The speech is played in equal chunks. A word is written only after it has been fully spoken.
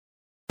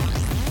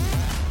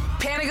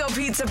Panago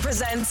Pizza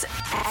presents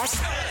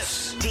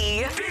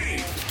SDP,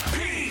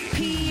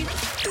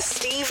 the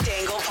Steve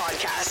Dangle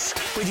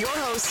Podcast, with your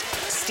hosts,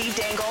 Steve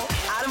Dangle,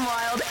 Adam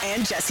Wilde,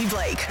 and Jesse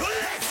Blake.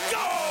 Let's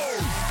go!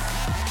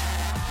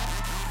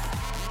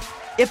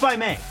 If I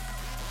may,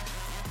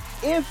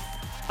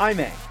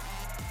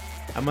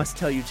 I must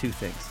tell you two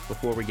things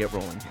before we get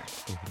rolling here.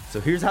 So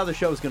here's how the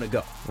show's going to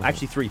go.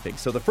 Actually, three things.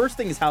 So the first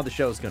thing is how the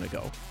show's going to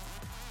go.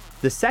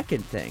 The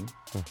second thing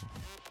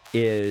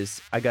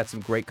is I got some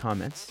great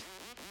comments.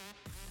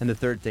 And the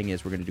third thing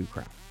is we're going to do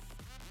Crown.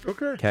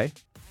 Okay?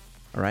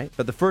 All right?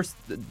 But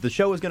the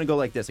show is going to go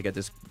like this. I got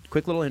this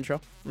quick little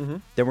intro.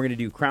 Then we're going to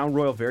do Crown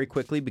Royal very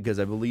quickly because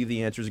I believe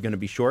the answers are going to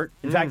be short.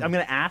 In fact, I'm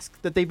going to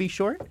ask that they be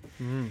short.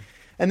 And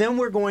then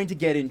we're going to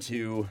get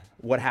into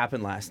what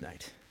happened last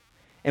night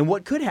and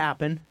what could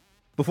happen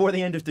before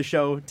the end of the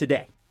show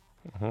today.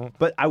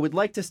 But I would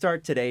like to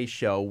start today's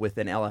show with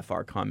an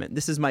LFR comment.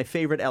 This is my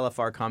favorite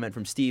LFR comment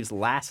from Steve's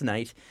last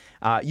night.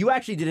 You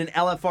actually did an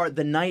LFR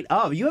the night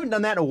of. You haven't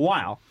done that in a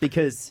while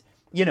because,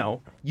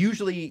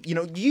 usually,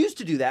 you used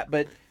to do that,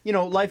 but,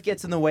 life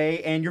gets in the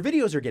way and your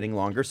videos are getting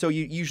longer. So it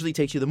usually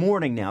takes you the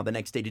morning now, the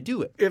next day to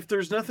do it. If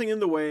there's nothing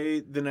in the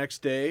way the next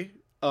day,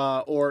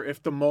 or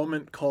if the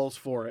moment calls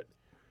for it,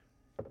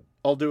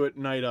 I'll do it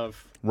night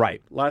of.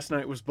 Right. Last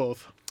night was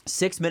both.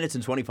 6 minutes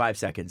and 25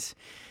 seconds,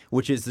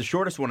 which is the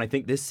shortest one, I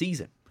think, this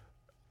season.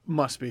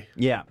 Must be.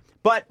 Yeah.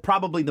 But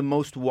probably the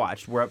most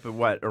watched. We're up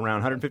at,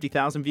 around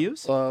 150,000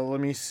 views? Let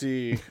me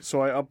see.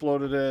 So I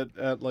uploaded it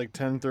at like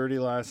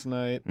 10:30 last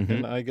night,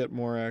 and I get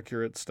more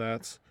accurate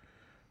stats.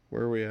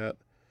 Where are we at?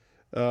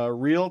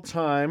 Real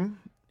time.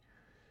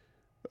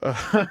 We're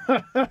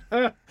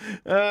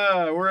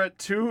at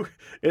 2.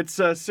 It's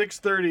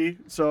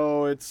 6:30,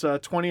 so it's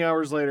 20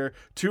 hours later.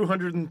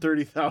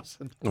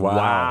 230,000.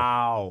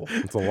 Wow.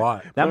 That's a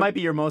lot. That might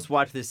be your most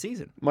watched this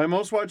season. My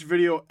most watched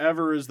video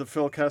ever is the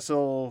Phil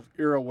Kessel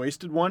era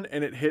wasted one,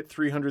 and it hit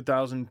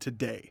 300,000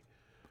 today.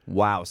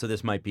 Wow. So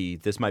this might be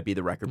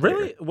the record.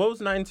 Really? breaker. What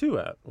was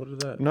 9.2 at? What is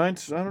that? I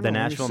don't know. The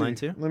Nashville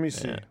 9-2? Let me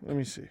see. Yeah. Let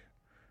me see.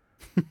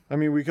 I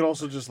mean, we could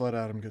also just let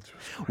Adam get to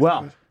it.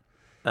 Well,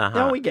 Uh-huh.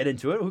 no, we get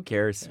into it. Who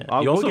cares?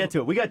 We'll get to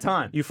it. We got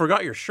time. You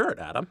forgot your shirt,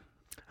 Adam.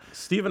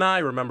 Steve and I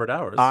remembered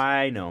ours.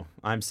 I know.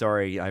 I'm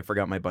sorry. I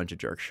forgot my Bunch of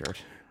Jerks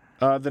shirt.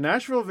 The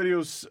Nashville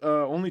video's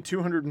only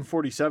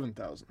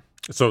 247,000.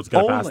 so it's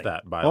going to pass Only.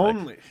 that by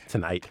Only.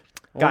 tonight.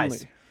 Guys,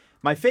 Only.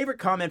 my favorite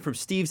comment from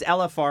Steve's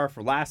LFR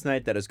for last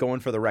night that is going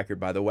for the record,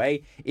 by the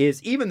way,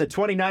 is even the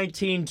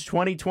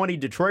 2019-2020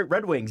 Detroit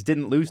Red Wings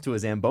didn't lose to a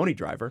Zamboni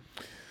driver.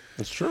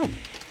 That's true.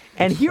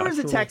 And here is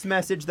a text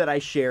message that I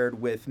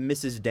shared with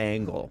Mrs.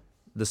 Dangle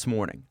this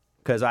morning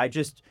because I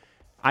sent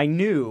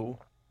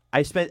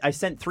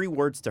 3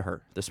 words to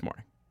her this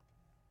morning.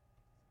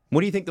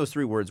 What do you think those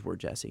 3 words were,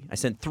 Jesse? I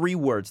sent 3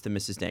 words to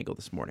Mrs. Dangle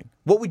this morning.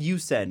 What would you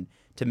send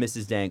to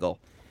Mrs. Dangle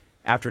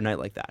after a night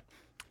like that?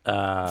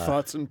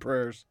 Thoughts and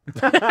prayers.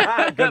 Good one.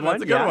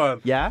 That's a good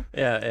one. Yeah.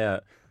 Yeah.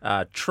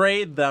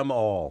 Trade them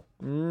all.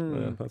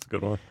 Yeah, that's a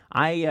good one.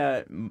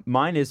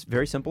 Mine is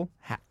very simple.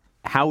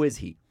 How is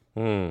he?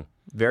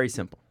 Very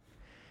simple.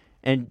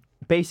 And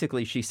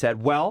basically she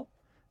said, well,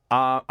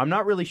 I'm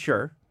not really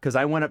sure because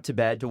I went up to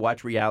bed to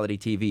watch reality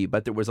TV,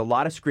 but there was a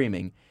lot of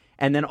screaming.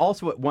 And then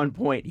also at one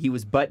point he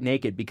was butt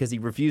naked because he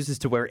refuses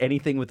to wear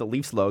anything with the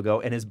Leafs logo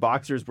and his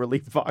boxers were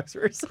Leaf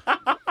boxers.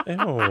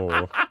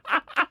 Ew.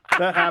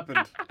 That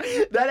happened.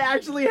 That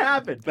actually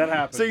happened. That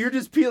happened. So you're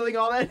just peeling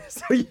all that.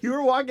 So you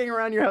were walking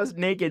around your house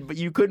naked, but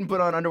you couldn't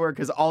put on underwear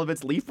because all of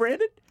it's Leaf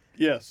branded?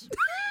 Yes.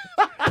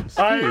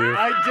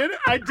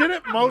 I did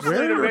it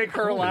mostly to make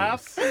her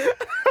laugh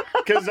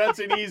because that's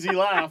an easy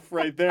laugh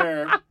right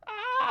there.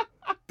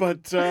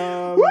 But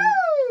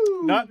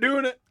not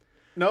doing it.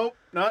 Nope,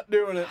 not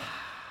doing it.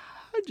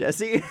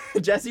 Jesse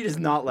does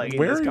not like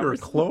Where this are your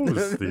conversation.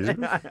 clothes,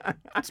 Steve?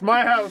 It's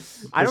my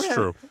house. That's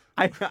true.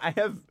 I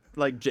have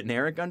like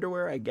generic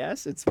underwear, I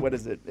guess. What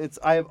is it?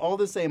 I have all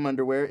the same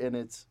underwear and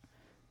it's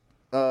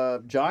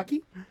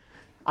jockey.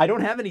 I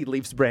don't have any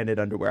Leafs branded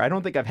underwear. I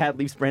don't think I've had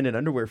Leafs branded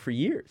underwear for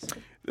years.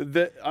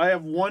 I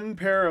have one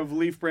pair of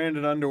Leaf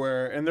branded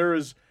underwear, and there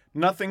is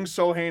nothing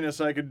so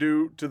heinous I could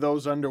do to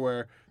those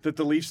underwear that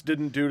the Leafs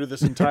didn't do to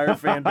this entire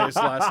fan base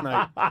last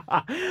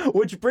night.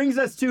 Which brings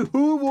us to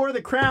who wore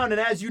the crown.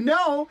 And as you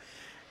know,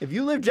 if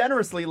you live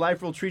generously,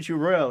 life will treat you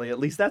royally. At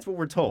least that's what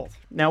we're told.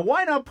 Now,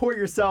 why not pour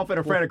yourself and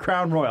a friend a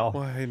Crown Royal?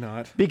 Why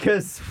not?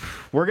 Because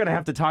we're going to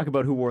have to talk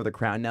about who wore the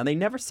crown. Now, they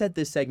never said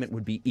this segment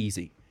would be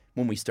easy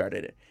when we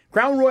started it.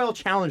 Crown Royal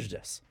challenged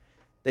us.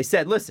 They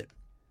said, listen,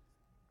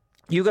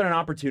 you got an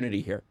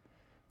opportunity here,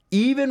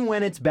 even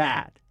when it's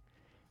bad,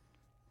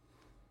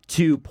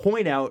 to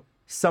point out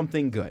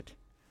something good.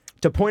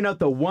 To point out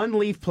the one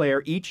Leaf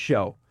player each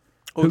show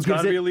It's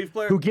got to be a Leaf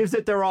player? who gives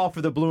it their all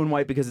for the blue and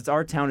white because it's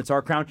our town, it's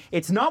our crown.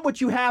 It's not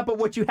what you have, but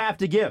what you have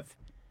to give.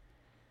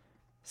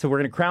 So we're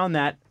going to crown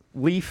that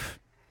Leaf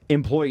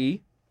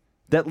employee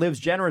that lives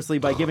generously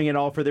by giving it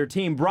all for their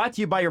team. Brought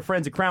to you by your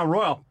friends at Crown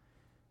Royal.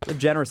 Live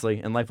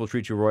generously, and life will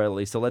treat you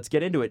royally. So let's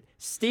get into it.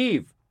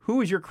 Steve, who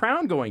is your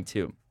crown going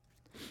to?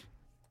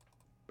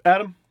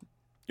 Adam,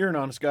 you're an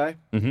honest guy.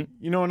 Mm-hmm.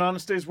 You know an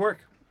honest day's work.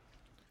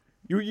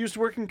 You used to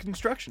work in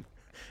construction.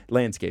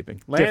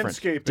 Landscaping.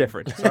 Landscaping.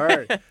 Different.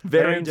 Sorry.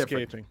 Very Landscaping.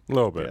 different. A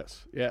little bit.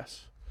 Yes,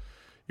 yes.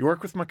 You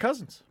work with my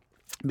cousins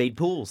Made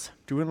pools.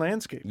 doing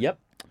landscape. Yep.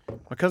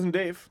 My cousin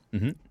Dave,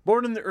 Mm-hmm.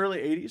 born in the early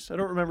 80s. I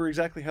don't remember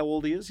exactly how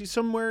old he is. He's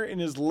somewhere in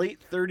his late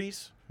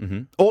 30s.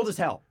 Mm-hmm. Old as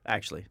hell,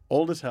 actually.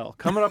 Old as hell.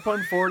 Coming up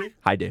on 40.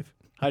 Hi, Dave.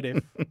 Hi,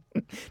 Dave.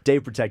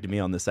 Dave protected me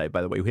on this site,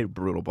 by the way. We had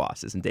brutal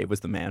bosses, and Dave was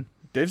the man.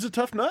 Dave's a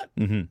tough nut.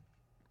 Mm-hmm.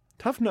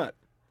 Tough nut.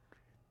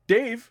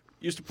 Dave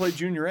used to play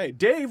Junior A.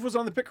 Dave was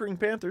on the Pickering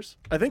Panthers.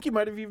 I think he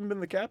might have even been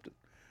the captain.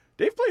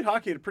 Dave played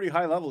hockey at a pretty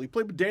high level. He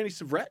played with Danny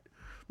Severette.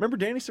 Remember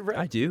Danny Severette?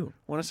 I do.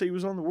 Want to say he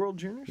was on the World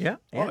Juniors? Yeah.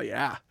 Oh,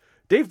 yeah.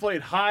 Dave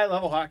played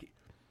high-level hockey.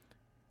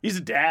 He's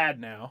a dad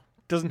now.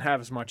 Doesn't have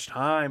as much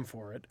time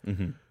for it.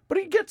 Mm-hmm. But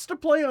he gets to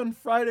play on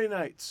Friday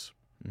nights.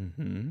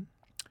 Mm-hmm.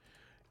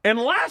 And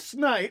last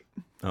night,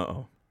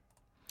 Uh-oh.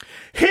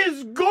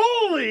 his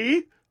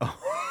goalie Are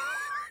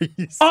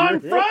you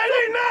on serious?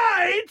 Friday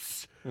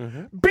nights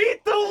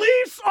beat the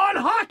Leafs on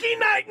Hockey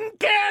Night in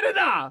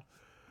Canada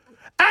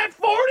at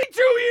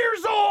 42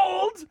 years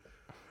old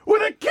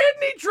with a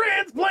kidney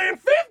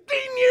transplant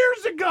 15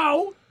 years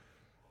ago.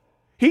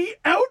 He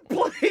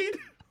outplayed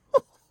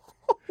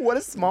What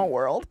a small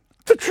world.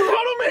 the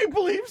Toronto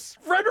Maple Leafs,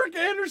 Frederick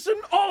Anderson,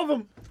 all of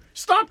them.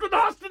 Stopped an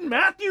Austin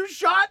Matthews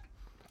shot.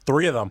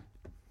 3 of them.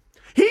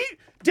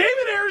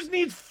 David Ayres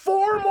needs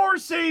 4 more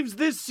saves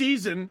this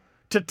season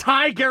to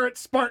tie Garrett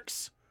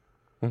Sparks.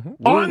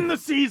 On the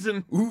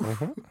season.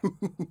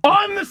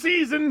 On the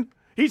season.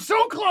 He's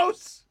so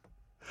close.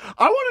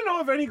 I want to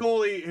know if any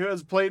goalie who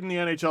has played in the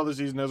NHL this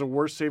season has a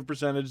worse save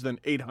percentage than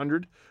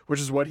 800, which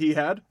is what he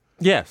had.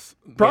 Yes.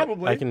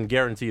 Probably. I can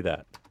guarantee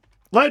that.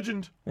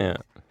 Legend. Yeah.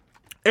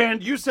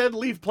 And you said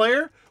Leaf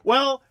player?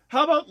 Well,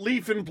 how about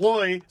Leaf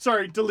employee?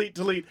 Sorry, delete.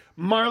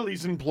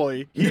 Marley's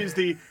employee. He is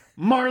the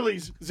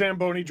Marley's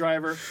Zamboni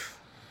driver.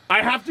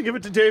 I have to give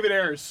it to David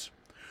Ayres.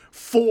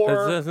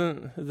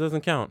 It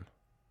doesn't count.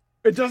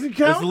 It doesn't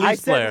count? It's the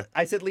Leafs player.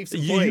 I said Leafs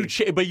employee.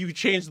 But you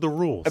changed the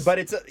rules. But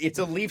it's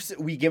a Leafs.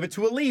 We give it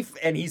to a Leaf,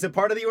 and he's a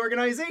part of the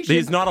organization.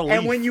 He's not a Leaf.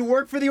 And when you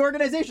work for the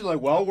organization,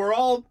 like, well, we're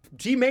all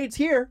teammates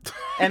here,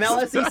 and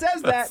LSE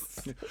says that.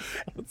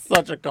 It's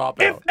such a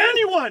cop If out.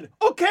 anyone,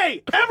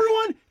 okay,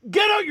 everyone,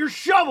 get out your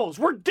shovels.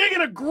 We're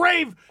digging a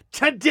grave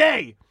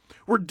today.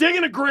 We're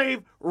digging a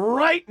grave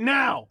right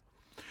now.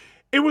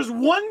 It was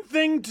one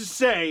thing to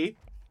say,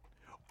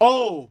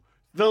 oh,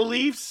 the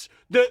Leafs,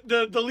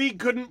 the league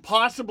couldn't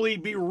possibly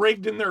be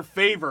rigged in their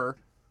favor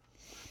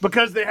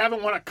because they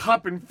haven't won a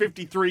cup in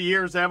 53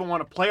 years. They haven't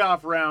won a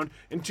playoff round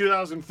in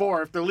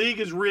 2004. If the league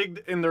is rigged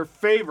in their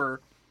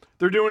favor,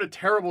 they're doing a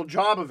terrible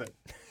job of it.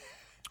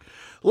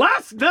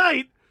 Last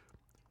night,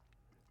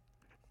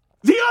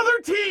 the other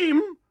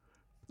team,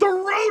 the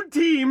road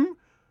team,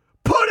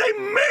 put a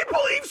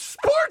Maple Leaf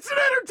Sports and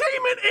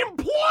Entertainment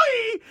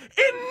employee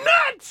in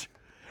net,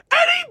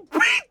 and he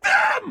beat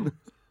them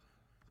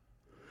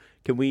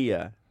Can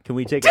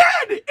we take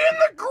dead in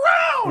the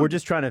ground. We're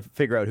just trying to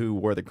figure out who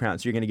wore the crown,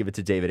 so you're going to give it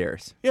to David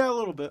Ayres. Yeah, a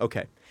little bit.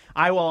 Okay.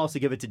 I will also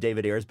give it to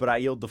David Ayres, but I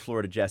yield the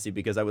floor to Jesse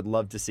because I would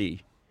love to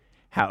see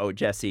how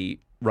Jesse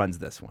runs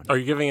this one. Are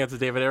you giving it to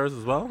David Ayres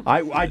as well?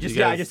 I just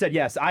said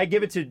yes. I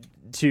give it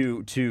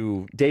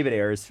to David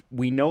Ayres.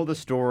 We know the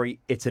story.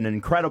 It's an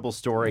incredible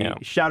story. Yeah.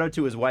 Shout out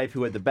to his wife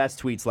who had the best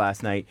tweets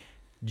last night.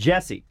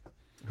 Jesse,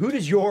 who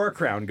does your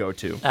crown go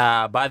to?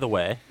 By the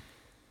way,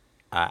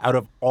 out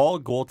of all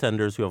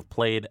goaltenders who have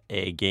played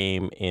a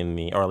game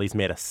or at least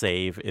made a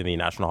save in the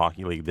National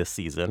Hockey League this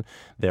season,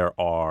 there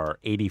are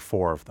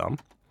 84 of them.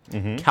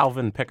 Mm-hmm.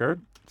 Calvin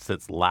Pickard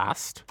sits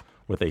last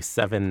with a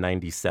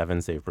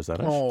 .797 save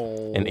percentage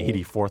in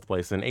 84th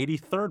place. And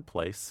 83rd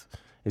place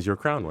is your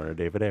crown winner,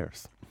 David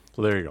Ayres.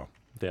 So there you go.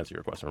 To answer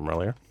your question from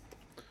earlier.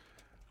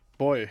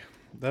 Boy,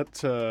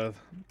 that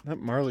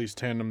Marley's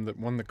tandem that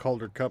won the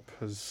Calder Cup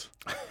has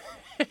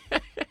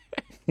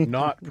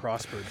not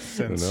prospered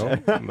since. No.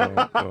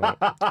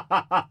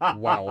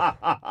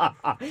 Wow.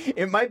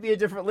 It might be a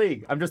different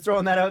league. I'm just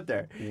throwing that out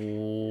there.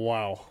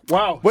 Wow.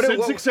 What- Sid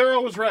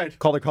Sixero was right.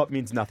 Calder Cup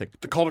means nothing.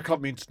 The Calder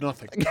Cup means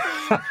nothing.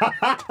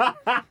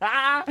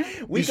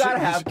 We gotta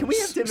have. Can we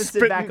have Timmons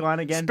back on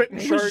again? Spitting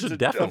We shards should of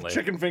definitely.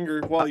 chicken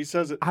finger while he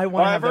says it. I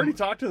wanna have I've already them-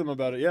 talked to them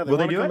about it. Yeah, they Will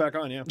they want to do come it?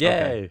 back on. Yeah.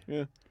 Yay.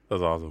 Yeah.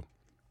 That's awesome.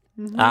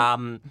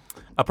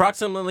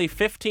 Approximately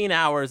 15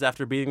 hours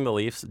after beating the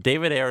Leafs,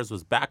 David Ayres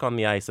was back on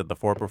the ice at the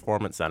Ford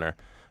Performance Center,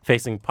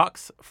 facing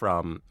pucks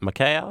from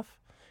Mikheyev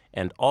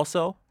and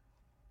also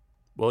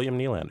William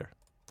Nylander,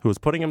 who was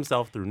putting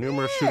himself through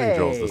numerous shooting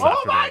drills this Oh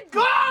afternoon. my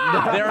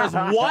God!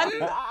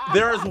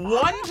 There is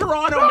one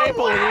Toronto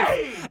Maple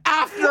Leaf.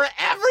 After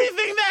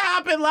everything that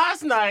happened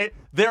last night,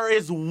 there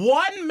is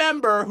one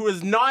member who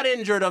is not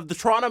injured of the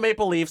Toronto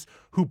Maple Leafs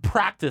who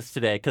practiced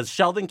today because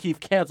Sheldon Keefe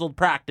canceled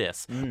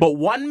practice. But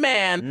one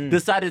man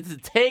decided to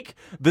take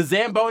the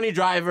Zamboni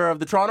driver of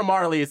the Toronto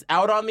Marlies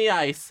out on the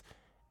ice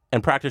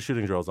and practice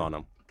shooting drills on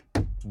him.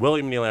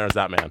 William Nylander is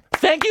that man.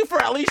 Thank you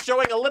for at least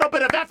showing a little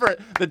bit of effort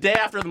the day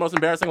after the most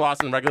embarrassing loss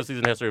in the regular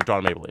season history of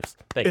Toronto Maple Leafs.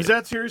 Thank you. Is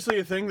that seriously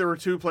a thing? There were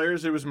two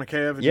players. It was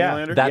Mikheyev and Yeah,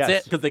 Nylander? That's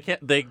Yes. it? Because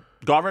they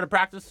got rid of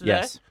practice today?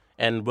 Yes.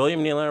 And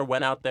William Nylander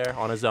went out there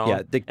on his own.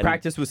 Yeah, the and-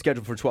 practice was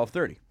scheduled for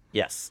 12:30.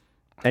 Yes.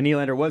 And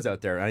Nylander was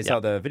out there. I saw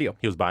the video.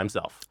 He was by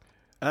himself.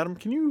 Adam,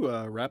 can you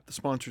wrap the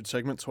sponsored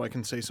segment so I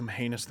can say some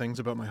heinous things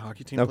about my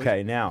hockey team, please?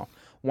 Okay, now,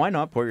 why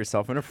not pour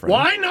yourself in a friend?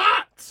 Why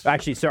not?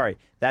 Actually, sorry.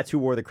 That's who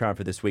wore the crown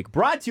for this week.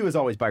 Brought to you, as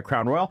always, by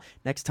Crown Royal.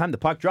 Next time the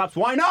puck drops,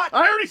 why not?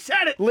 I already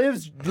said it. Live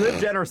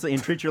generously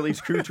and treat your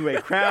Leafs crew to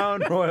a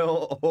Crown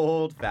Royal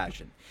Old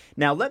Fashioned.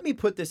 Now, let me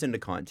put this into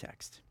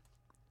context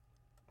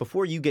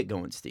before you get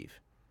going, Steve,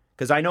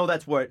 because I know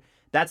that's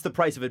the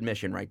price of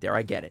admission right there.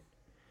 I get it.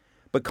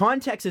 But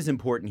context is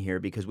important here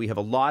because we have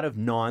a lot of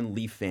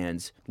non-Leaf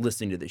fans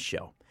listening to this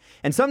show.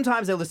 And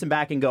sometimes I listen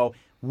back and go,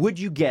 would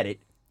you get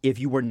it if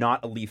you were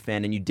not a Leaf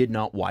fan and you did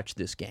not watch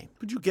this game?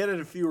 Would you get it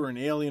if you were an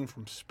alien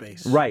from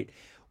space? Right.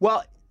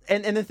 Well,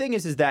 and the thing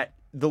is that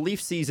the Leaf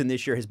season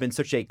this year has been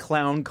such a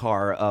clown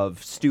car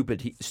of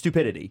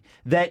stupidity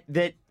that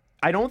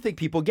I don't think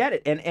people get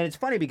it. And it's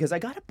funny because I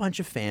got a bunch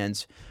of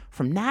fans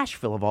from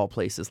Nashville, of all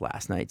places,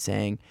 last night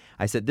saying,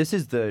 I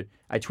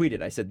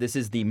tweeted, I said, this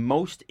is the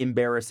most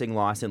embarrassing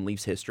loss in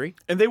Leafs history.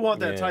 And they want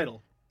that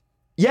title.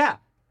 Yeah.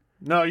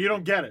 No, you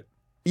don't get it.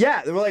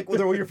 Yeah. They were like,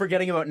 well, you're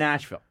forgetting about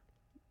Nashville.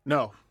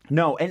 No.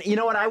 No. And you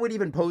know what? I would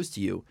even pose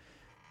to you,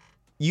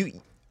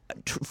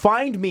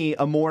 find me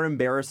a more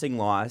embarrassing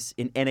loss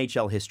in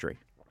NHL history.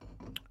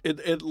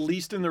 At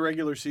least in the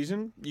regular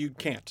season, you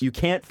can't. You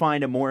can't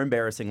find a more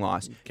embarrassing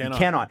loss. You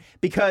cannot.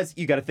 Because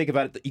you got to think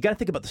about it. You got to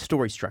think about the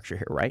story structure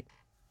here, right?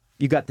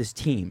 You got this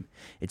team.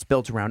 It's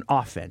built around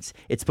offense.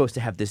 It's supposed to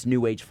have this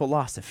new age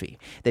philosophy.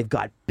 They've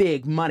got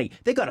big money.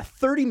 They got a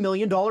 $30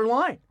 million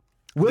line.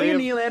 William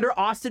Nylander,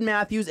 Austin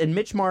Matthews, and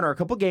Mitch Marner a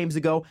couple games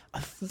ago, a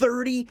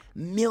 $30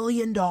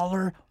 million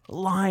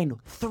line.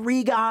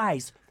 3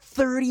 guys,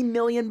 $30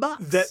 million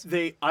bucks. That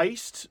they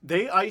iced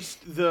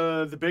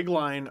the big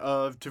line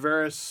of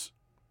Tavares,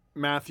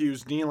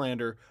 Matthews,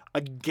 Nylander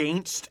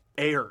against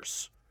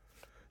Ayers.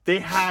 They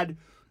had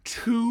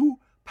 2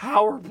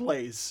 power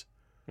plays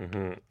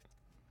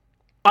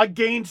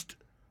against.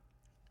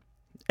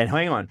 And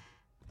hang on,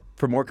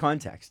 for more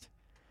context.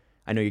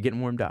 I know you're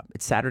getting warmed up.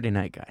 It's Saturday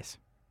night, guys.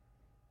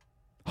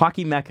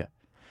 Hockey Mecca.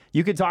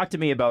 You could talk to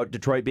me about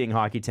Detroit being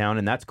hockey town,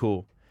 and that's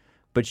cool.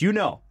 But you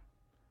know,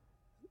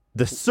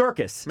 the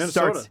circus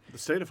Minnesota, starts. the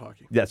state of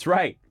hockey. That's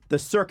right. The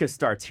circus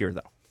starts here,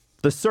 though.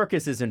 The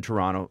circus is in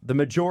Toronto. The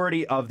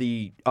majority of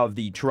the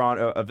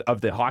Toronto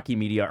of the hockey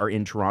media are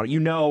in Toronto.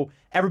 You know,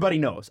 everybody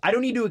knows. I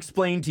don't need to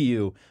explain to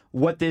you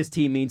what this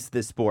team means to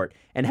this sport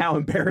and how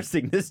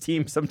embarrassing this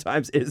team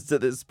sometimes is to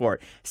this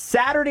sport.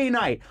 Saturday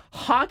night,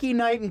 hockey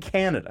night in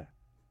Canada.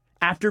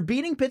 After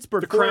beating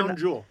Pittsburgh, The crown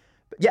jewel.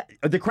 Yeah,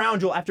 the crown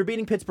jewel after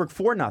beating Pittsburgh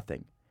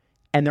 4-0,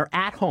 and they're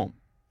at home.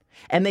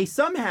 And they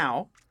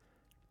somehow,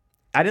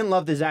 I didn't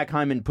love the Zach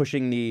Hyman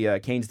pushing the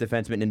Canes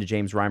defenseman into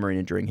James Reimer and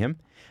injuring him.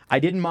 I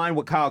didn't mind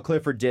what Kyle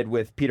Clifford did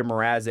with Peter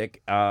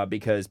Mrazek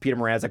because Peter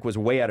Mrazek was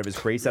way out of his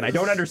crease, and I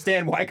don't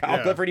understand why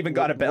Kyle Clifford even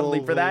got a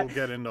penalty for that. We'll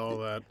get into all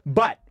that.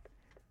 But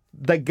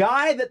the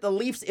guy that the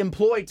Leafs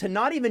employed to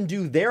not even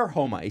do their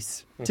home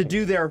ice, to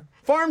do their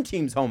farm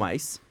team's home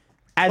ice,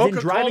 as in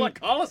Coca-Cola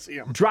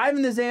Coliseum.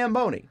 driving the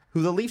Zamboni,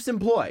 who the Leafs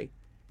employ,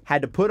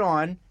 had to put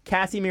on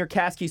Casimir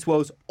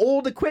Kaskisuo's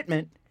old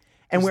equipment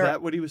and Is wear.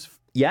 that what he was?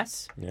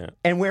 Yes. Yeah.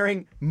 And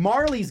wearing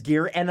Marley's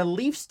gear and a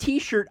Leafs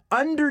t-shirt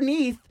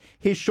underneath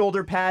his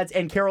shoulder pads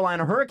and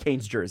Carolina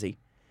Hurricanes jersey.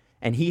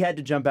 And he had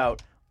to jump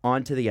out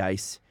onto the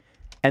ice.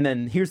 And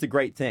then here's the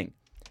great thing.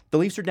 The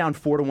Leafs are down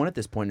 4-1 at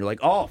this point. You're like,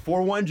 oh,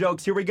 4-1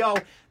 jokes. Here we go.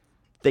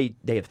 They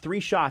have 3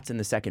 shots in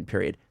the second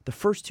period. The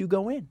first 2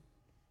 go in.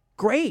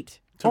 Great.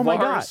 Oh, my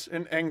God. Tavares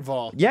and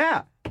Engvall.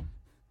 Yeah.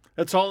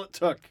 That's all it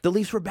took. The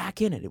Leafs were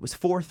back in it. It was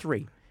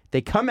 4-3.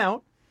 They come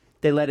out.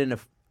 They let in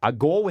a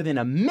goal within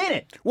a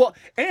minute. Well,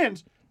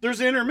 and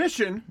there's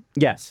intermission.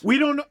 Yes. We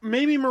don't know.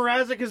 Maybe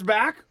Mrazek is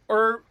back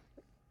or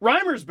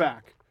Reimer's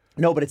back.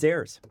 No, but it's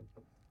Ayers.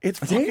 It's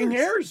fucking Ayers.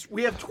 Ayers.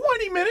 We have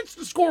 20 minutes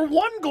to score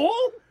 1 goal.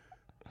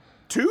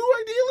 2,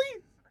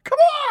 ideally? Come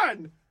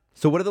on.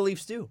 So what do the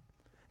Leafs do?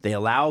 They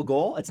allow a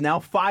goal. It's now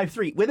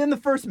 5-3 within the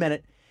first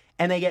minute,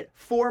 and they get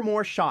 4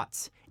 more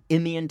shots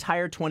in the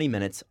entire 20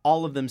 minutes,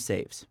 all of them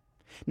saves.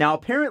 Now,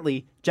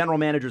 apparently, general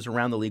managers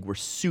around the league were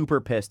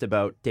super pissed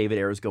about David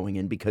Ayers going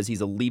in because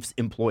he's a Leafs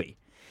employee.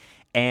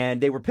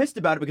 And they were pissed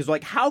about it because,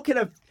 like, how can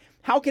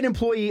an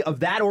employee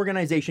of that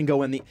organization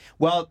go in the...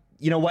 Well,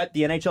 you know what?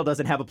 The NHL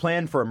doesn't have a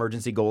plan for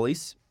emergency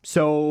goalies,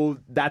 so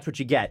that's what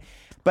you get.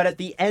 But at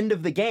the end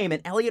of the game,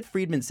 and Elliot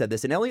Friedman said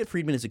this, and Elliot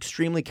Friedman is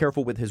extremely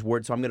careful with his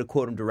words, so I'm going to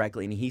quote him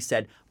directly, and he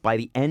said, by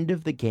the end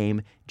of the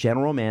game,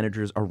 general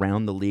managers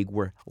around the league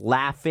were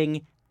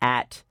laughing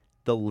at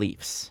the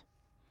Leafs.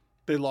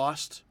 They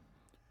lost.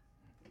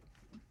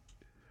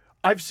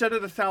 I've said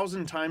it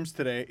 1,000 times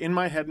today in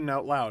my head and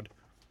out loud.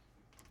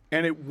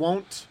 And it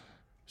won't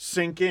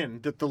sink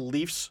in that the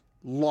Leafs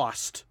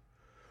lost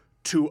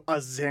to a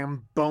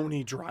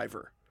Zamboni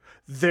driver.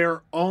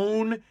 Their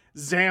own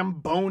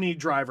Zamboni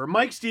driver.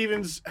 Mike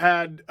Stevens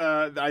had,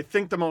 I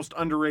think, the most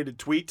underrated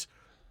tweet.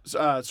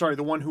 The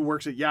one who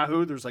works at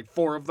Yahoo. There's like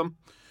 4 of them.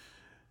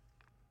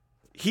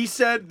 He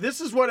said, this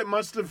is what it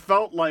must have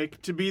felt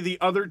like to be the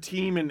other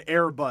team in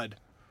Air Bud.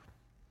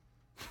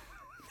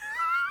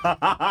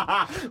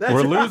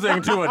 We're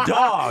losing to a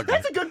dog.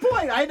 That's a good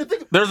point. I had to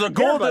think. There's a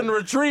golden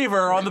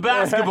retriever on the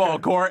basketball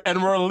court,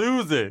 and we're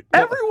losing.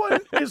 Everyone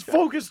is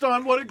focused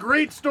on what a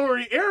great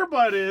story Air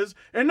Bud is,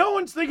 and no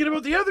one's thinking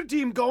about the other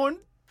team going,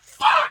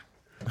 fuck!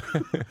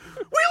 We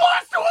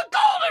lost to a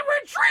golden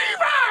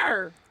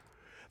retriever!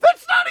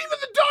 That's not even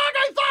the dog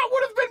I thought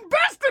would have been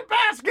best at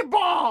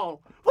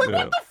basketball! Like,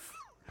 what the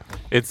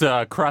It's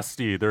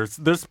crusty. They're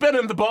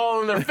spinning the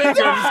ball in their fingers.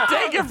 Just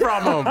take it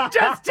from them.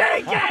 Just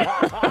take it!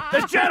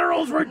 The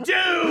Generals were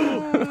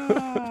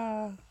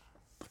due!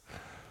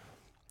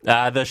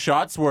 The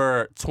shots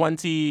were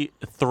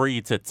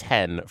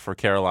 23-10 for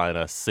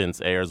Carolina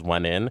since Ayers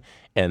went in,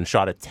 and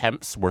shot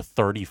attempts were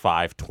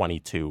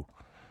 35-22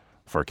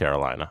 for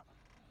Carolina.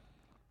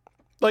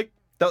 Like,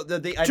 I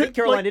think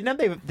Carolina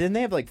didn't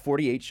they have like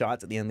 48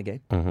 shots at the end of the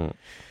game? Mm-hmm.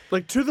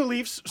 like to the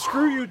Leafs,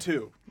 screw you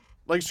two.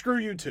 Like, screw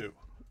you two.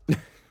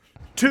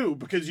 2,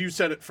 because you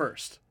said it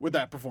first with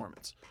that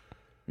performance.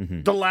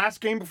 Mm-hmm. The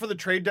last game before the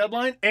trade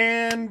deadline,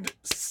 and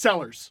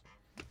Sellers.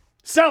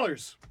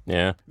 Sellers.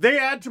 Yeah. They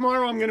add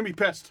tomorrow, I'm going to be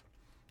pissed.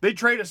 They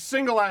trade a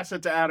single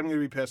asset to add, I'm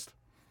going to be pissed.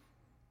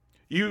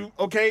 You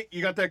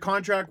got that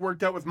contract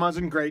worked out with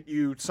Muzzin, great.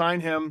 You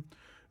sign him.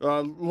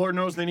 Lord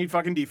knows they need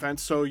fucking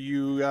defense, so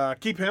you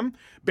keep him.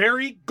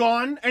 Barry,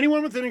 gone.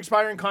 Anyone with an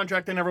expiring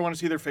contract, I never want to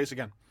see their face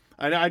again.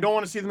 I don't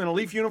want to see them in a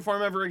Leaf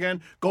uniform ever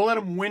again. Go let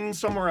them win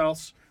somewhere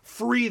else.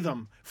 Free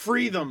them.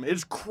 Free them.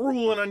 It's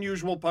cruel and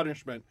unusual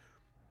punishment.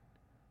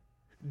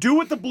 Do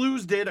what the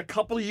Blues did a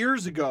couple of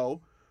years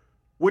ago,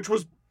 which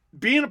was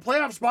be in a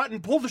playoff spot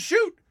and pull the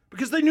chute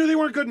because they knew they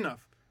weren't good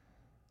enough.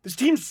 This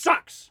team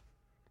sucks.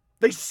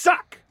 They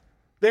suck.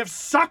 They have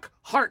suck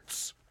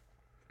hearts.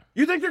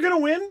 You think they're going to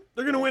win?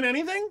 They're going to win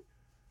anything?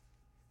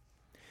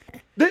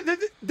 They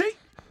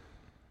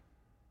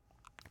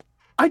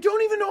I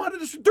don't even know how to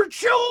describe. They're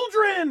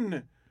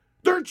children.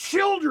 They're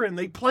children.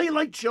 They play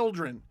like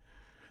children.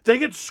 They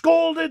get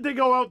scolded. They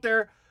go out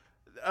there.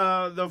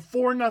 The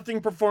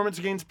 4-0 performance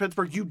against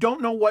Pittsburgh. You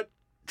don't know what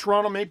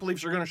Toronto Maple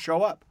Leafs are going to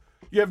show up.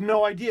 You have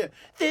no idea.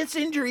 This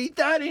injury,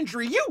 that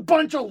injury. You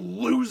bunch of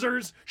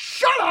losers.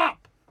 Shut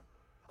up.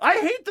 I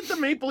hate that the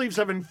Maple Leafs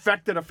have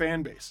infected a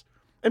fan base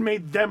and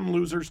made them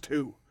losers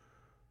too.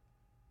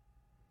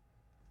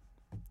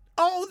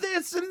 Oh,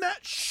 this and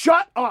that.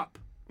 Shut up.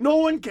 No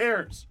one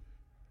cares.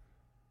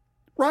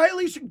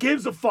 Riley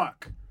gives a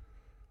fuck.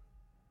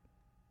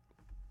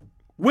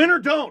 Win or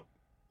don't.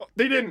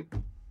 They didn't.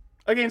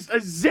 Against a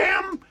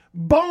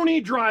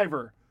Zamboni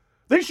driver.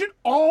 They should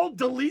all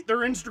delete their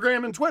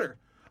Instagram and Twitter.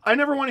 I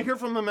never want to hear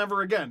from them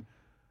ever again.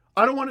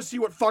 I don't want to see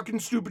what fucking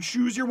stupid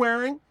shoes you're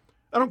wearing.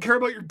 I don't care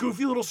about your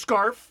goofy little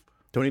scarf.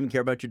 Don't even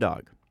care about your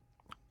dog.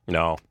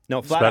 No.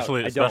 No, flat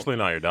especially, out, I don't. especially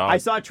not your dog. I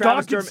saw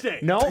Travis Dog can Dermott. stay.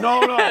 No.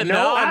 I'm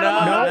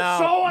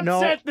so no.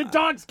 upset the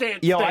dogs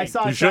can't Yo, stay. I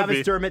saw You should Travis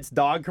be. Dermott's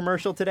dog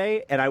commercial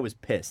today, and I was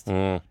pissed.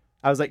 I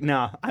was like,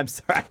 nah, I'm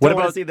sorry. I What don't want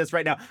to about- see this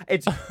right now.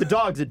 It's the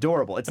dog's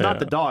adorable. It's not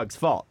the dog's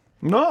fault.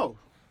 No.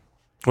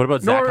 What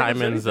about Nor Zach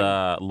is Hyman's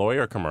anything.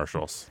 lawyer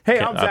commercials? Hey,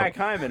 Can't- I'm Zach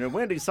Hyman, and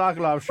Wendy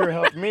Sokolov sure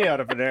helped me out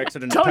of an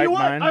accident. Tell type you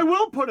what, 9. I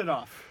will put it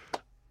off.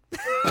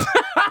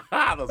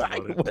 That's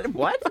funny.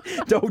 What?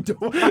 Don't.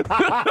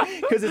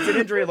 Because it's an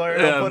injury lawyer.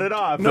 Yeah. Don't put it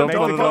off. No, Make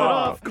don't it put it go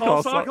off.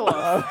 Call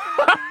Sokolov.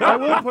 I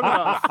will put it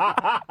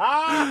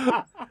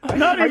off.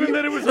 Not even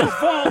that it was his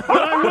fault,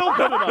 but I will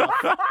put it off.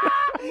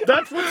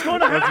 That's what's going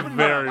to happen.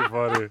 Very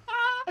funny.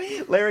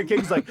 Larry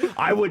King's like,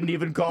 I wouldn't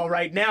even call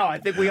right now. I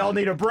think we all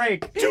need a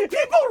break. Do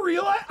people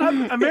realize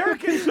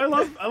Americans? I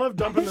love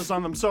dumping this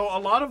on them. So a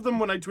lot of them,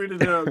 when I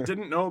tweeted it out,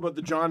 didn't know about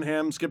the John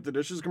Hamm skip the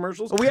dishes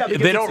commercials. Yeah,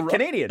 because They it's don't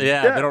Canadian.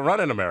 Yeah, they don't run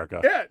in America.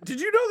 Yeah. Did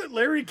you know that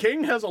Larry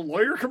King has a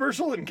lawyer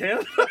commercial in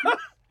Canada?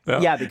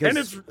 Yeah, and because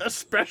it's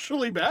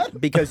especially bad.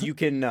 because you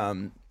can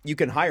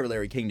hire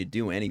Larry King to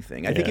do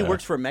anything. I think he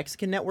works for a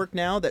Mexican network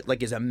now that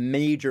like is a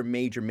major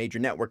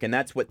network, and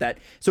that's what that.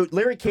 So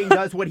Larry King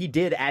does what he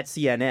did at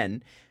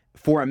CNN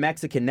for a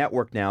Mexican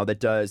network now that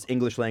does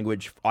English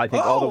language. I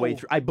think all the way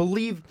through. I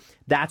believe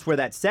that's where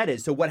that set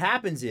is. So what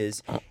happens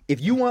is,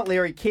 if you want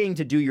Larry King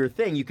to do your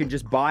thing, you can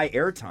just buy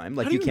airtime,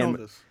 like How do you you can. know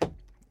this?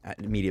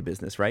 Media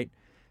business, right?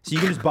 So you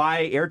can just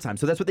buy airtime.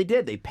 So that's what they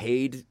did. They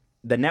paid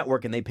the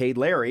network and they paid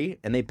Larry,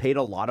 and they paid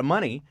a lot of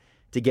money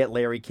to get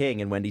Larry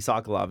King and Wendy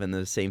Sokolov in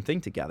the same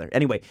thing together.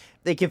 Anyway,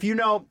 like if you're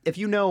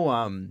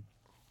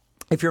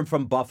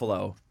from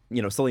Buffalo,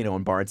 you know, Celino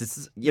and Barnes,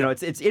 it's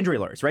injury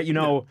lawyers, right? You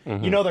know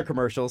their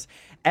commercials.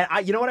 And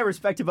you know what I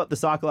respect about the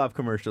Sokolov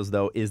commercials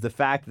though is the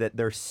fact that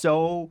they're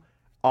so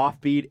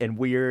offbeat and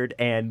weird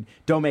and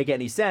don't make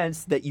any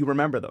sense that you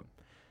remember them.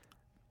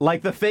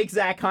 Like the fake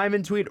Zach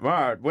Hyman tweet,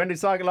 Wendy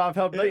Sokolov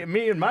helped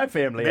me and my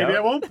family Maybe out.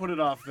 I won't put it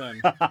off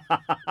then. I'm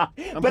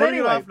But putting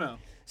anyway, it off now.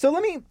 So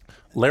let me.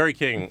 Larry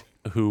King,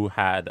 who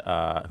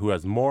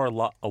has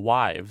more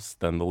wives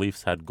than the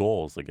Leafs had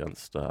goals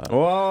against David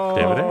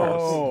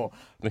Ayres.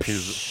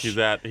 He's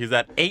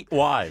at 8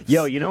 wives.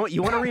 Yo, you know what?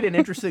 You want to read an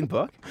interesting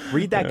book?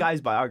 Read that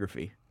guy's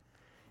biography.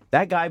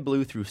 That guy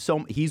blew through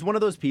he's one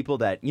of those people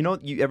that,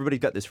 everybody's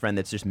got this friend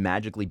that's just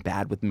magically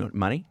bad with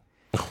money.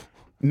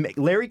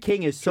 Larry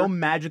King is so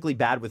magically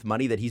bad with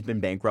money that he's been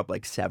bankrupt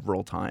like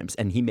several times,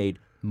 and he made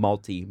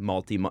multi.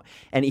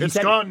 And he It's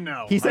said, gone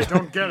now. He said, I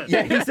don't get it.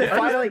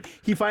 Yeah,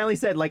 he finally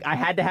said, like, I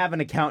had to have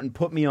an accountant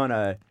put me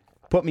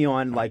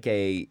on like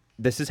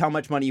this is how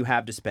much money you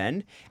have to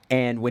spend,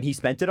 and when he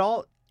spent it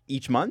all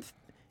each month,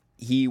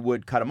 he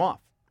would cut him off.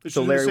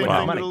 So Larry would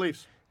have money. To the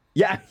Leafs.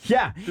 Yeah.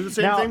 Do the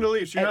same thing to the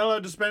Leafs. You're not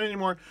allowed to spend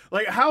anymore.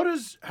 Like, how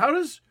does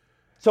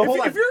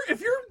so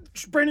if you're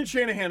Brendan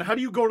Shanahan, how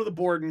do you go to the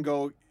board and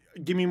go,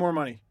 give me more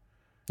money?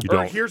 You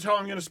don't. Here's how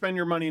I'm going to spend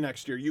your money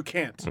next year. You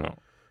can't. No.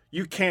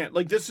 You can't.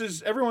 Like,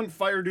 everyone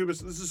fire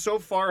Dubas. This is so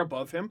far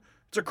above him.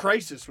 It's a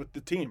crisis with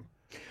the team.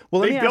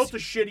 Well, they built a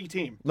shitty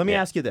team. Let me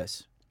ask you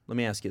this.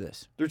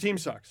 Their team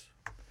sucks.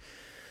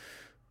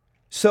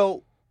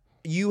 So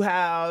you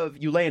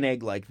lay an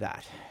egg like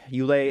that.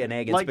 You lay an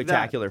egg in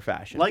spectacular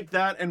fashion. Like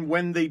that, and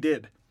when they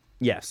did.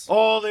 Yes.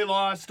 Oh, they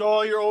lost.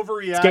 Oh, you're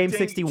overreacting. It's game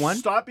 61.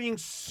 Stop being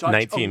such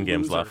 19 a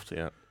games loser. left,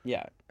 yeah.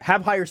 Yeah.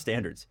 Have higher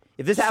standards.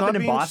 If this happened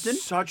in Boston,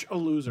 such a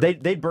loser.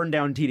 They'd burn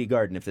down TD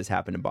Garden if this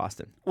happened in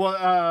Boston. Well,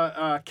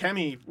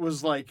 Kemi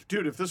was like,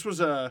 dude, if this was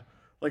a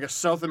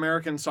South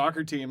American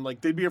soccer team, like,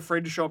 they'd be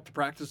afraid to show up to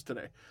practice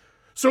today.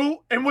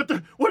 So, and what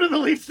do the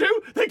Leafs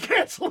do? They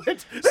cancel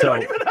it. They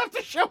don't even have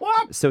to show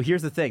up. So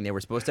here's the thing: they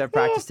were supposed to have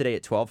practice today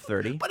at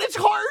 12:30. But it's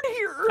hard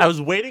here. I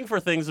was waiting for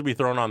things to be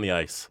thrown on the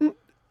ice.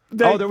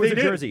 There was a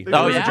jersey.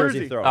 There was a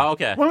jersey throw. Oh,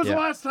 okay. When was the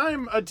last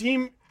time a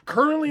team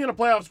currently in a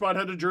playoff spot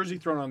had a jersey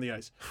thrown on the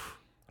ice?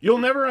 You'll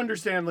never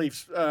understand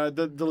Leafs,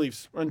 the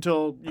Leafs,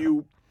 until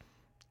you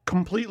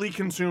completely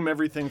consume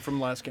everything from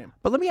last game.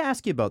 But let me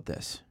ask you about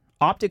this.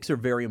 Optics are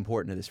very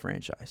important to this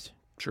franchise.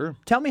 Sure.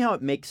 Tell me how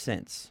it makes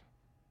sense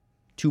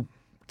to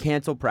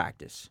cancel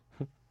practice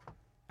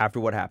after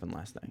what happened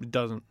last night. It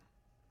doesn't.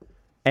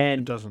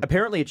 And It doesn't.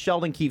 Apparently it's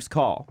Sheldon Keefe's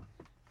call.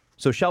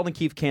 So Sheldon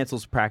Keefe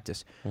cancels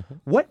practice.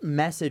 What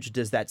message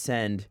does that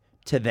send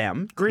to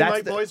them? Green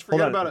light, boys.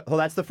 Forget about it. Well,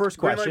 that's the first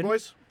Green question. light,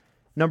 boys.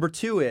 Number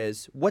 2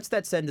 is, what's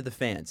that send to the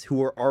fans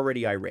who are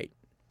already irate?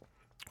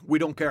 We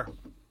don't care.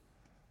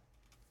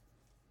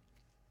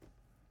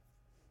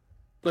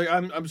 Like,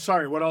 I'm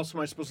sorry. What else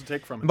am I supposed to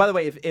take from it? And by the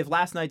way, if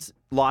last night's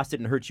loss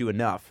didn't hurt you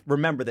enough,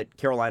 remember that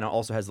Carolina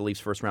also has the Leafs'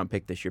 first-round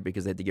pick this year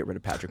because they had to get rid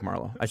of Patrick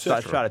Marleau. I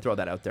try to throw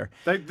that out there.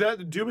 That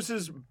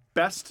Dubas's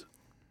best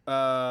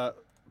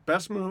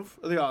move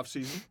of the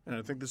offseason, and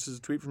I think this is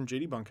a tweet from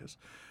JD Bunkus,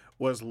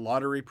 was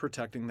lottery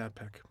protecting that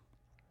pick.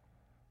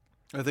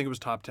 I think it was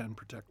top 10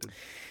 protected.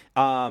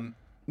 Micah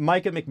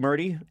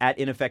McMurdy at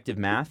Ineffective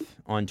Math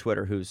on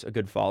Twitter, who's a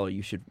good follow.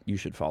 You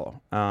should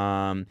follow.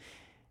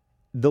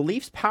 The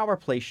Leafs' power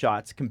play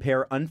shots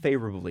compare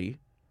unfavorably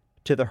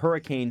to the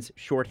Hurricanes'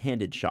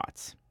 shorthanded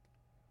shots.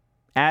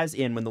 As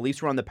in, when the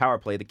Leafs were on the power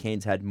play, the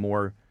Canes had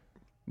more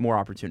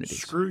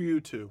opportunities. Screw you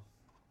too.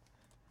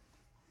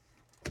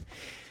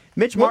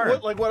 Mitch Marner.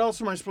 What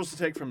else am I supposed to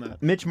take from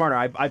that? Mitch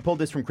Marner. I pulled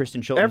this from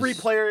Christian Chilton. Every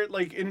player,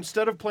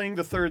 instead of playing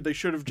the third, they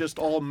should have just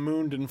all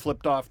mooned and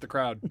flipped off the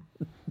crowd.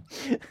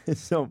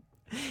 So,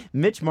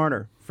 Mitch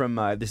Marner from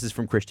this is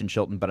from Christian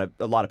Chilton, but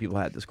a lot of people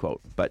had this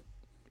quote, but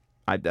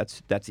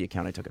that's the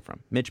account I took it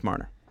from. Mitch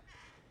Marner.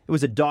 It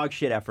was a dog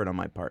shit effort on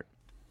my part.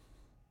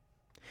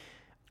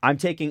 I'm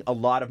taking a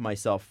lot of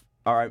myself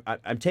for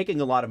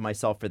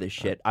this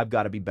shit. I've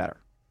got to be better.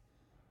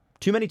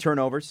 Too many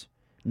turnovers,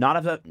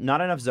 not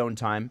enough zone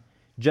time,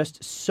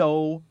 just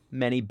so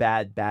many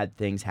bad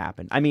things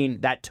happen. I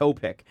mean, that toe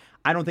pick.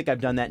 I don't think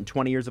I've done that in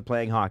 20 years of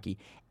playing hockey.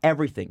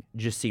 Everything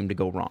just seemed to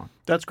go wrong.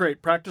 That's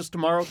great. Practice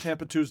tomorrow,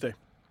 Tampa Tuesday.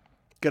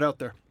 Get out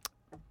there.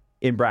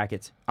 In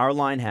brackets, our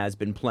line has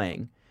been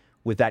playing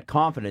with that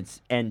confidence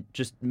and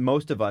just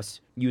most of us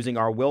using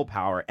our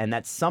willpower, and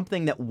that's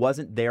something that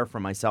wasn't there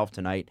for myself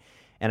tonight,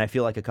 and I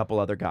feel like a couple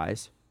other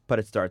guys, but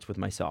it starts with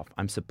myself.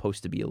 I'm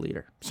supposed to be a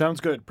leader.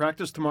 Sounds good.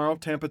 Practice tomorrow,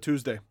 Tampa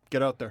Tuesday.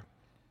 Get out there.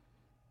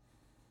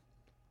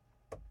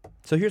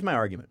 So here's my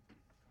argument,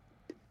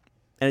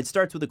 and it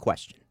starts with a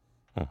question.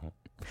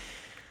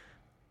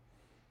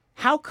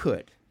 How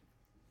could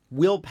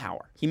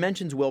willpower, he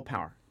mentions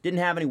willpower, didn't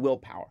have any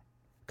willpower.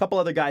 A couple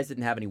other guys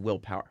didn't have any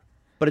willpower.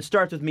 But it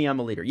starts with me, I'm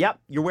a leader. Yep,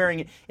 you're wearing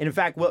it. And in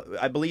fact,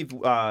 I believe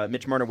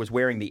Mitch Marner was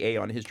wearing the A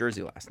on his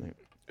jersey last night.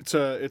 It's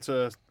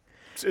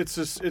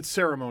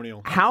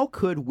ceremonial. How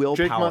could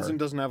willpower... Jake Muzzin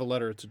doesn't have a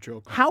letter, it's a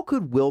joke. How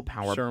could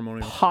willpower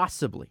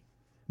possibly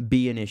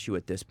be an issue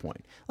at this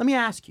point? Let me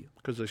ask you.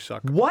 Because they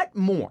suck. What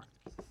more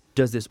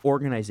does this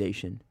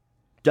organization,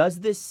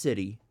 does this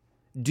city,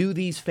 do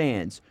these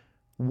fans,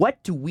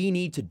 what do we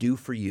need to do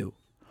for you?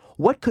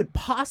 What could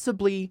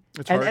possibly...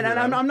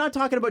 I'm not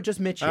talking about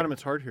just Mitch here. Adam,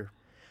 it's hard here.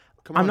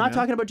 I'm not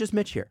talking about just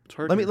Mitch here.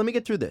 Let me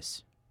get through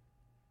this.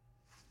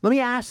 Let me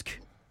ask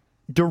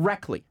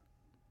directly.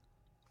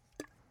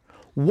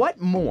 What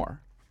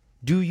more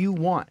do you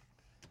want?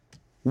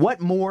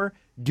 What more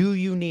do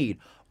you need?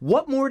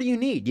 What more do you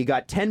need? You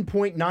got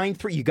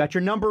 10.93. You got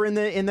your number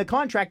in the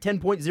contract,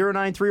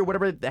 10.093 or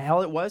whatever the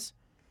hell it was.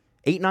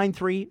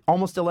 893,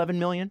 almost 11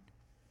 million.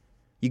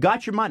 You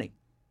got your money.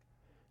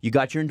 You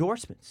got your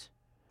endorsements.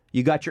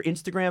 You got your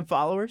Instagram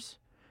followers.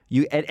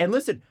 And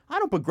listen, I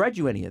don't begrudge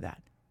you any of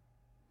that.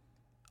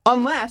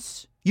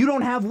 Unless you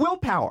don't have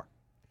willpower.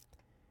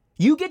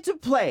 You get to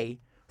play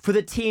for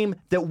the team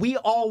that we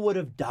all would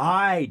have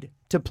died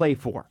to play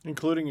for.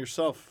 Including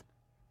yourself.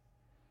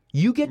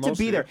 You get to Most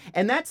be of there.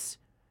 it.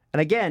 And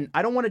again,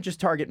 I don't want to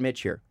just target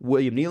Mitch here.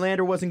 William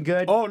Nylander wasn't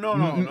good. Oh, no.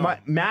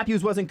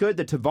 Matthews wasn't good.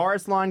 The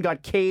Tavares line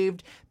got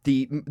caved.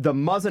 The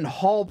Muzzin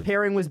Hall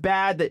pairing was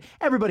bad. That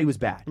everybody was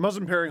bad. The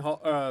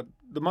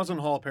Muzzin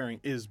Hall pairing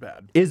is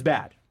bad. Is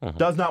bad.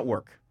 Does not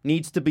work.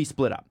 Needs to be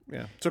split up.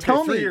 Yeah. It's okay.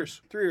 Tell 3 me-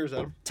 years. 3 years,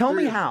 Adam. Tell 3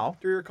 me years. how.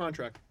 3-year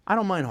contract. I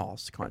don't mind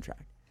Hall's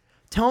contract.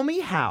 Tell me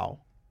how.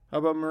 How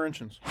about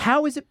Marinchens?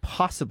 How is it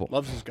possible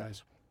Loves his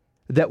guys.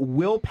 that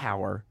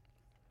willpower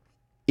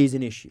is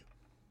an issue?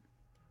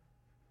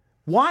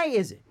 Why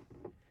is it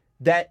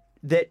that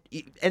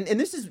and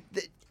this is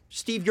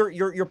Steve,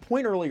 your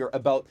point earlier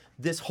about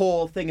this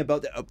whole thing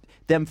about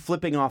them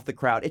flipping off the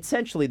crowd?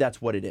 Essentially,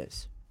 that's what it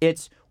is.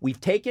 It's we've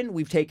taken.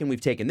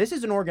 This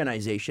is an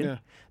organization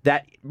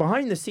that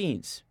behind the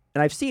scenes,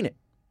 and I've seen it.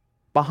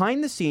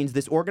 Behind the scenes,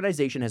 this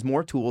organization has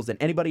more tools than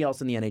anybody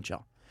else in the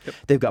NHL. Yep.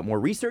 They've got more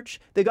research.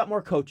 They've got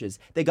more coaches.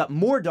 They've got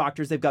more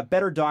doctors. They've got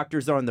better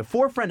doctors. They're on the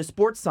forefront of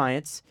sports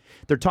science.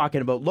 They're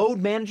talking about load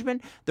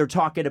management. They're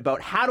talking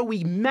about how do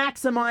we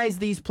maximize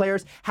these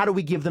players? How do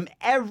we give them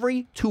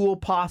every tool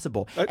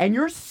possible? And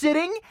you're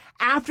sitting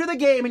after the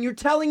game and you're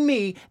telling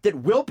me that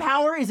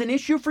willpower is an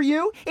issue for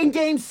you in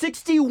game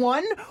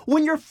 61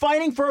 when you're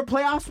fighting for a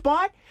playoff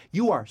spot?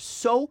 You are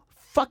so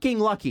fucking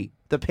lucky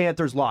the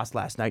Panthers lost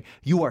last night.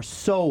 You are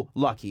so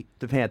lucky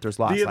the Panthers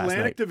lost last night. The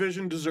Atlantic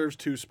Division deserves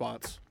 2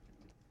 spots.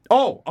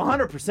 Oh,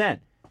 100%.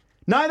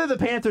 Neither the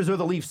Panthers or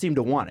the Leafs seem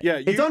to want it.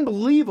 Yeah, it's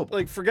unbelievable.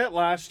 Like, forget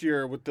last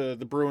year with the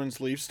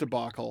Bruins-Leafs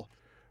debacle.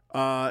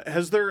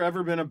 Has there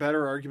ever been a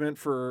better argument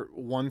for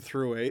 1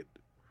 through 8?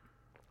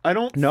 I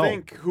don't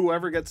think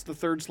whoever gets the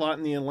 3rd slot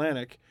in the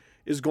Atlantic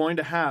is going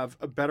to have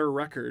a better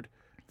record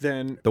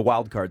than the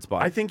wild card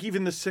spot. I think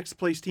even the 6th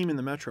place team in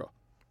the Metro,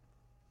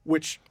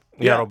 which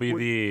it'll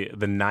be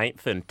the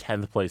 9th and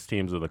 10th place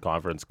teams of the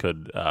conference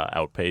could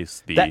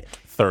outpace the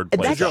 3rd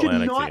place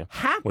Atlantic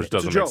team, which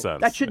doesn't make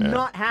sense. That should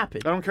not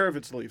happen. I don't care if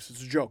it's the Leafs;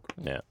 it's a joke.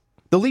 Yeah.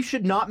 The Leafs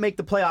should not make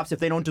the playoffs if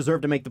they don't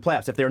deserve to make the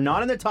playoffs. If they're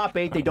not in the top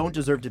 8, they don't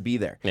deserve to be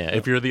there. Yeah.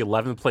 If you're the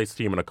 11th place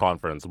team in a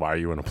conference, why are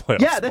you in a playoff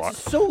Yeah, spot?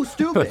 that's so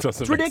stupid. That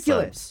doesn't It's make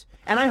ridiculous. sense.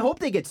 And I hope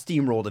they get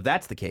steamrolled if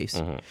that's the case.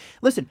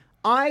 Listen,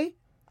 I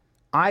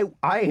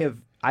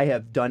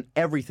have done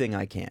everything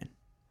I can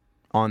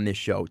on this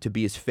show to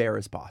be as fair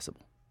as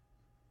possible.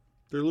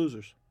 They're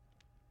losers.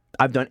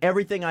 I've done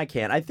everything I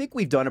can. I think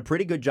we've done a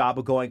pretty good job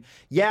of going,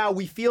 yeah,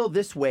 we feel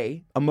this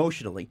way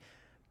emotionally.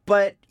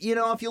 But,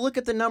 if you look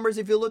at the numbers,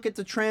 if you look at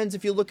the trends,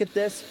 if you look at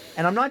this,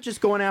 and I'm not just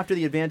going after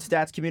the advanced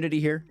stats community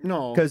here.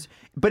 No.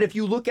 But if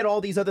you look at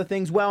all these other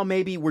things, well,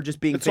 maybe we're just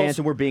being fans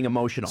and we're being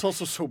emotional. It's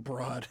also so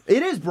broad.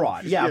 It is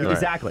broad. Yeah.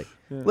 Exactly.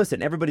 Yeah.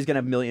 Listen, everybody's going to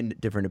have a million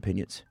different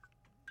opinions.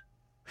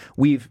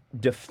 We've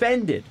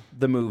defended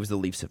the moves the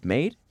Leafs have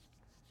made.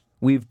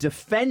 We've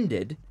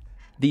defended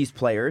these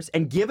players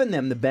and given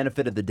them the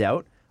benefit of the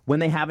doubt when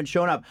they haven't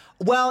shown up.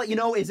 Well,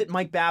 is it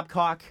Mike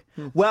Babcock?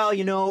 Well,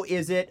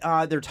 is it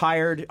they're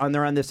tired and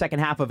they're on the second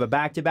half of a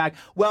back-to-back?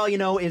 Well,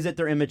 is it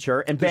they're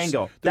immature? And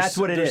bango, that's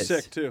what it is.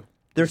 They're sick, too.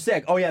 They're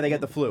sick. Oh, yeah, they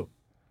got the flu.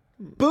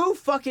 Boo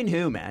fucking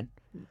who, man?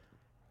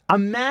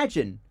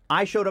 Imagine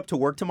I showed up to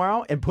work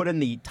tomorrow and put in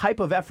the type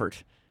of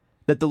effort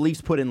that the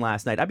Leafs put in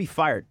last night. I'd be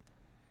fired.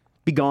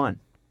 Be gone.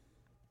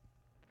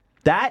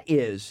 That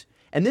is...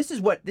 And this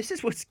is what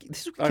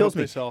kills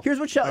me. Here's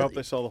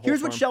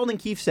what Sheldon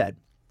Keefe said,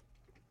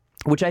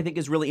 which I think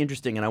is really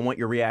interesting, and I want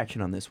your reaction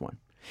on this one.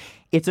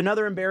 It's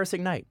another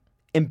embarrassing night.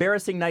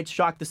 Embarrassing nights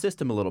shock the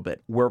system a little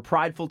bit. We're a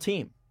prideful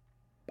team.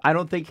 I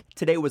don't think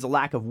today was a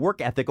lack of work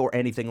ethic or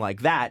anything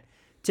like that.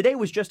 Today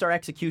was just our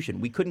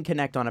execution. We couldn't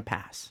connect on a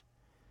pass.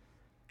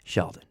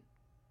 Sheldon,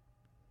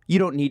 you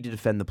don't need to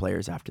defend the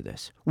players after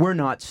this. We're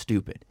not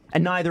stupid,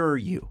 and neither are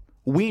you.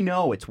 We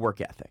know it's work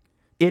ethic.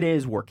 It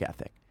is work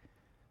ethic.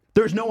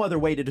 There's no other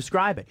way to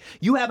describe it.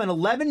 You have an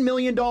 $11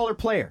 million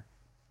player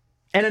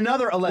and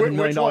another $11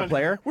 million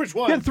player. Which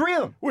one? You have 3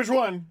 of them. Which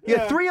one? You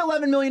have 3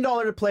 $11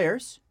 million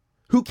players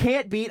who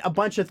can't beat a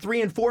bunch of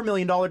 $3 and $4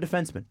 million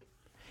defensemen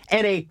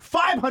and a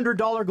 $500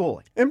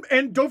 goalie.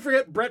 And don't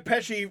forget Brett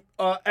Pesce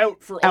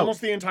out for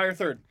almost the entire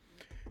third.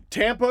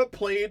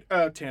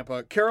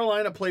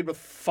 Carolina played with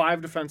 5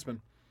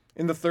 defensemen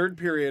in the third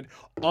period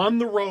on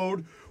the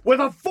road with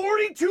a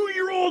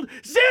 42-year-old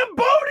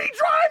Zamboni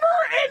driver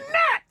in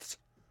net.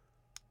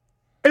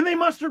 And they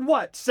mustered,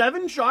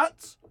 7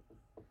 shots?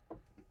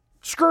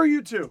 Screw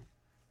you two.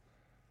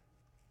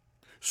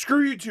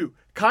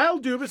 Kyle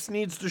Dubas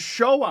needs to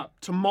show up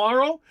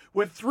tomorrow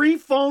with 3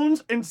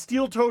 phones and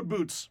steel-toed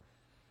boots.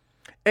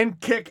 and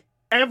kick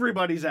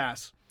everybody's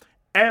ass.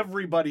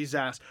 Everybody's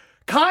ass.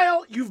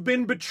 Kyle, you've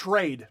been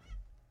betrayed.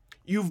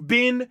 You've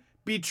been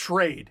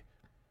betrayed.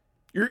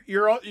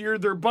 You're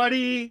their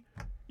buddy.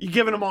 You're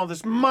giving them all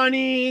this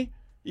money.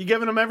 You're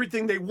giving them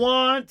everything they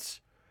want.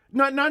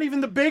 Not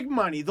even the big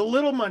money, the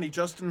little money.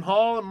 Justin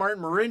Hall and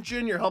Martin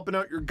Marincin, you're helping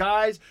out your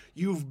guys.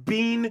 You've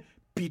been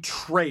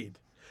betrayed.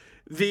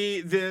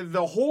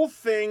 The whole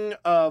thing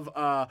of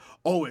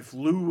if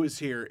Lou was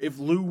here, if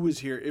Lou was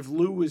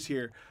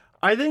here.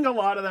 I think a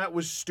lot of that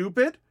was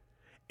stupid.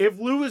 If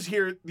Lou was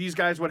here, these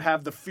guys would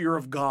have the fear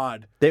of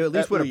God. They at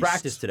least would have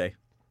practiced today.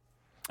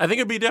 I think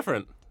it'd be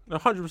different.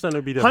 100%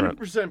 it'd be different.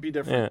 100% be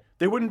different. Yeah.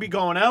 They wouldn't be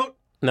going out.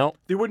 No.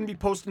 They wouldn't be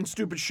posting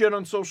stupid shit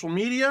on social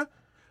media.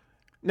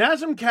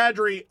 Nazem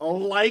Kadri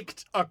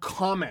liked a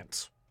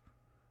comment.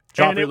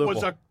 And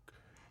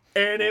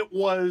it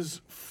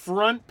was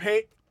front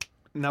page.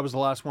 And that was the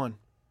last one.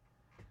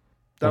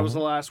 That was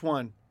the last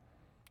one.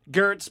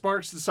 Garrett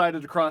Sparks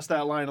decided to cross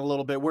that line a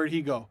little bit. Where'd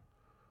he go?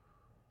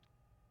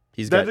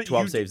 He's got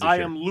 12 saves this year.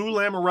 I am Lou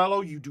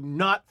Lamoriello. You do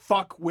not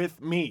fuck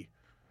with me.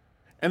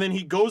 And then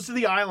he goes to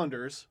the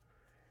Islanders.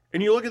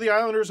 And you look at the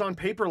Islanders on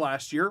paper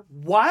last year.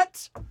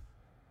 What?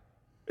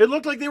 It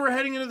looked like they were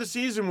heading into the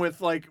season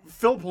with, like,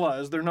 Filppula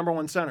as their number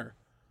one center.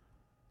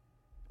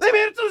 They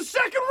made it to the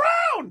second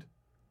round!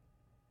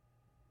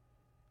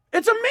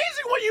 It's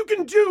amazing what you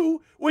can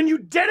do when you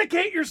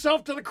dedicate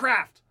yourself to the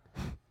craft.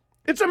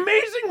 It's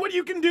amazing what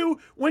you can do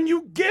when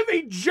you give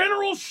a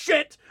general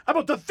shit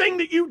about the thing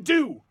that you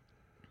do.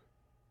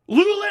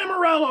 Lou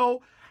Lamoriello,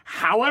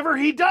 however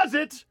he does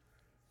it,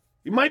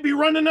 he might be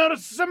running out of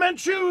cement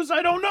shoes,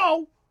 I don't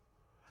know.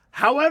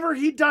 However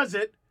he does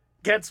it,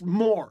 gets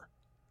more.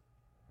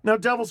 Now,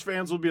 Devils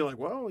fans will be like,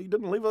 well, he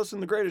didn't leave us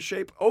in the greatest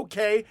shape.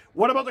 Okay,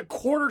 what about the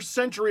quarter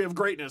century of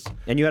greatness?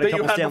 And you had a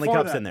couple Stanley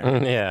Cups in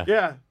there. Yeah.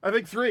 Yeah, I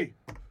think 3.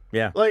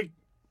 Yeah. Like,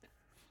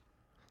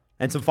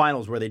 and some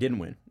finals where they didn't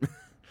win.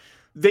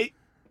 they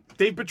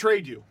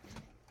betrayed you.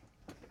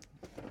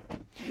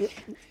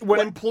 When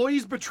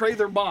employees betray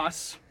their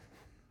boss,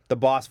 The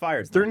boss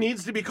fires them. there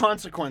needs to be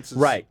consequences.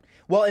 Right.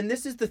 Well, and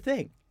this is the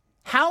thing.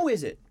 How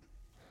is it,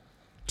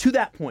 to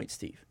that point,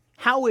 Steve,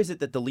 how is it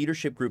that the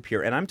leadership group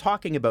here, and I'm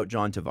talking about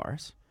John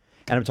Tavares,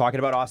 and I'm talking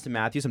about Austin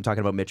Matthews, I'm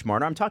talking about Mitch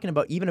Marner, I'm talking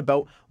about even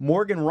about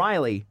Morgan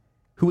Riley,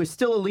 who is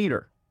still a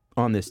leader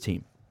on this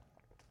team.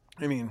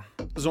 I mean,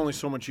 there's only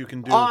so much you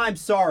can do. Oh, I'm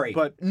sorry.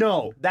 But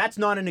no, that's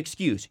not an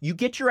excuse. You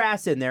get your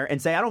ass in there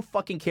and say, I don't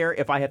fucking care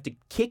if I have to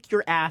kick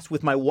your ass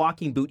with my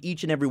walking boot,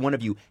 each and every one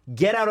of you.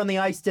 Get out on the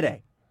ice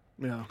today.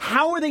 Yeah.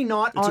 How are they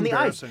not on the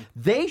ice?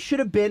 They should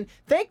have been.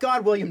 Thank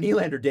God William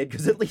Nylander did,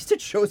 because at least it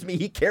shows me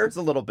he cares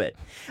a little bit.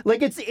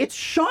 Like, it's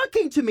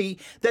shocking to me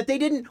that they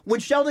didn't,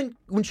 when Sheldon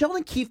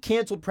Keefe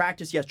canceled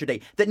practice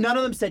yesterday, that none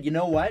of them said, you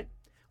know what?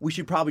 We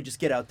should probably just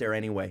get out there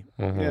anyway.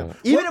 Yeah.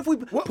 Even if we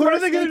what are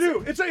they going to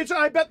do? It's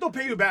I bet they'll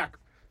pay you back.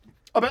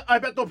 I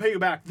bet they'll pay you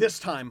back this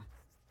time.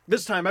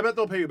 This time, I bet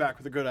they'll pay you back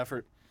with a good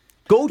effort.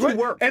 Go to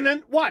work. And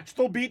then watch,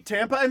 they'll beat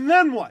Tampa, and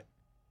then what?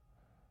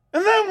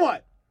 And then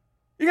what?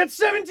 You got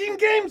 17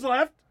 games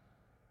left,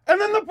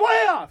 and then the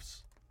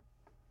playoffs.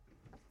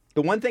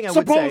 The one thing I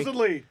would say,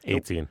 supposedly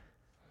 18.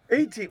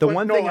 18. the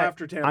one thing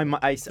after Tampa. I'm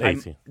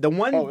 18. the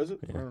one. Oh, is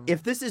it?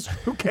 If this is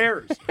Who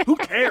cares? Who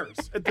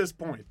cares at this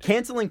point?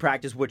 canceling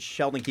practice, which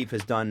Sheldon Keefe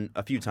has done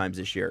a few times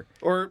this year.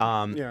 Or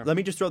Let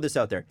me just throw this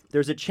out there.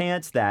 There's a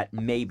chance that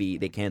maybe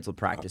they canceled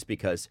practice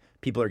because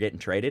people are getting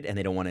traded and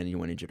they don't want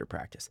anyone injured or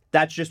practice.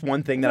 That's just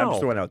one thing that I'm just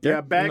throwing out there.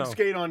 Yeah, bag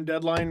skate on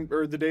deadline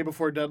or the day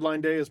before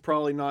deadline day is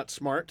probably not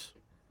smart.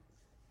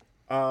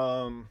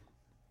 So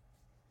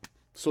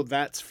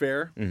that's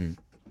fair. Mm-hmm.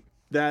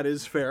 That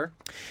is fair.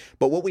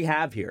 But what we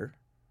have here,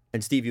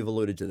 and Steve, you've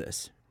alluded to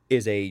this,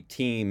 is a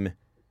team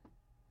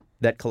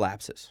that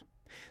collapses.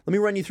 Let me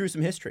run you through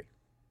some history.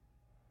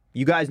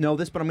 You guys know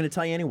this, but I'm going to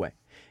tell you anyway.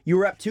 You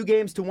were up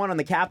 2-1 on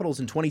the Capitals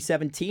in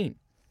 2017.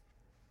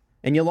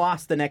 And you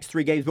lost the next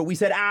 3 games, but we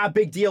said,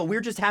 big deal.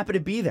 We're just happy to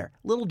be there.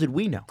 Little did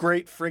we know.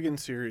 Great friggin'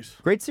 series.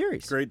 Great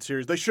series. Great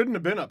series. They shouldn't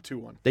have been up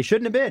 2-1. They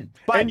shouldn't have been.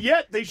 But And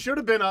yet they should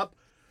have been up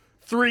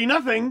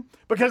 3-0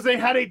 because they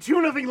had a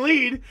 2-0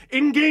 lead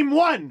in game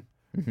 1.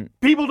 Mm-hmm.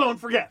 People don't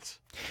forget.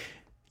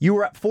 you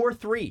were up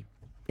 4-3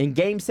 in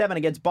Game 7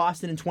 against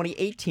Boston in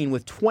 2018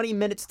 with 20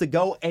 minutes to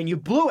go, and you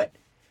blew it.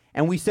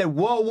 And we said,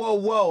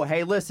 whoa.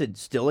 Hey, listen,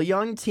 still a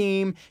young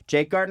team.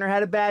 Jake Gardiner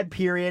had a bad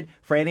period.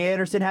 Franny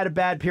Anderson had a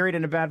bad period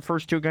in the bad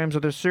first 2 games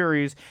of the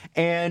series.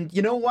 And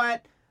you know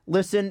what?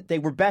 Listen, they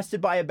were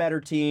bested by a better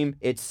team.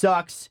 It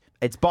sucks.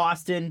 It's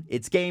Boston.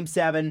 It's Game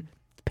 7.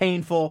 It's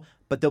painful,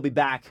 but they'll be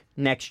back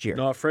next year.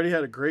 No, Freddie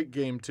had a great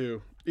game,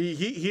 too.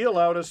 He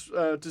allowed us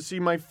to see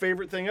my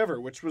favorite thing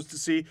ever, which was to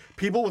see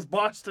people with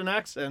Boston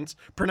accents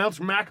pronounce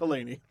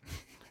McElhaney.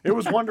 It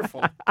was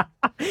wonderful.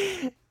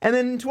 And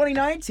then in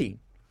 2019,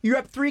 you're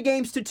up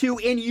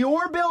 3-2 in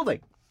your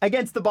building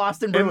against the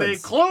Boston Bruins. And they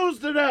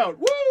closed it out.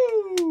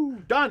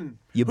 Woo! Done.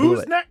 You blew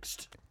Who's it.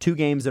 next? 2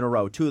 games in a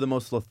row. 2 of the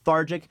most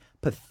lethargic,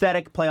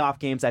 pathetic playoff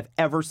games I've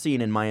ever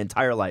seen in my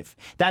entire life.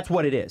 That's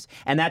what it is.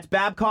 And that's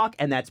Babcock,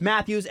 and that's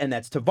Matthews, and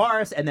that's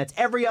Tavares, and that's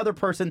every other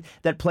person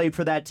that played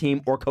for that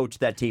team or coached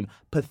that team.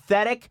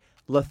 Pathetic,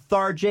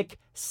 lethargic,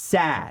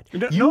 sad.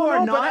 But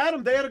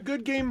Adam, they had a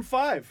good game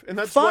 5, and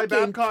that's why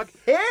Fucking Babcock.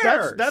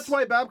 cares. That's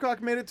why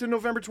Babcock made it to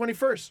November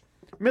 21st.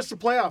 Missed the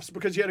playoffs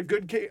because you had a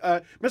good.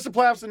 Missed the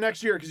playoffs the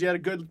next year because you had a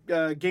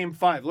good game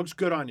 5. Looks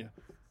good on you.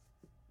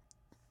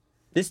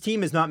 This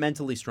team is not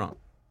mentally strong.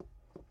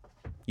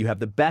 You have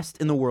the best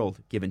in the world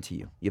given to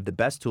you. You have the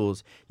best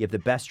tools. You have the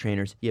best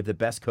trainers. You have the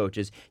best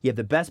coaches. You have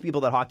the best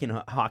people that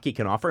hockey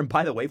can offer. And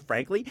by the way,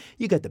 frankly,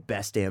 you got the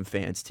best damn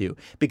fans too.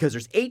 Because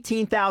there's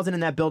 18,000 in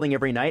that building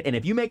every night. And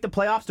if you make the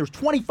playoffs, there's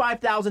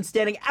 25,000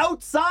 standing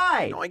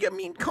outside. I get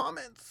mean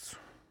comments.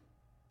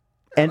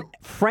 And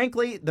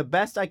frankly, the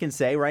best I can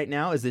say right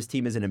now is this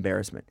team is an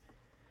embarrassment.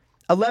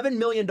 $11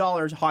 million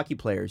hockey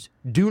players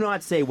do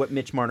not say what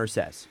Mitch Marner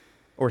says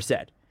or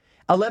said.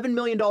 $11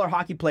 million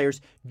hockey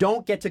players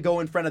don't get to go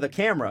in front of the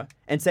camera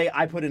and say,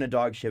 I put in a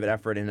dog shit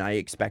effort and I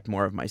expect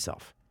more of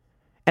myself.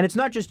 And it's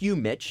not just you,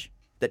 Mitch,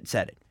 that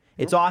said it.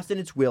 It's Austin,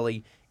 it's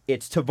Willie,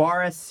 it's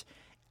Tavares.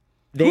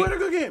 Who had a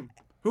good game?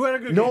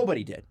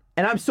 Nobody did.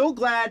 And I'm so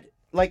glad,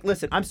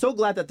 listen, I'm so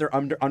glad that their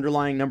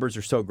underlying numbers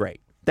are so great.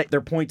 That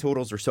their point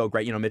totals are so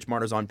great. You know, Mitch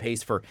Marner's on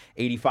pace for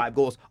 85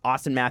 goals.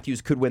 Austin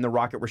Matthews could win the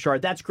Rocket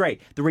Richard. That's great.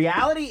 The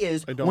reality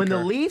is when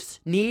the Leafs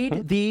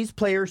need these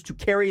players to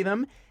carry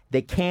them,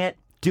 they can't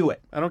do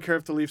it. I don't care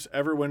if the Leafs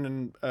ever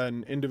win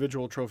an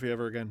individual trophy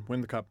ever again.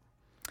 Win the cup.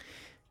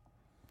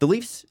 The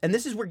Leafs, and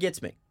this is where it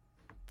gets me,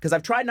 because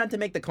I've tried not to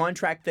make the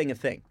contract thing a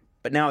thing,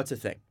 but now it's a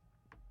thing.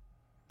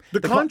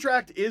 The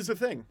contract is a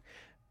thing.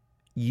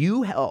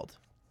 You held,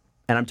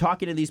 and I'm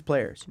talking to these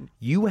players,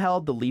 you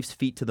held the Leafs'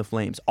 feet to the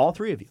flames, all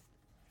 3 of you.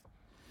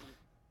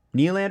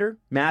 Nylander,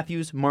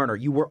 Matthews, Marner,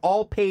 you were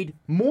all paid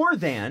more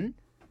than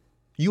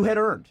you had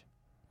earned.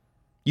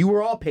 You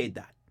were all paid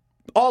that.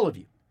 All of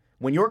you.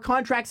 When your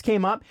contracts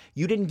came up,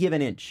 you didn't give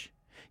an inch.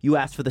 You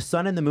asked for the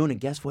sun and the moon, and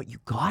guess what? You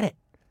got it.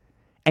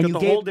 And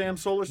Got the whole damn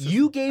solar system.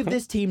 You gave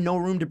this team no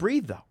room to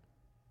breathe, though.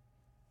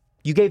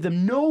 You gave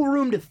them no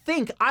room to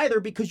think either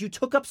because you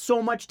took up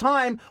so much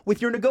time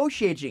with your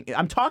negotiating.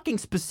 I'm talking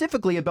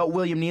specifically about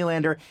William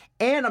Nylander,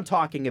 and I'm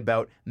talking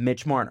about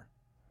Mitch Marner.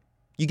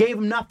 You gave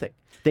them nothing.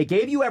 They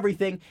gave you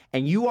everything,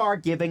 and you are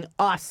giving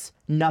us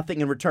nothing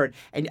in return.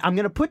 And I'm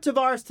going to put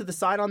Tavares to the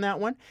side on that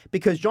one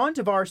because John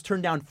Tavares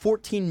turned down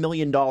 $14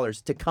 million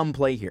to come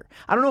play here.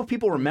 I don't know if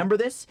people remember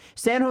this.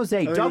 San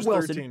Jose, Doug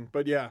Wilson. 13,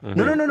 but yeah.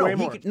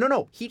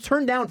 No. He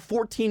turned down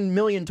 $14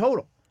 million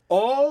total.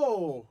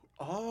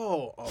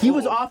 He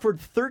was offered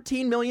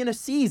 $13 million a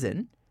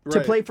season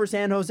to play for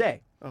San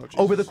Jose.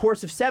 Over the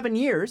course of 7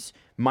 years,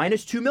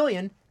 minus $2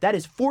 million, that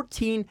is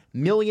 $14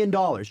 million.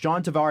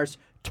 John Tavares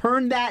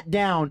turned that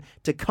down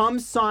to come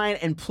sign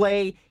and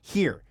play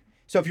here.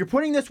 So if you're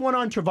putting this one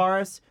on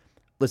Tavares,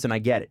 listen, I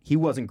get it. He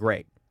wasn't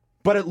great.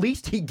 But at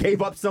least he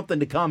gave up something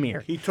to come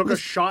here. He took a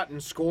shot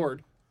and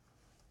scored.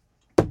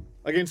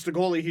 Against a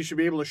goalie he should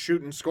be able to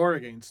shoot and score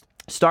against.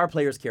 Star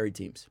players carry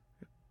teams.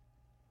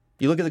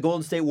 You look at the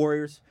Golden State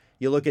Warriors.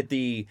 You look at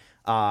the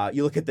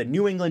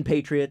New England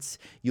Patriots.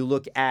 You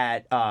look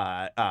at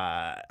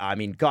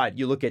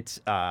you look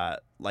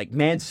at like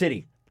Man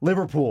City,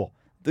 Liverpool,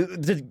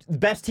 the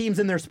best teams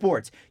in their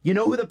sports. You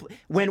know who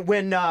when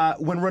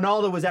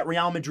Ronaldo was at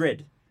Real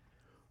Madrid,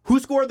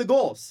 who scored the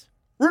goals?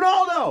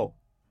 Ronaldo.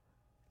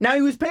 Now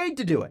he was paid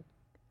to do it,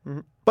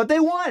 but they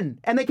won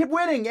and they kept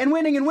winning and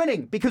winning and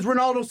winning because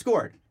Ronaldo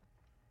scored.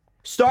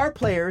 Star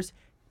players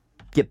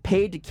get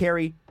paid to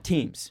carry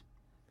teams.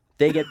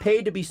 They get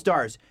paid to be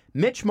stars.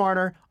 Mitch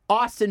Marner,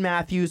 Austin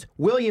Matthews,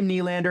 William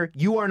Nylander,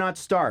 you are not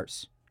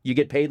stars. You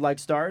get paid like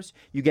stars.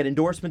 You get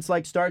endorsements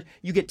like stars.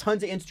 You get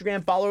tons of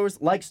Instagram followers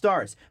like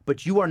stars.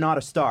 But you are not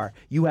a star.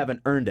 You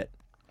haven't earned it.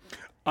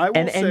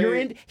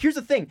 Here's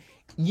the thing.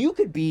 You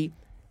could be...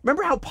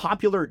 Remember how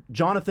popular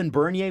Jonathan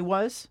Bernier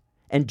was?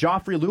 And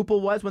Joffrey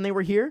Lupul was when they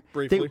were here?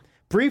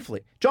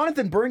 Briefly.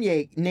 Jonathan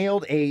Bernier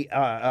nailed he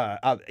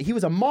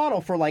was a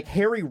model for like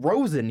Harry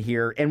Rosen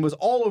here and was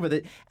all over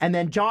the... And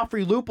then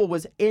Joffrey Lupul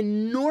was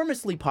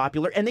enormously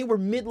popular and they were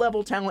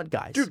mid-level talent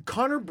guys. Dude,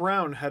 Connor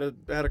Brown had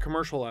a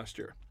commercial last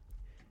year.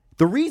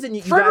 The reason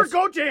you Frederic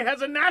Gauthier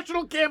has a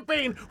national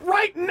campaign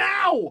right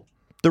now!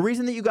 The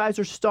reason that you guys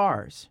are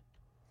stars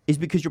is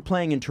because you're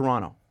playing in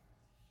Toronto.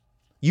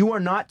 You are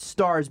not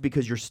stars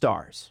because you're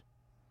stars.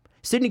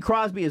 Sidney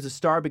Crosby is a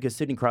star because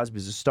Sidney Crosby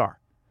is a star.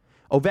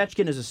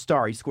 Ovechkin is a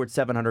star. He scored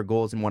 700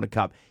 goals and won a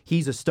cup.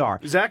 He's a star.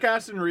 Zach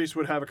Aston-Reese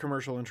would have a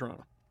commercial in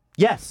Toronto.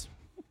 Yes.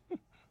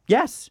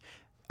 Yes.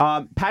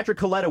 Patrick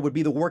Coletta would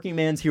be the working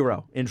man's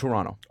hero in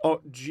Toronto.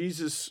 Oh,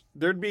 Jesus.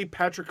 There'd be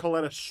Patrick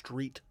Coletta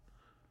Street.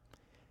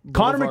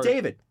 Connor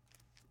McDavid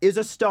is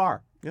a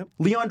star. Yep.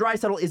 Leon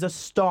Draisaitl is a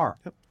star.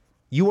 Yep.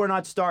 You are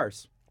not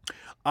stars.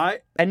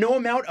 And no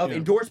amount of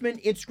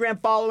endorsement,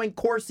 Instagram following,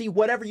 Corsi,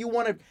 whatever you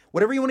want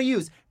to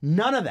use,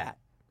 none of that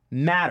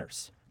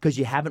matters because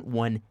you haven't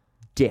won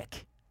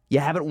dick. You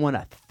haven't won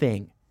a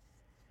thing.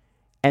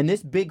 And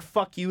this big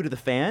fuck you to the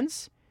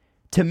fans,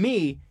 to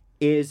me,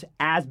 is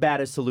as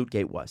bad as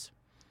Salutegate was.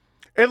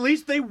 At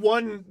least they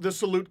won the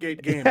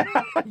Salutegate game.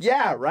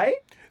 Yeah, right?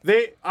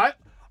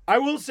 I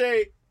will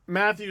say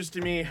Matthews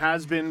to me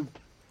has been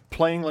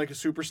playing like a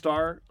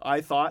superstar,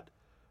 I thought.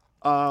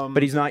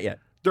 But he's not yet.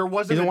 There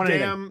wasn't He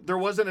hasn't won there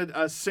wasn't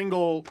a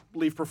single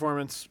Leaf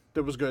performance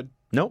that was good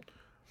Nope.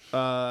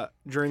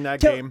 during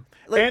that Tell- game.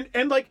 like-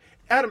 And like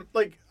Adam,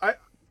 like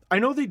I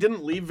know they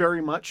didn't leave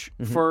very much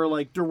Mm-hmm. for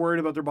like they're worried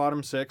about their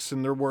bottom six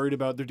and they're worried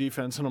about their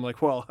defense, and I'm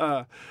like, well,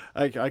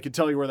 I could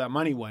tell you where that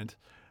money went.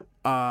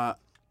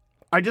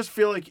 I just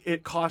feel like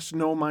it costs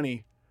no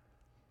money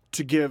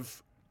to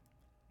give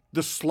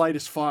the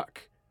slightest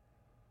fuck.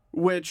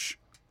 Which,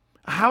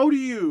 how do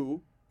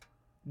you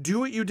do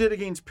what you did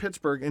against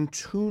Pittsburgh and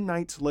 2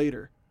 nights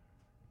later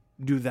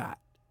do that?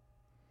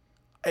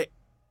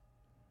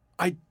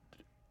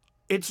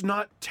 It's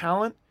not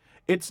talent.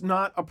 It's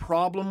not a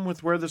problem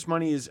with where this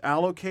money is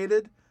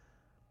allocated.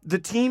 The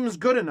team's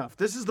good enough.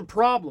 This is the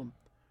problem.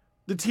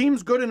 The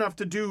team's good enough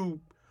to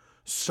do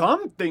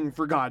something,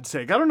 for God's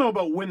sake. I don't know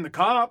about win the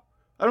cup.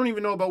 I don't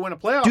even know about win a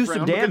playoff Do round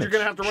some because damage. you're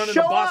going to have to run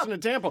Show into Boston up.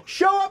 and Tampa.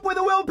 Show up with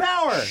a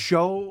willpower.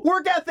 Show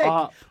Work ethic.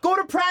 up. Go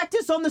to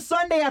practice on the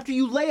Sunday after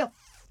you lay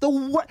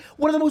one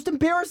of the most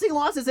embarrassing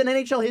losses in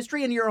NHL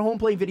history, and you're at home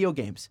playing video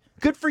games.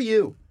 Good for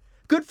you.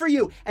 Good for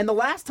you. And the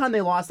last time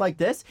they lost like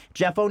this,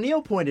 Jeff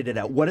O'Neill pointed it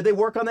out. What did they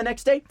work on the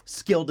next day?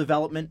 Skill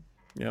development.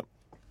 Yep.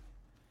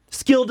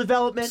 Skill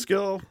development.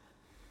 Skill.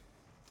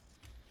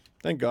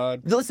 Thank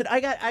God. Listen, I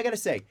got to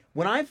say,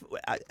 when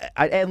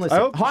and listen,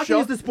 hope hockey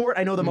is the sport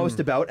I know the most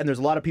about, and there's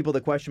a lot of people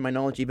that question my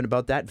knowledge even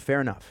about that.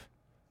 Fair enough.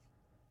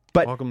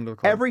 But Welcome to the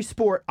club. every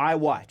sport I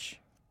watch,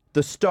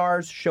 the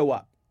stars show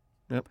up.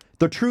 Yep.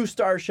 The true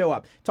stars show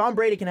up. Tom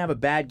Brady can have a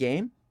bad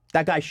game.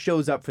 That guy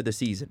shows up for the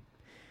season.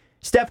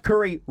 Steph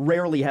Curry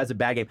rarely has a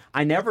bad game.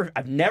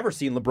 I've never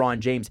seen LeBron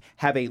James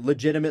have a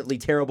legitimately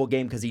terrible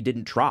game because he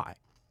didn't try.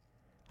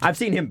 I've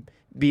seen him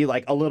be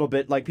like a little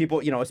bit like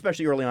people,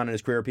 especially early on in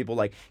his career, people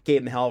like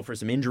gave him hell for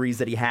some injuries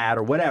that he had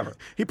or whatever.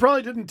 He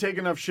probably didn't take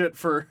enough shit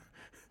for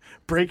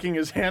breaking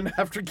his hand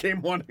after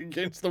game 1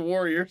 against the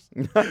Warriors,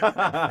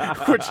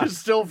 which is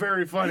still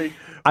very funny.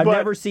 I've But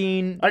never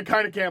seen. I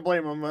kind of can't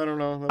blame him. I don't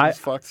know. That was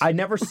fucked. I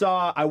never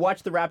saw. I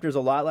watched the Raptors a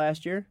lot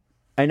last year.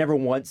 I never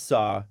once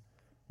saw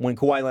when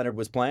Kawhi Leonard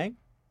was playing.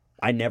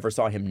 I never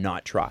saw him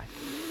not try.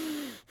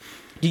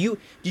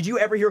 Did you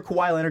ever hear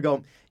Kawhi Leonard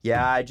go,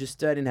 "Yeah, I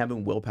didn't have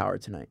him willpower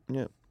tonight"?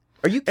 Yeah.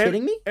 Are you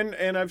kidding me?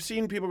 And I've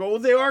seen people go, well,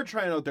 they are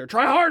trying out there.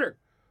 Try harder.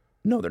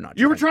 No, they're not.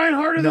 You were trying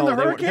harder than the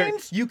they weren't.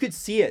 Hurricanes? You could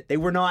see it. They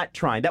were not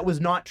trying. That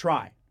was not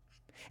try.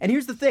 And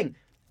here's the thing.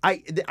 I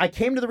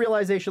came to the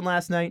realization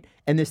last night,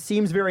 and this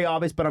seems very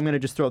obvious, but I'm going to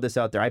just throw this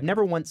out there. I've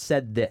never once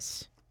said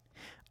this.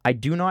 I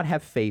do not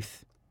have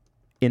faith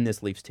in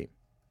this Leafs team.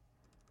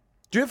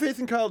 Do you have faith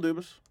in Kyle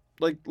Dubas?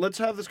 Like, let's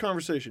have this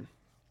conversation.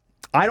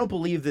 I don't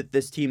believe that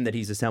this team that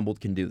he's assembled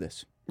can do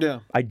this. Yeah.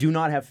 I do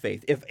not have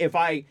faith. If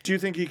I Do you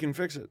think he can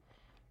fix it?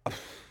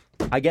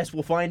 I guess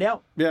we'll find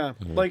out. Yeah.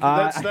 Like,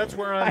 that's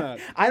where I'm at.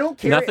 I don't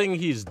care. Nothing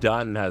he's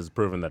done has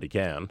proven that he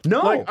can. No.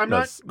 Like, I'm not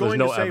There's going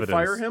no to say evidence.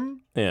 fire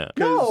him. Yeah.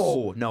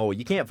 no,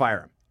 you can't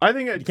fire him. I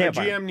think a can't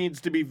fire GM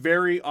needs to be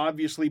very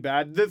obviously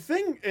bad. The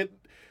thing,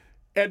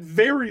 at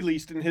very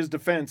least in his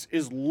defense,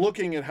 is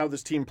looking at how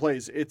this team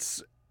plays.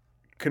 It's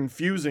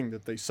confusing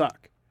that they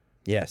suck.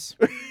 Yes.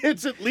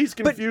 It's at least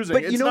confusing.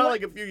 but you It's know not what?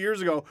 like a few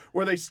years ago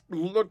where they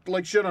looked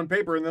like shit on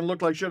paper and then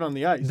looked like shit on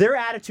the ice. Their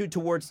attitude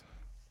towards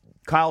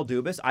Kyle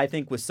Dubas, I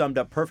think, was summed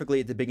up perfectly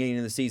at the beginning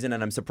of the season,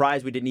 and I'm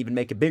surprised we didn't even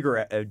make a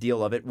bigger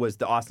deal of it, was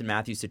the Austin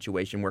Matthews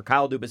situation, where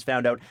Kyle Dubas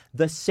found out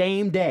the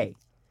same day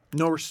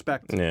No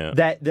respect. Yeah.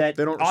 that They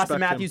don't respect Austin him.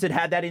 Matthews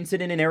had that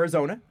incident in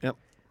Arizona. Yep.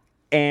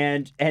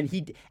 And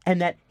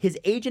that his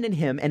agent and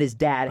him and his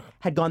dad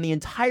had gone the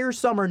entire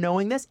summer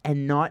knowing this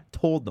and not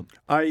told them.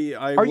 Are you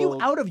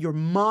out of your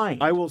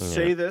mind? I will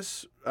say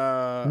this.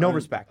 No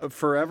respect.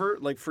 Forever.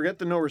 Like, forget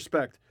the no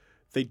respect.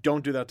 They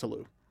don't do that to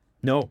Lou.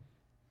 No,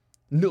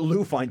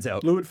 Lou finds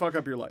out. Lou would fuck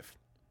up your life.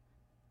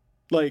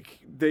 Like,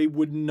 they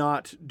would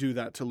not do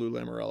that to Lou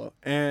Lamoriello.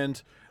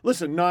 And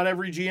listen, not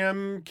every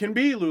GM can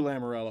be Lou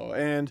Lamoriello.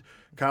 And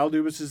Kyle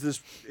Dubas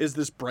is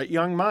this bright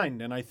young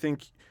mind. And I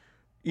think,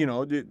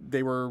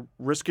 they were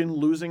risking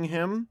losing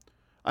him.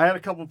 I had a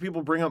couple of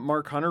people bring up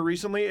Mark Hunter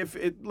recently.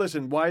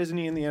 Listen, why isn't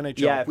he in the NHL?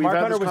 Yeah, if We've Mark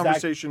had Hunter this was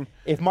conversation.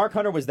 if Mark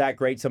Hunter was that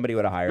great, somebody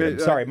would have hired him.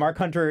 Sorry, Mark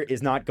Hunter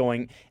is not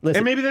going. Listen,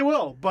 And maybe they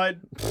will, but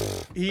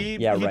he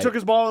right. took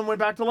his ball and went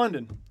back to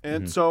London.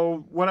 And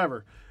so,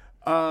 whatever.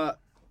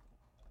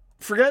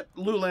 Forget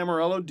Lou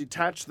Lamoriello,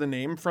 detach the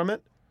name from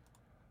it.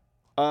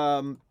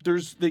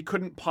 They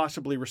couldn't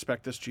possibly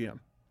respect this GM.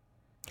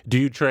 Do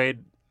you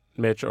trade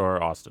Mitch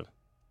or Austin?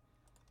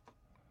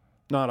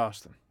 Not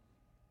Austin.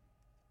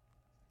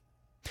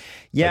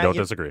 yeah, I don't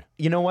disagree.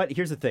 You know what?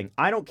 Here's the thing.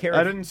 I don't care.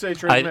 I didn't say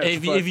trade Mitch,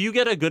 If, but if you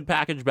get a good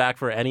package back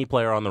for any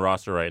player on the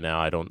roster right now,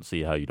 I don't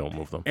see how you don't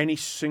move them. any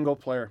single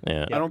player.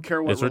 Yeah. I don't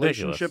care what It's ridiculous.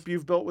 relationship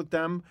you've built with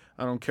them.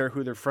 I don't care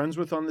who they're friends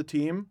with on the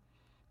team.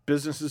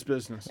 Business is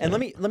business. And let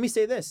me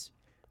say this: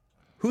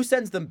 who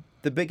sends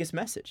the biggest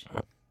message?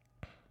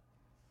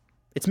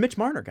 It's Mitch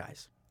Marner,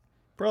 guys.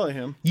 Probably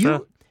him.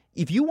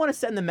 If you want to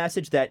send the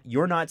message that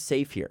you're not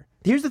safe here,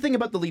 here's the thing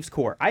about the Leafs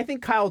core. I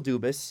think Kyle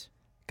Dubas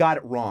got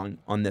it wrong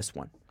on this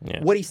one.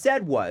 Yeah. What he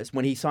said was,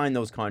 when he signed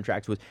those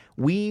contracts, was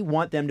we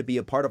want them to be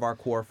a part of our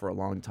core for a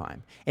long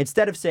time.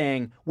 Instead of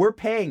saying, we're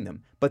paying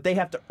them, but they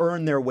have to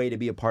earn their way to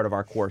be a part of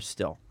our core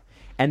still.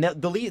 And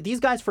these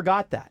guys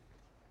forgot that.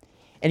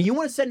 And you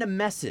want to send a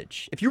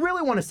message, if you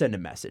really want to send a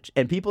message,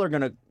 and people are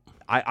going to,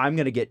 I'm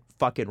going to get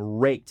fucking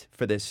raked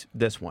for this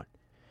one.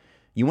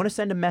 You want to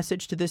send a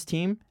message to this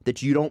team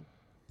that you don't,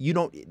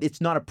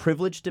 it's not a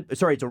privilege to,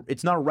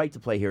 it's not a right to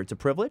play here, it's a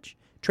privilege.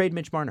 Trade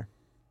Mitch Marner.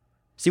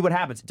 See what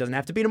happens. It doesn't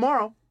have to be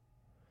tomorrow.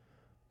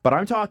 But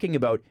I'm talking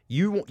about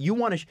you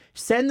want to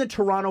send the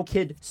Toronto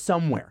kid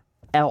somewhere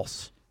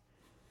else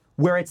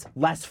where it's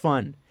less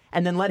fun.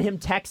 And then let him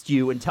text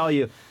you and tell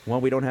you, well,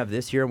 we don't have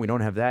this here and we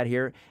don't have that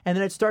here. And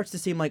then it starts to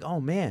seem like,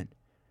 oh, man,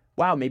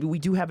 wow, maybe we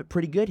do have it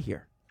pretty good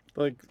here.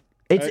 Like,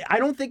 I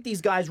don't think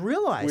these guys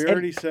realize. We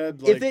already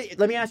said, like...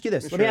 Let me ask you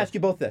this. Sure. Let me ask you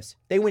both this.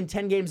 They win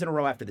 10 games in a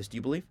row after this. Do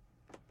you believe?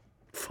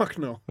 Fuck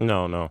no.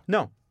 No.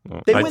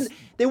 They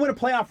win a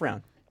playoff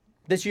round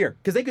this year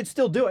because they could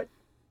still do it.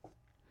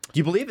 Do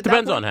you believe it?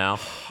 Depends on how.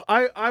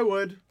 I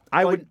would.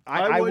 I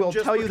will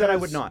just tell you that I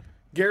would because not.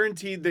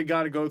 Guaranteed they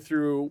got to go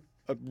through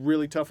a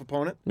really tough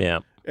opponent. Yeah.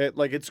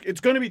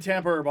 It's going to be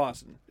Tampa or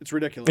Boston. It's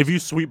ridiculous. If you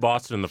sweep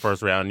Boston in the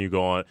first round, you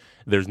go on.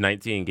 There's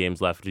 19 games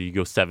left. You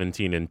go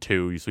 17-2.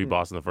 You sweep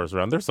Boston in the first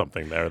round. There's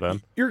something there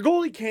then. Your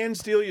goalie can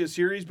steal you a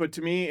series, but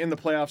to me, in the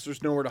playoffs,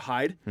 there's nowhere to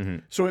hide. Mm-hmm.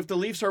 So if the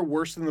Leafs are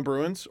worse than the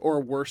Bruins or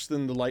worse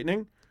than the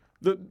Lightning,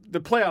 the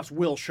playoffs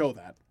will show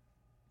that.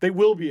 They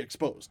will be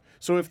exposed.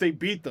 So if they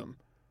beat them,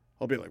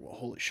 I'll be like, well,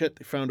 holy shit,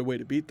 they found a way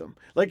to beat them.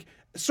 Like,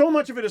 so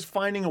much of it is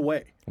finding a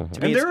way.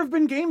 Mm-hmm. And there have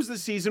been games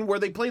this season where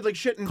they played like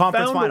shit and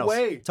Conference found finals. a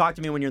way. Talk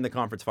to me when you're in the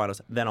conference finals.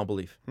 Then I'll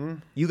believe.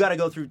 You got to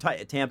go through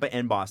Tampa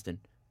and Boston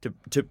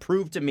to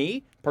prove to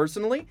me,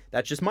 personally,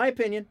 that's just my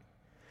opinion,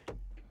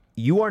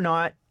 you are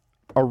not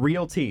a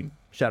real team.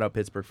 Shout out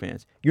Pittsburgh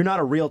fans. You're not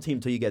a real team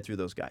until you get through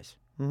those guys.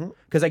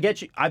 Because I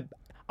get you.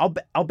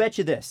 I'll bet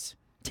you this.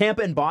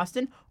 Tampa and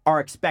Boston are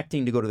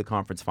expecting to go to the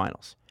conference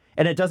finals.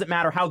 And it doesn't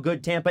matter how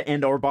good Tampa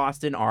and or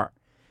Boston are.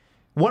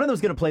 One of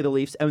them's going to play the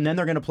Leafs, and then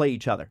they're going to play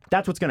each other.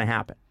 That's what's going to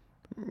happen.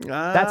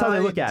 That's how they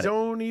look at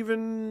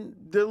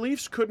it. The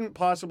Leafs couldn't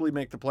possibly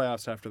make the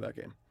playoffs after that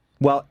game.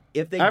 Well,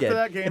 if they After did,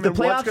 that game, if the and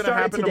what's playoffs gonna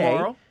started happen today,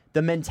 tomorrow?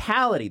 the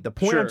mentality, the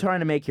point I'm Sure.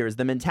 trying to make here is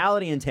the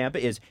mentality in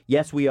Tampa is,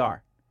 yes, we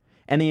are.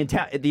 And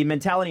the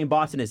mentality in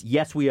Boston is,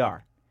 yes, we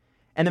are.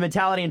 And the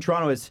mentality in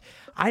Toronto is,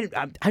 I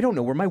don't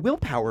know where my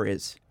willpower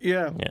is.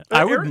 Yeah.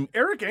 I would-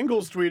 Eric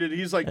Engels tweeted,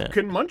 he's like,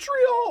 can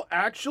Montreal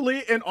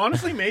actually, and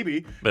honestly,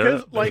 maybe,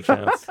 There's because like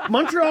chance.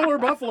 Montreal or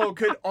Buffalo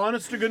could,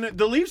 honest to goodness,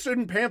 the Leafs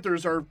and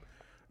Panthers are,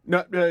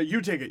 not,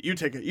 you take it, you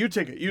take it, you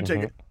take it, you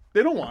take it.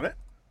 They don't want it.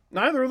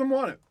 Neither of them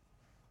want it.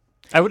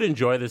 I would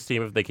enjoy this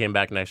team if they came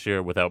back next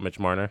year without Mitch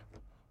Marner.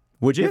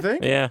 Would you? You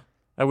think? Yeah,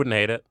 I wouldn't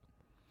hate it.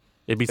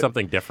 It'd be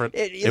something different.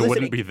 It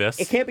wouldn't be this.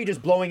 It can't be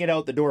just blowing it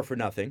out the door for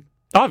nothing.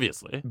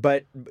 Obviously.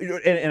 But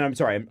and I'm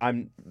sorry,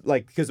 I'm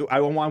like, because I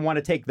want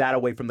to take that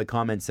away from the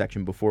comments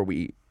section before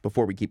we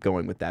keep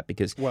going with that,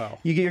 because Wow.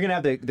 you're gonna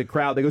have the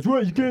crowd that goes,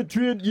 well, you can't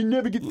trade, you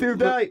never get fair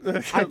value.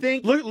 I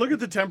think Look at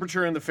the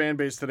temperature in the fan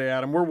base today,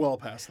 Adam. We're well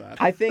past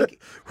that. I think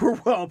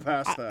We're well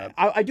past that.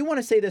 I do want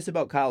to say this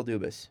about Kyle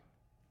Dubas.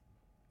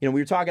 You know,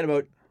 we were talking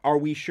about, are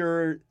we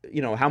sure,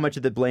 how much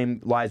of the blame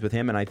lies with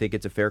him? And I think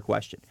it's a fair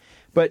question.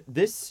 But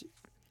is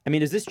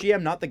this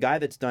GM not the guy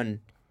that's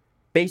done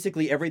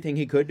basically everything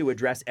he could to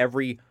address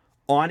every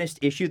honest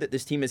issue that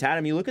this team has had?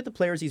 I mean, look at the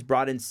players he's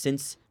brought in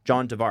since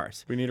John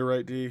Tavares. We need a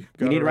right D.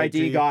 We need a right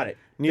D. Got it.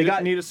 Need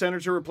a center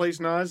to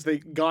replace Nas. They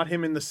got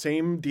him in the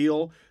same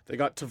deal. They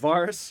got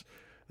Tavares.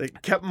 They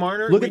kept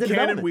Marner. Look we at the can and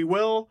development. we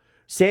will.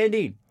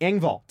 Sandin,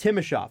 Engvall,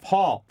 Timashov,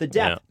 Hall, the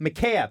depth,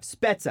 Mikheyev,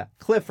 Spezza,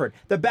 Clifford,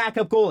 the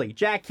backup goalie,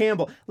 Jack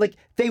Campbell. Like,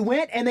 they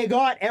went and they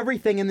got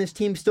everything, and this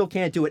team still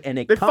can't do it. And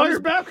They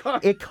fired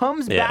Babcock. It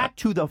comes back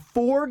to the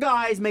four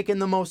guys making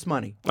the most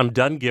money. I'm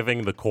done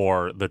giving the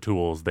core the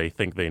tools they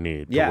think they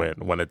need to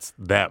win when it's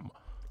them.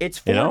 It's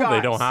four guys. They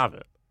don't have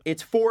it.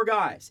 It's four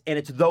guys, and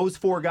it's those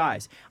four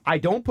guys. I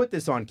don't put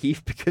this on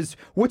Keefe because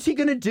what's he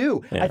going to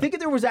do? Yeah. I think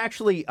there was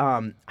actually,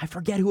 I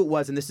forget who it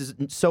was, and this is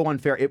so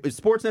unfair. It was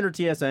SportsCenter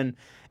TSN,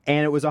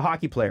 and it was a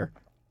hockey player,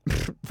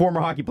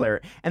 former hockey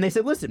player. And they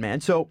said, listen,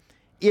 man, so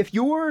if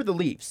you're the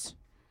Leafs,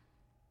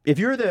 if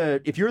you're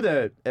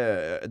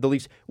the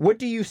Leafs, what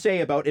do you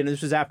say about, and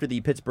this was after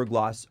the Pittsburgh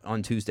loss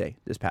on Tuesday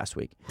this past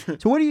week.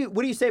 So what do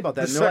you say about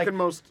that? The And they're second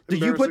most do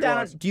you put that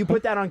embarrassing on, do you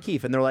put that on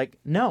Keefe? And they're like,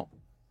 no.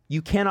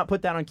 You cannot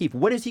put that on Keefe.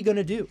 What is he going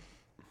to do?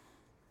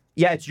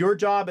 Yeah, it's your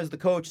job as the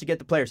coach to get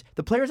the players.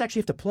 The players actually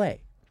have to play.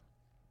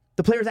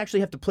 The players actually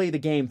have to play the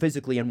game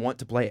physically and want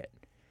to play it.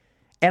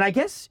 And I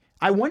guess,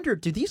 I wonder,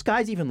 do these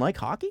guys even like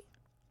hockey?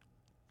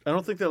 I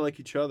don't think they like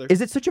each other.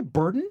 Is it such a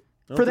burden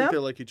I don't for think them?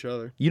 they like each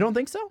other. You don't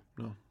think so?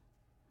 No.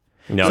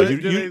 No, So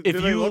do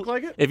they look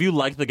like it? If you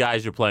like the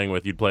guys you're playing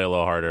with, you'd play a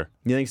little harder.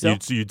 You think so?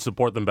 You'd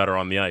support them better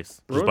on the ice.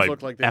 Just Bruins by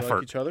look like they effort.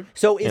 like each other.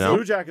 So is You know?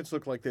 Blue Jackets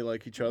look like they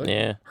like each other.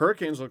 Yeah.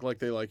 Hurricanes look like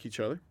they like each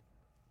other.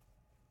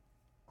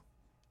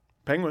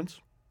 Penguins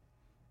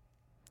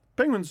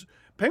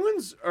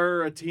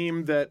are a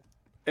team that,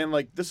 and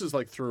like this is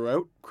like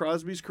throughout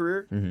Crosby's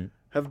career,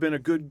 have been a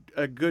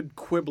good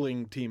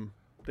quibbling team.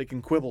 They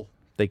can quibble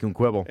they can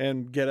quibble.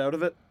 and get out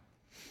of it.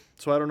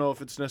 So I don't know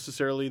if it's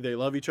necessarily they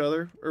love each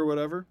other or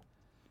whatever.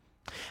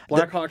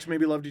 Blackhawks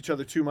maybe loved each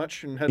other too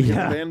much and had to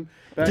get the band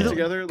back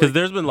together. Because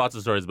there's been lots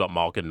of stories about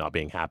Malkin not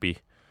being happy.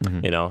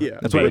 You know, Yeah,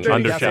 That's being what he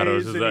undershadows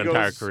says, his and he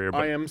entire goes, career.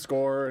 I am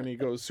score, and he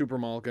goes super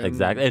Malkin.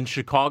 Exactly. And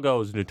Chicago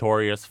is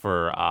notorious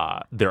for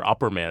their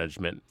upper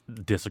management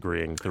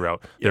disagreeing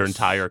throughout their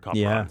entire cup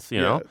Yeah. runs.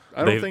 You know,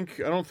 I don't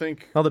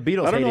think. Well, the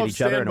Beatles I don't know hated if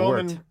each other Stan and it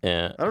worked. Bowman.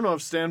 Yeah. I don't know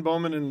if Stan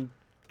Bowman and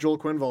Joel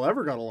Quenneville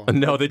ever got along.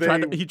 No, he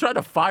tried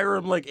to fire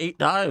him like 8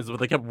 times, but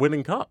they kept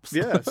winning cups.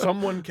 Yeah,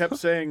 someone kept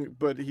saying,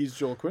 "But he's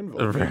Joel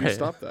Quenneville." Maybe Right.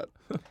 stop that.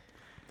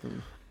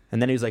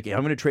 And then he was like,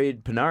 I'm going to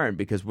trade Panarin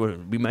because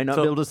we might not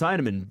So- be able to sign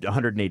him in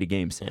 180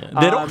 games. They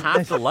don't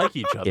have to like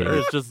each other. Yeah.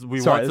 It's just we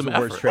Sorry, want this some is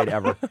the worst effort. trade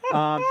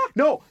ever.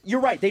 No,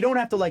 you're right. They don't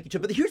have to like each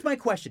other. But here's my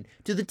question: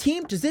 does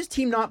this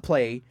team not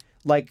play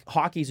like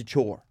hockey's a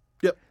chore?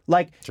 Yep.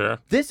 Like Sure.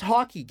 this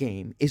hockey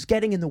game is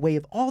getting in the way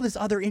of all this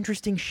other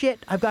interesting shit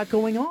I've got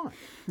going on.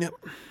 Yep.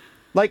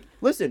 Like,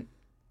 listen,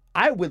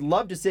 I would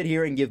love to sit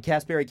here and give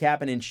Kasperi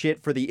Kapanen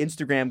shit for the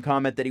Instagram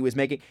comment that he was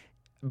making.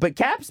 But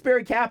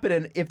Kasperi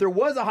Kapanen, if there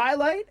was a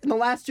highlight in the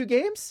last 3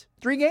 games,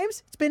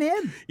 it's been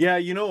him. Yeah,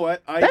 you know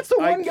what? That's the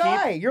one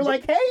guy. You're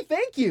like, hey,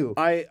 thank you.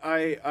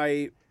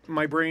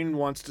 My brain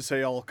wants to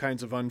say all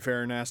kinds of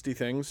unfair, nasty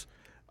things,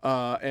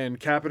 and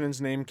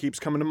Kapanen's name keeps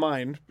coming to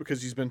mind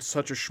because he's been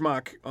such a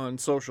schmuck on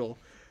social.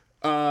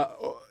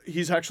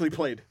 He's actually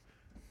played.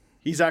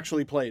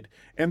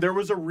 And there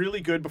was a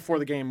really good, before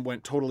the game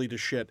went totally to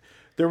shit,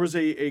 there was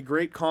a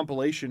great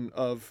compilation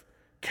of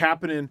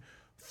Kapanen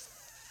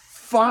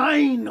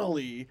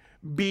finally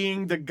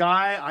being the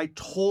guy I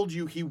told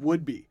you he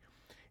would be.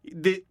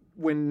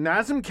 When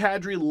Nazem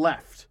Kadri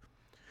left,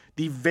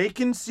 the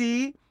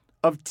vacancy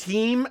of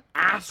team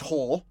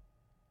asshole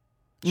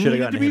Should've needed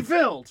gotten to be him.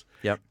 filled.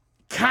 Yep.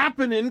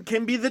 Kapanen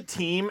can be the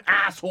team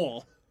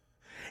asshole.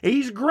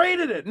 He's great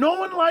at it. No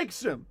one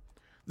likes him.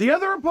 The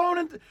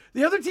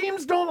other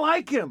teams don't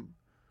like him.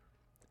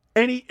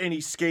 And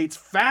he skates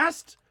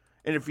fast.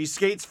 And if he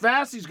skates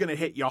fast, he's going to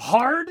hit you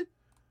hard.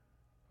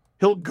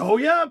 He'll go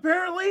ya,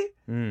 apparently.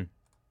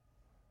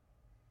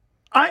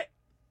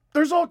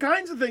 There's all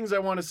kinds of things I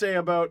want to say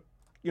about,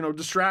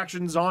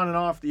 distractions on and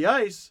off the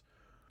ice.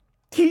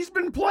 He's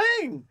been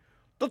playing.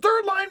 The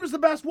third line was the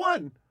best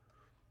one.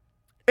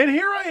 And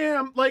here I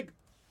am,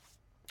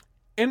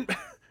 and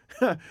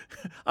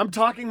I'm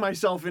talking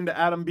myself into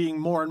Adam being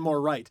more and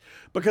more right.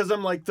 Because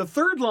I'm like, the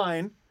third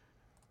line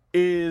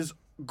is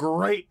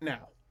great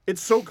now.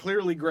 It's so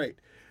clearly great.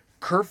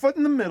 Kerfoot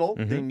in the middle.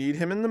 They need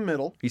him in the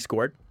middle. He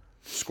scored.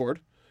 Scored.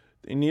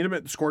 They need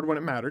him. Scored when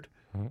it mattered.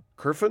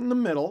 Kerfoot in the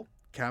middle.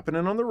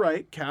 Kapanen on the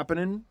right.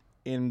 Kapanen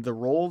in the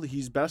role that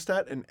he's best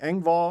at. And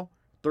Engvall,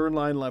 third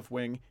line left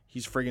wing.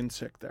 He's friggin'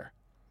 sick there.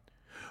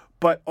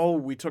 But,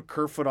 we took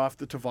Kerfoot off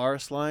the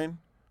Tavares line.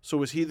 So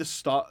was he the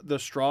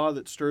straw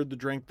that stirred the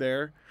drink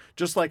there?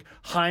 Just like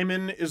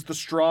Hyman is the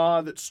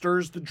straw that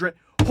stirs the drink.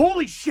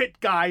 Holy shit,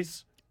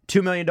 guys.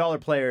 $2 million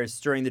players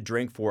stirring the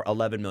drink for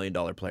 $11 million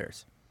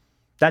players.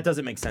 That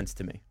doesn't make sense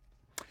to me.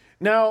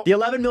 Now, The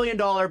 $11 million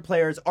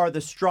players are the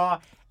straw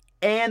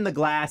and the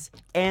glass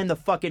and the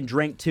fucking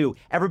drink too.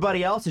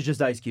 Everybody else is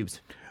just ice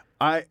cubes.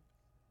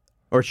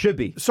 Or should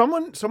be.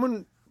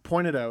 someone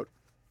pointed out,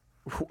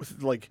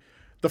 like,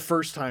 the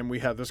first time we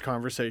had this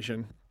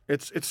conversation,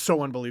 it's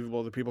so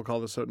unbelievable that people call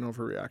this an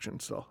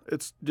overreaction still.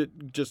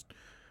 Just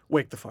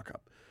wake the fuck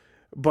up.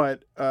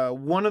 But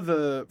one of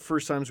the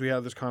first times we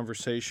had this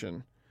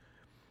conversation,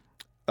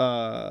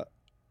 I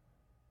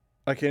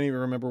can't even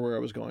remember where I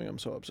was going. I'm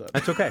so upset.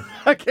 That's okay.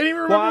 I can't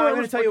even remember where I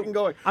was tell fucking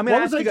going. I'm going to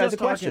What ask was you I guys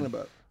just a question. talking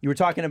about? You were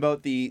talking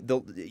about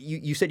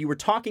you said you were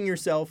talking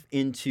yourself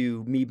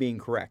into me being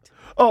correct.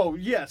 Oh,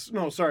 yes.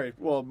 No, sorry.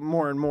 Well,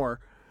 more and more.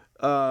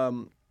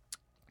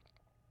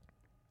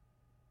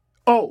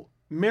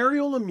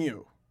 Mario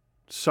Lemieux.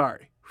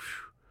 Sorry.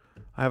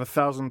 I have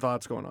 1,000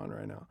 thoughts going on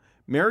right now.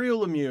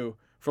 Mario Lemieux,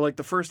 for like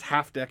the first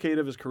half decade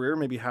of his career,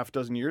 maybe half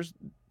dozen years,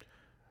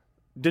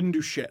 didn't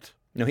do shit.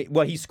 No,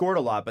 he scored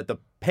a lot, but the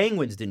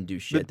Penguins didn't do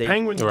shit. The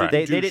Penguins Right.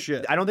 didn't do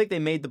shit. I don't think they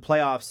made the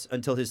playoffs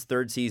until his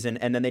third season,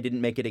 and then they didn't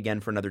make it again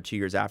for another 2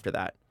 years after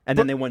that. And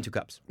then they won 2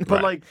 cups.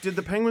 But, did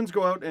the Penguins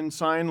go out and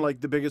sign,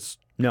 the biggest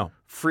No,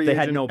 free they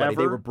agent had nobody.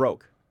 They ever? were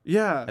broke.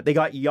 Yeah. They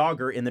got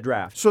Yager in the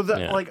draft. So,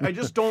 I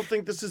just don't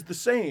think this is the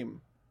same.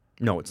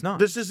 No, it's not.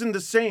 This isn't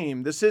the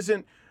same. This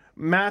isn't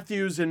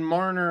Matthews and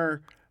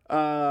Marner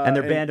And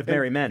their band of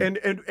merry men.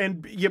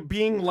 And you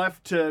being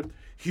left to,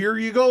 here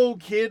you go,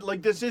 kid.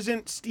 Like, this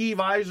isn't Steve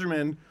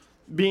Yzerman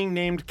being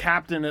named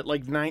captain at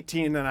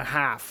 19 and a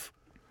half.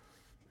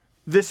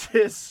 This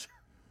is...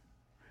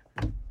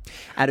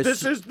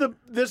 This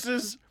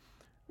is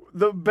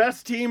the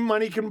best team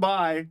money can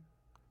buy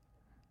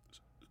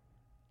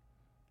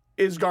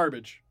is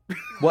garbage.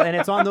 Well, and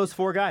it's on those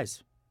 4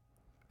 guys.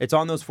 It's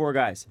on those 4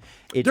 guys.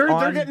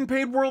 They're getting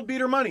paid world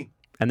beater money.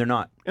 And they're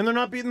not. And they're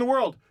not beating the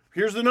world.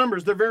 Here's the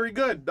numbers. They're very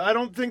good. I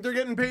don't think they're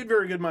getting paid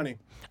very good money.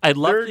 I'd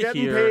love They're to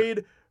getting hear.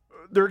 paid.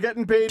 They're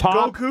getting paid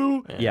Top.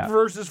 Goku Yeah.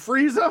 versus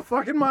Frieza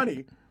fucking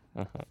money.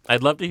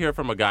 I'd love to hear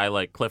from a guy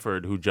like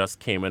Clifford who just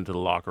came into the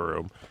locker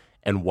room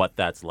and what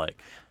that's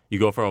like. You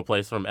go from a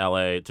place from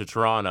LA to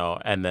Toronto,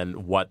 and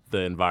then what the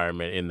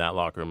environment in that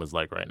locker room is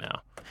like right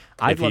now.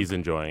 I'd If love- he's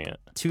enjoying it.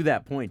 To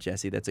that point,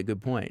 Jesse, that's a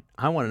good point.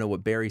 I want to know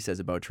what Barry says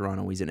about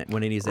Toronto when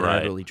he's Right.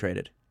 inevitably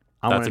traded.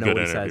 I want That's to a know good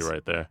what he interview says.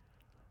 right there.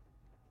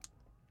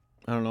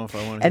 I don't know if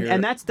I want to hear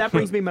And it. that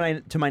brings me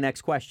to my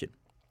next question.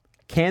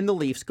 Can the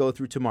Leafs go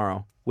through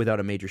tomorrow without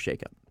a major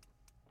shakeup?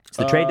 It's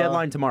the trade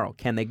deadline tomorrow.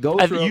 Can they go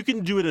through? You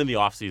can do it in the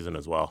offseason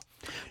as well.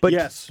 But,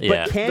 Yes. But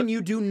Yeah. can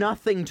you do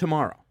nothing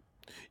tomorrow?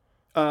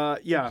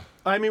 Yeah.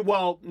 I mean,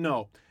 well,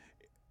 no.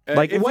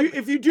 Like if what?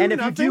 you do and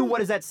nothing, if you do, what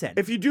does that send?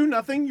 If you do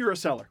nothing, you're a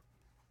seller,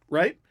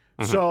 right?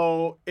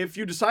 So if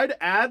you decide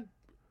to add,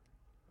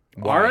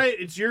 Why? all right,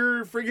 it's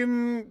your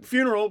friggin'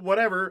 funeral,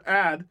 whatever,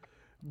 add.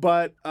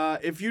 But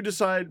if you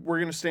decide we're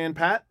going to stand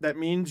pat, that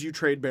means you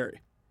trade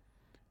Barry.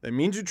 That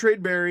means you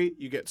trade Barry.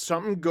 You get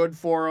something good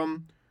for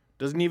him.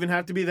 Doesn't even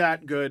have to be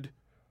that good.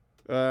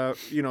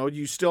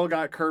 You still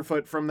got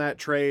Kerfoot from that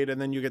trade, and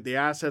then you get the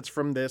assets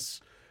from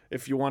this.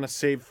 If you want to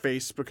save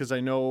face, because I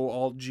know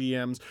all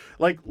GMs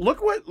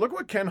look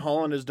what Ken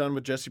Holland has done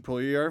with Jesse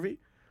Puljujärvi.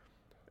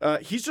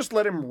 He's just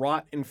let him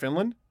rot in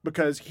Finland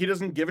because he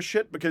doesn't give a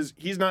shit because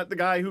he's not the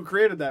guy who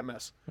created that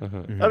mess.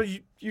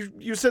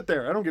 You sit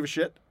there. I don't give a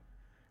shit.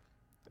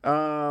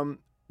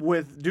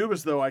 With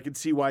Dubas, though, I could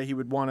see why he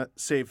would want to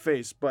save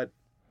face, but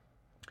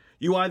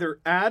you either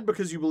add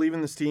because you believe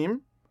in this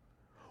team,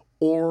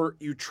 or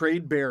you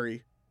trade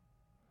Barry.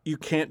 You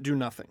can't do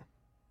nothing.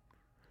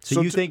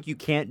 so you think you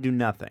can't do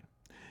nothing?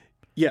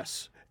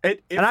 Yes. And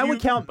I would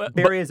count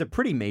Barry as a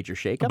pretty major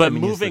shakeup. But I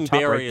mean, he's the moving top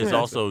Barry right- is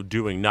also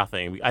doing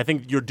nothing. I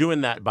think you're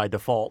doing that by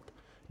default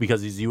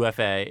because he's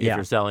UFA. If Yeah.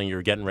 you're selling,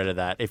 you're getting rid of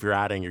that. If you're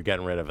adding, you're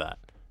getting rid of that.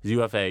 He's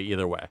UFA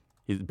either way.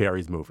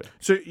 Barry's moving.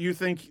 So you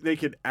think they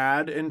could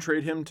add and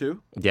trade him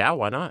too? Yeah,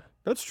 why not?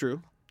 That's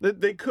true.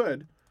 They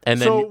could. And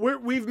then- so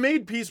we've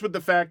made peace with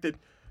the fact that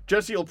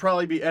Jesse will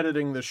probably be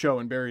editing the show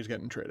and Barry's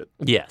getting traded.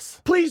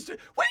 Yes. Please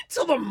wait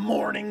till the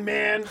morning,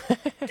 man.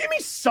 Give me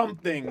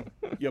something,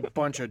 you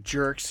bunch of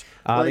jerks.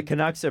 The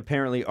Canucks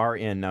apparently are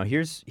in. Now,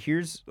 here's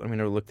I'm going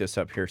to look this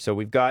up here. So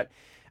we've got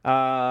he's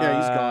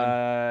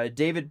gone.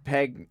 David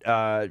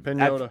Pagnotta.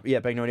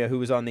 Pagnotta,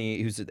 who's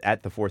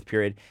at the 4th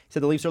period. He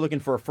said the Leafs are looking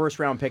for a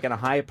first-round pick and a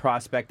high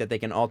prospect that they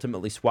can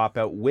ultimately swap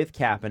out with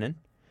Kapanen,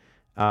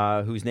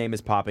 whose name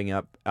is popping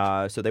up.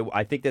 I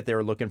think that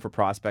they're looking for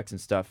prospects and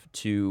stuff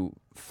to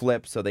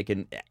flip so they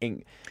can.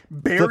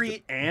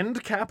 Barry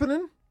and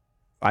Kapanen?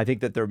 I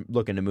think that they're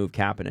looking to move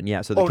Kapanen.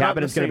 Yeah, so the Oh, not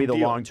the Kapanen's going to be same the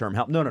deal. long-term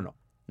help.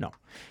 No.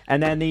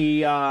 And then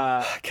the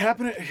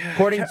Kapanen.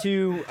 according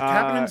to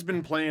Kapanen's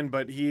been playing,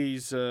 but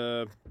he's.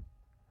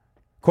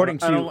 according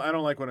to I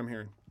don't like what I'm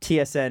hearing.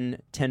 TSN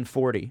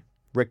 1040,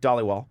 Rick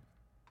Dollywall,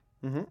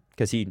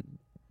 because he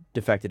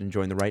defected and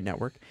joined the Right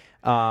Network.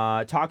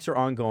 Talks are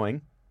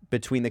ongoing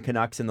between the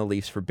Canucks and the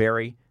Leafs for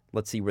Barry.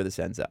 Let's see where this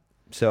ends up.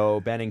 So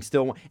Benning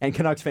still, and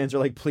Canucks fans are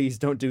like, please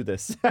don't do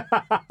this.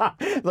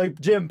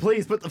 Like, Jim,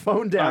 please put the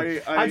phone down.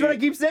 That's what I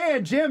keep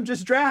saying. Jim,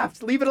 just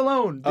draft. Leave it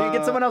alone.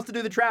 Get someone else to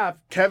do the trade.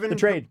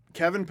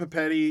 Kevin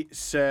Papetti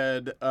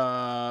said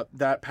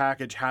that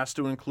package has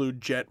to include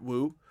Jet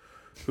Wu,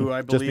 who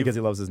I believe Just because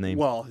he loves his name.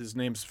 Well, his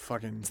name's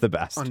fucking It's the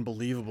best.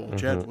 unbelievable.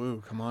 Jet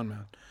Wu, come on,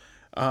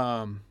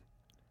 man.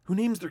 Who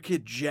names their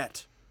kid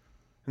Jet?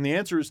 And the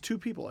answer is 2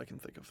 people I can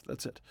think of.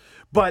 That's it.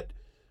 But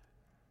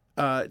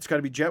it's got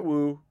to be Jet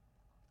Wu.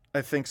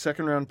 I think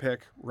 2nd round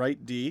pick,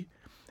 right D.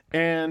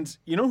 And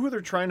you know who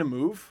they're trying to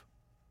move,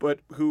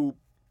 but who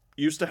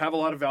used to have a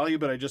lot of value,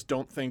 but I just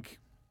don't think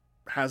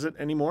has it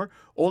anymore?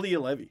 Olli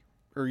Juolevi,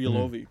 or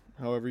Juolevi,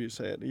 however you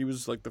say it. He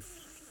was like he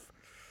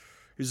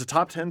was a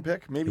top 10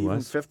 pick, maybe even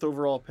 5th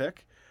overall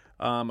pick.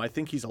 I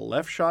think he's a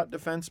left shot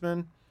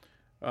defenseman.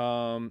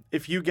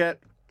 If you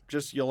get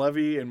just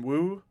Juolevi and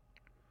Wu,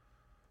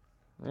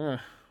 I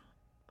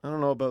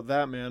don't know about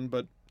that, man,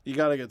 but you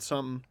got to get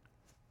something.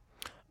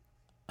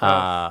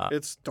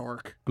 It's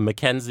dark.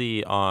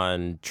 Mackenzie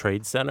on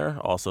Trade Center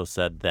also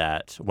said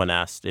that when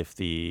asked if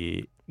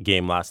the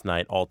game last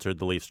night altered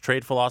the Leafs'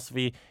 trade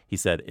philosophy, he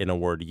said, in a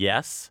word,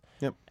 yes.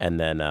 Yep. And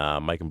then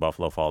Mike and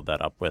Buffalo followed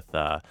that up with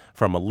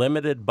from a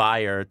limited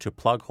buyer to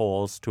plug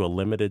holes to a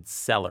limited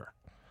seller,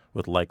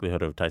 with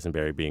likelihood of Tyson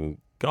Barrie being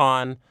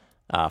gone.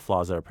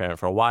 Flaws are apparent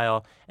for a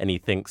while, and he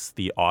thinks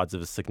the odds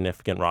of a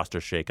significant roster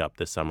shakeup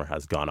this summer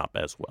has gone up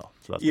as well.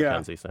 So that's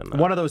Mackenzie saying that.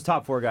 One of those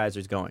top 4 guys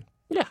is going.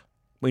 Yeah.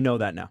 We know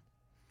that now.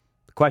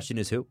 The question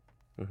is who?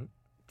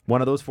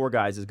 One of those 4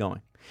 guys is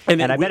going.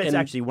 And I bet it's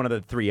actually one of the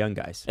 3 young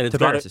guys. And,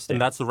 Tavares is staying.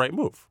 and that's the right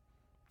move.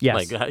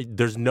 Yes. Like,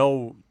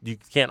 you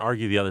can't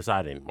argue the other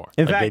side anymore.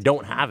 In Like, fact- they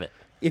don't have it.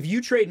 If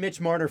you trade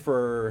Mitch Marner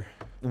for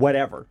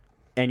whatever,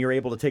 and you're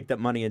able to take that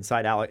money and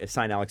sign Alex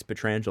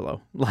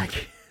Pietrangelo,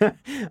 like,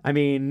 I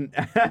mean,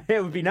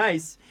 it would be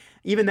nice.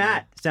 Even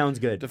that sounds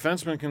good.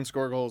 Defensemen can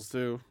score goals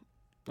too.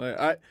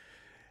 Like,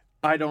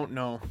 I don't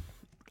know.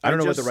 I don't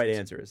know what the right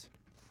answer is.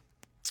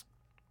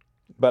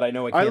 But I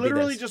know it can't I be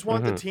literally this. just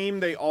want the team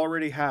they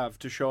already have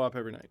to show up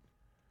every night.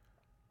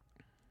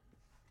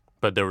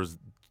 But there was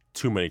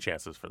too many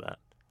chances for that.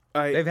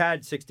 They've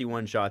had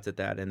 61 shots at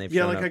that, and they've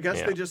Yeah, shown like up. I guess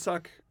Yeah. they just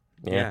suck.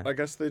 Yeah. I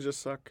guess they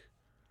just suck.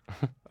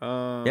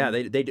 Yeah,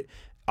 they do.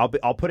 I'll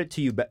put it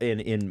to you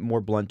in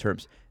more blunt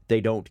terms. They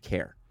don't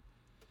care.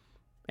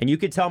 And you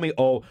could tell me,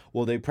 oh,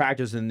 well, they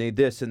practice and they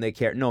this and they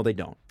care. No, they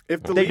don't.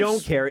 If the They Leafs,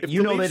 don't care. if You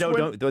the know they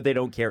Leafs don't. They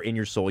don't care in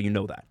your soul. You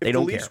know that they If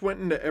don't the care. Leafs went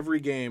into every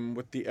game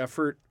with the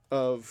effort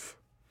of,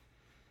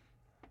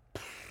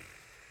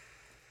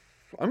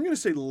 I'm going to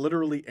say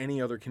literally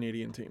any other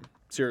Canadian team.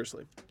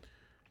 Seriously.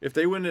 If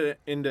they went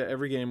into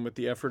every game with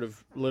the effort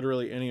of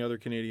literally any other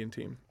Canadian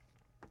team,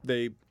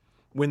 they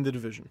win the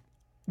division.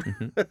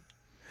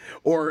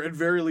 Or at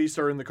very least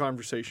are in the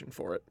conversation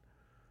for it.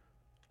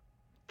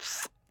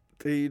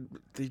 They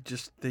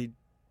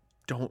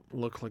don't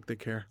look like they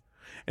care.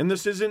 And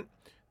this isn't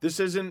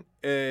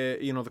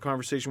the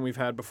conversation we've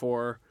had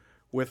before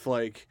with,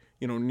 like,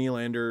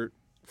 Nylander,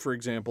 for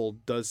example,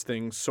 does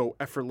things so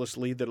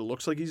effortlessly that it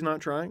looks like he's not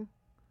trying.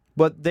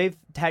 But they've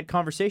had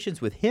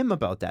conversations with him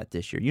about that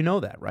this year. You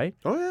know that, right?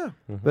 Oh yeah.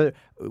 But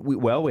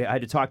we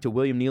had to talk to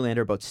William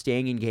Nylander about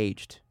staying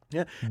engaged.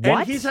 Yeah. What?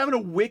 And he's having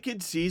a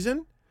wicked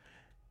season,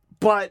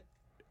 but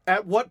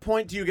at what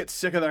point do you get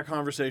sick of that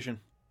conversation?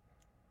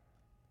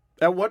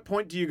 At what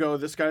point do you go,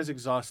 this guy's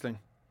exhausting?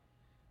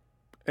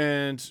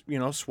 And,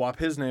 swap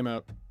his name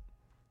out.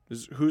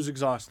 Who's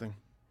exhausting?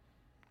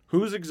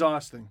 Who's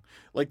exhausting?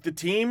 Like, the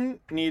team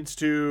needs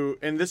to,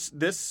 and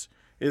this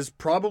is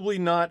probably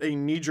not a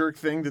knee-jerk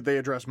thing that they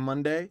address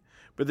Monday,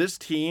 but this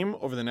team,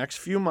 over the next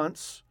few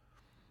months,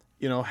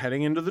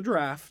 heading into the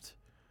draft,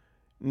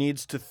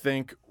 needs to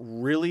think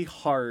really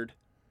hard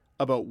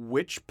about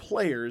which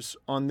players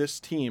on this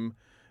team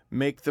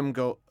make them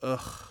go,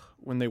 ugh,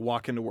 when they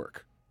walk into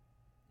work.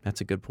 That's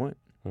a good point.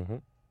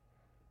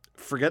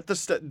 Forget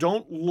the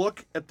don't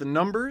look at the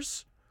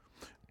numbers.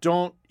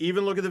 Don't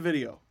even look at the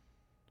video.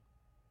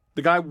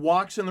 The guy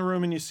walks in the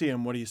room and you see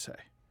him. What do you say?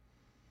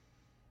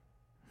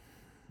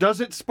 Does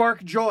it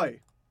spark joy?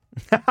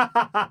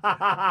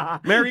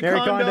 Mary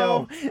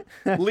Kondo,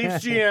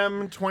 Leafs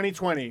GM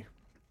 2020.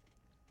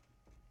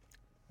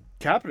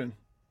 Kapanen.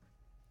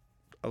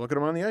 I look at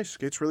him on the ice.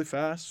 Skates really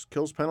fast.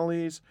 Kills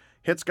penalties.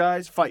 Hits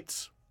guys.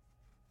 Fights.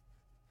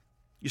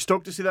 You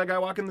stoked to see that guy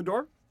walk in the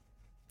door?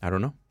 I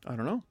don't know. I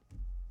don't know.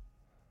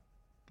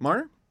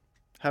 Marner,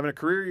 having a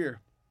career year.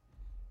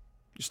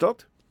 You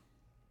stoked?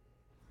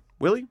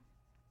 Willie?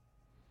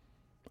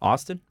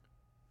 Austin?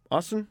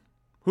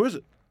 Who is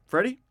it?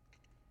 Freddie?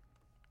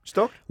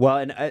 Stoked? Well,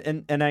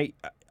 and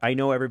I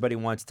know everybody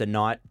wants to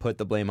not put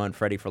the blame on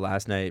Freddie for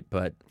last night,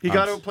 but He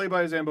got outplayed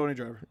by a Zamboni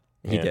driver.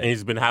 He did. And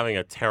he's been having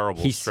a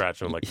terrible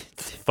stretch in like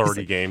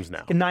 30 games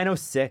now.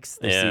 906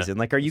 this Yeah, season.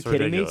 Like, are you it's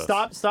kidding ridiculous.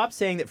 me? Stop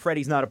saying that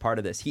Freddie's not a part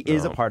of this. He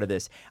is a part of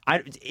this.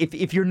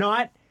 If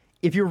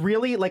you're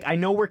really, like, I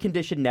know we're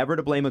conditioned never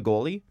to blame a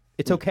goalie.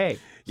 It's okay.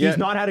 Yeah. He's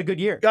not had a good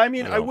year. I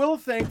mean, I will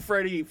thank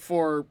Freddie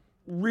for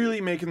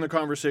really making the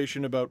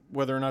conversation about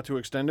whether or not to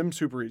extend him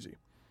super easy.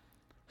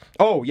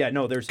 Oh yeah,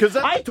 no, there's. 'Cause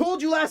that- I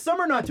told you last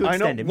summer not to I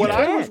know. extend him. What You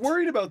I was can't.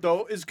 worried about,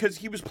 though, is because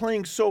he was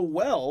playing so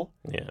well.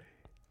 Yeah.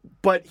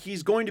 But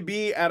he's going to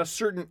be at a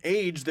certain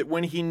age that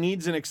when he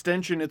needs an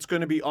extension, it's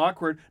going to be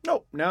awkward.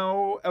 No,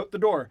 now out the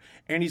door.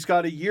 And he's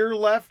got a year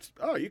left.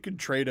 Oh, you could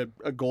trade a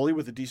goalie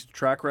with a decent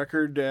track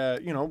record,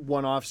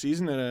 one off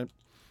season and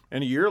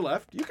a year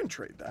left. You can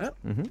trade that.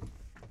 Mm-hmm.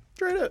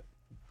 Trade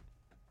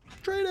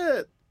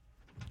it.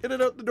 Get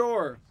it out the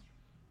door.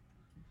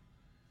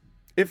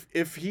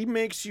 If he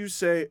makes you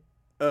say,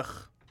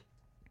 ugh.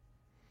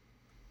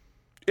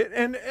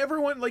 And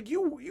everyone, like,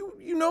 you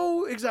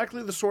know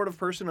exactly the sort of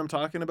person I'm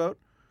talking about.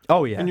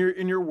 Oh yeah. In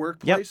your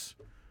workplace.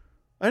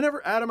 I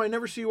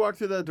never see you walk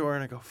through that door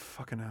and I go,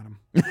 fucking Adam.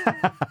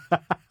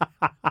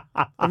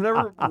 I've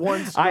never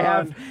once gone,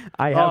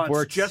 I have it's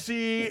worked.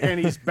 Jesse and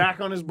he's back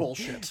on his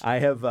bullshit. I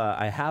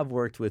have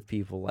worked with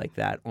people like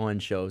that on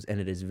shows, and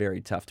it is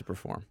very tough to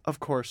perform. Of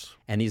course.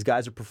 And these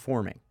guys are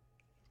performing,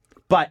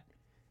 but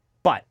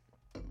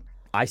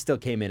I still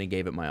came in and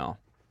gave it my all.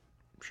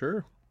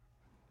 Sure.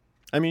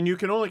 I mean, you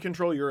can only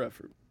control your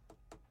effort.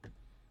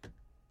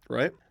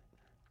 Right?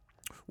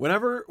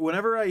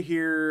 Whenever I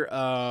hear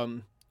I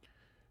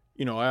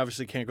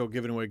obviously can't go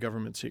giving away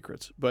government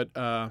secrets, but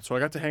so I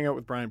got to hang out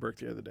with Brian Burke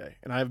the other day,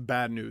 and I have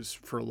bad news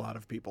for a lot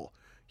of people.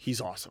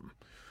 He's awesome.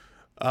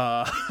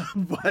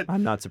 But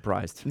I'm not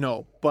surprised.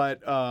 no, but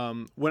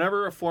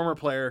whenever a former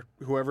player,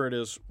 whoever it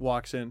is,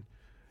 walks in,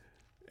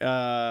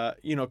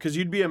 because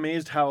you'd be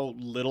amazed how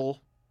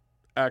little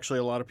actually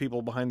a lot of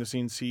people behind the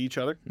scenes see each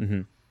other.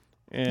 Mm-hmm.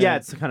 And Yeah,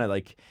 it's kind of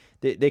like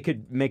they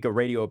could make a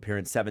radio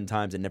appearance 7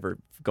 times and never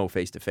go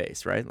face to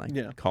face, right?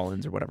 Like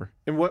Collins or whatever.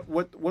 And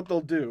what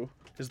they'll do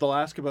is they'll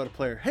ask about a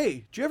player.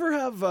 Hey, do you ever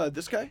have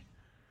this guy?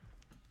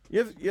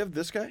 You have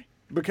this guy?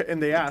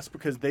 And they ask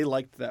because they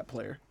liked that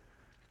player.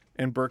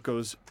 And Burke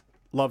goes,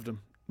 loved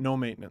him. No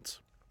maintenance.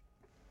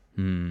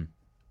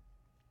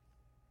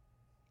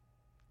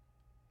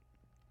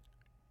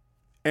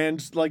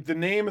 And like the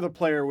name of the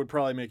player would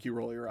probably make you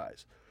roll your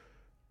eyes.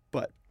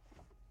 But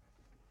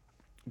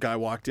guy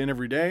walked in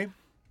every day.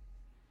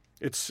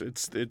 It's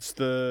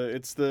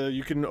the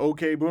you can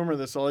okay boomer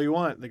this all you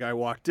want. The guy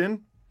walked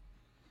in,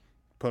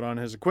 put on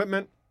his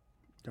equipment,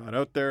 got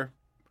out there,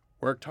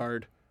 worked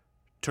hard,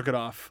 took it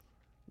off,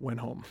 went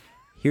home.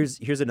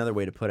 Here's another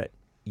way to put it.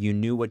 You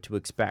knew what to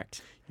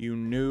expect. You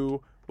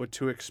knew what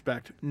to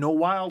expect. No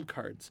wild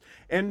cards.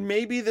 And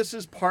maybe this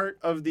is part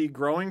of the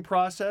growing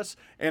process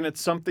and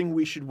it's something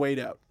we should wait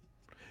out.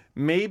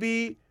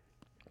 Maybe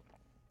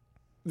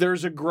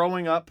there's a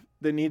growing up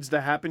that needs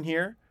to happen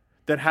here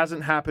that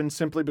hasn't happened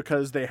simply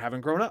because they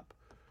haven't grown up.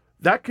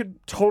 That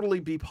could totally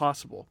be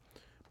possible.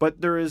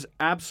 But there is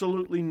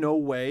absolutely no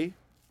way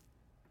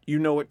you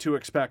know what to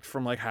expect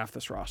from like half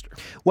this roster.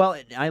 Well,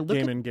 I look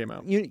Game at, in, game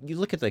out. You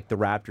look at like the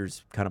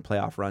Raptors kind of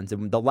playoff runs,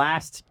 and the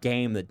last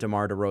game that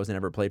DeMar DeRozan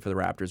ever played for the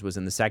Raptors was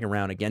in the second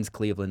round against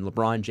Cleveland.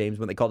 LeBron James,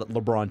 when they called it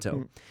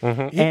LeBronto.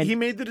 He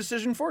made the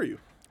decision for you.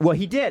 Well,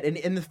 he did,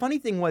 and the funny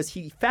thing was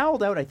he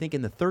fouled out, I think,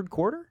 in the third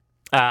quarter.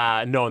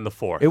 No, in the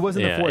fourth. It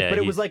wasn't the fourth, but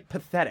it was like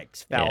pathetic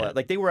foul. Yeah.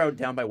 Like they were out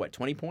down by what,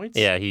 20 points?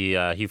 Yeah,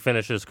 he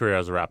finished his career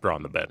as a Raptor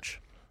on the bench.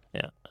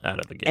 Yeah, out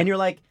of the game. And you're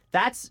like,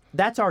 that's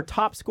our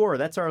top scorer,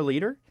 that's our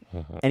leader,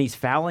 and he's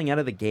fouling out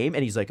of the game,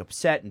 and he's like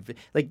upset, and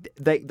like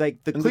the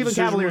Cleveland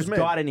decision Cavaliers was made.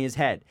 got in his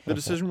head. The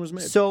decision was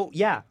made. So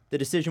yeah, the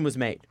decision was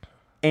made,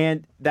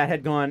 and that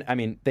had gone. I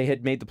mean, they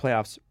had made the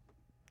playoffs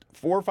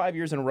 4 or 5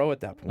 years in a row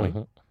at that point,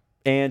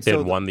 and They so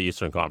had won the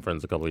Eastern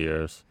Conference a couple of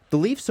years. the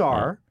Leafs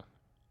are,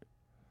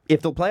 if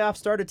the playoffs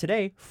started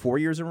today, 4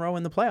 years in a row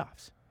in the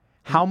playoffs.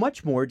 How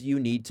much more do you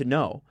need to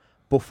know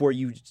before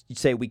you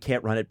say we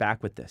can't run it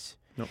back with this?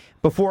 Nope.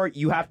 Before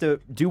you have to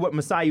do what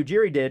Masai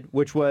Ujiri did,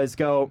 which was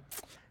go,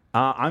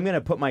 I'm going to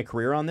put my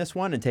career on this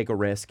one and take a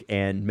risk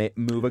and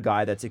move a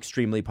guy that's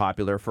extremely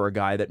popular for a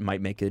guy that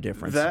might make a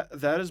difference. That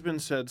has been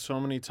said so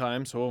many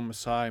times. Oh,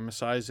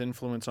 Masai's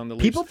influence on the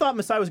Leafs. People thought We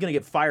was going to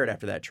get fired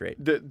after that trade.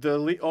 Who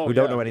Who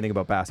don't know anything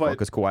about basketball But-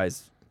 because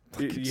Kawhi's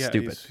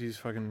stupid. He's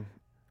fucking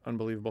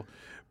unbelievable.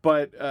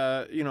 But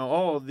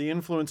the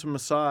influence of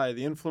Masai,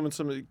 the influence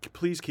of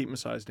please keep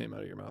Masai's name out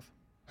of your mouth.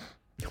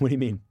 What do you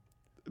mean?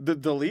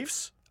 The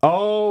Leafs?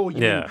 Oh,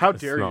 you Yeah, mean, How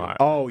it's dare you? not.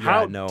 oh yeah,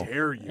 How no,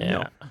 dare you?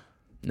 Yeah.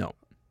 no,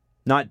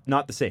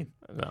 not the same.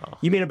 No.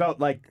 You mean about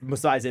like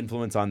Masai's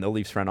influence on the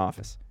Leafs front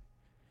office?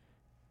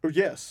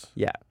 Yes.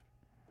 Yeah.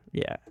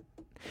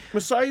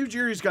 Masai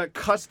Ujiri's got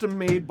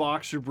custom-made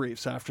boxer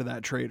briefs after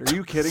that trade. Are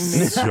you kidding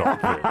me?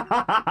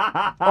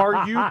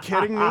 Are you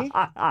kidding me?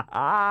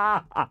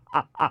 I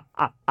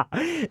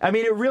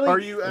mean, it really. Are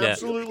you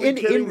absolutely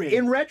kidding me?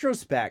 In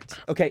retrospect,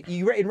 okay,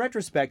 you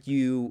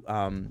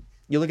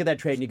look at that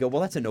trade and you go,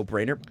 well, that's a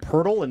no-brainer.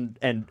 Pirtle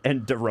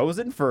and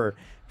DeRozan for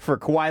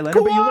Kawhi Leonard.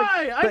 But you look,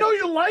 I know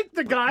you like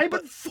the guy,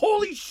 but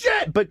holy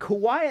shit! but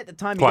Kawhi at the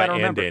time, you Kawhi got to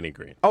and remember. Danny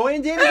Green. Oh,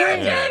 and Danny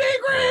Green. Danny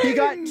Green! He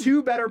got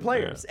 2 better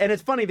players, and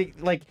it's funny.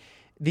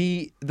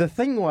 The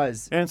thing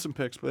was, And some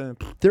picks, but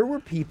there were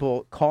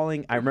people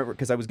calling. I remember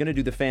because I was going to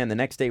do the fan the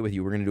next day with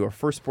you. We're going to do our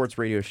first sports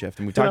radio shift,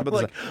 and we talked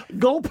about this.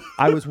 gulp.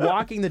 I was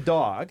walking the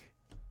dog,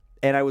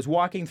 and I was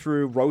walking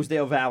through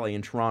Rosedale Valley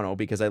in Toronto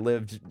because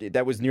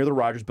that was near the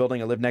Rogers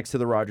building. I lived next to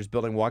the Rogers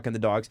building, walking the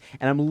dogs,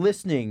 and I'm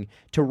listening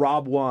to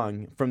Rob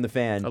Wong from the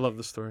fan I love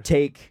this story.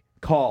 take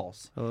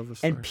calls. I love this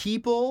story. And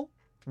people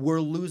were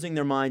losing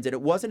their minds, and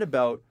it wasn't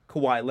about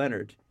Kawhi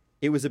Leonard.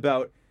 It was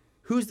about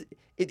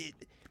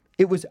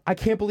it was, I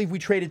can't believe we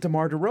traded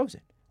DeMar DeRozan.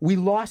 We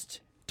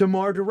lost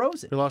DeMar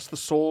DeRozan. We lost the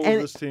soul of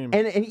this team.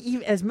 And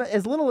even as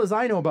little as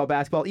I know about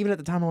basketball, even at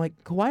the time, I'm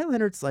like, Kawhi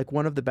Leonard's like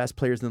one of the best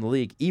players in the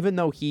league, even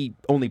though he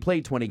only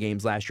played 20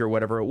 games last year or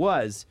whatever it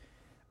was.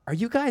 Are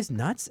you guys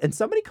nuts? And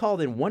somebody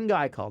called in, one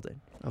guy called in.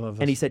 I love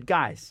this. And he said,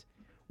 guys,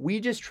 we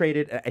just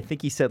traded, I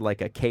think he said like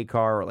a K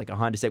car or like a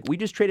Honda Civic. We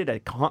just traded a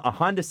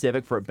Honda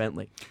Civic for a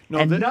Bentley. No,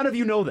 and none of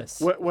you know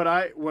this. What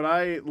I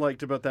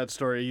liked about that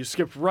story, you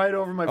skipped right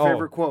over my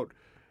favorite quote.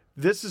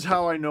 This is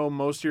how I know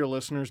most of your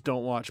listeners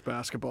don't watch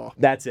basketball.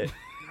 That's it.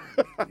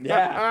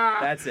 Yeah,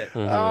 that's it.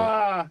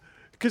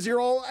 Because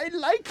you're all, I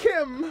like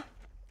him.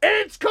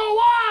 It's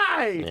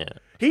Kawhi. Yeah.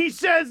 He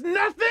says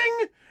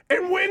nothing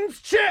and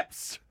wins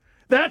chips.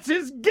 That's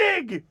his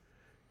gig.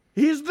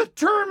 He's the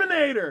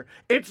Terminator.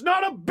 It's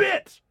not a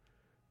bit.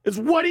 It's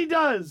what he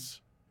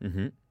does.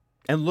 And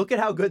look at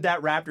how good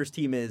that Raptors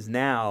team is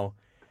now,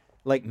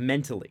 like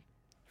mentally.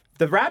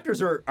 The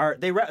Raptors are I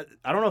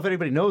don't know if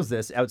anybody knows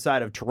this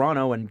outside of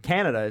Toronto and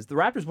Canada, is the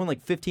Raptors won like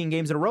 15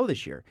 games in a row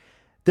this year.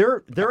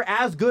 They're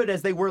as good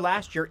as they were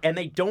last year, and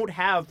they don't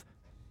have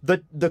the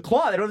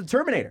claw. They don't have the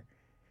Terminator.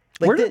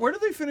 Like Where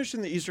did they finish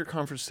in the Eastern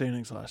Conference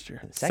standings last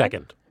year?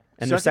 Second.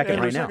 and they're second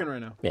right now. Second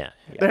right now. Yeah.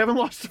 They haven't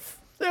lost.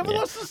 They haven't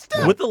lost a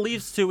step. With the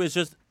Leafs too, it's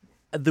just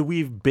that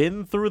we've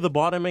been through the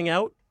bottoming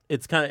out.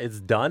 It's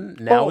done.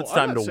 Now it's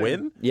time to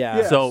win. Yeah.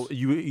 Yes. So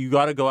you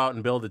got to go out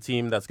and build a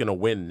team that's going to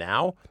win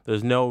now.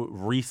 There's no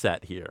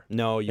reset here.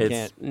 No, you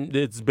can't.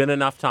 It's been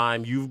enough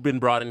time. You've been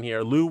brought in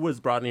here. Lou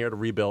was brought in here to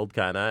rebuild,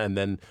 kind of, and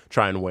then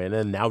try and win.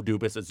 And now,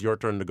 Dubas, it's your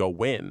turn to go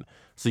win.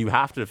 So you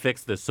have to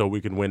fix this so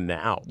we can win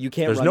now. You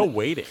can't There's run no it.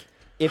 waiting.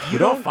 If you We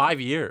don't don't have 5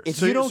 years. if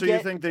So, you don't you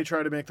get, think they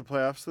try to make the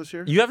playoffs this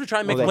year? You have to try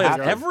and make they plays have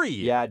to. every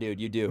year. Yeah, dude,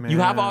 you do. You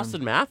have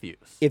Austin Matthews.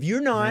 If you're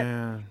not,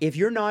 Man. if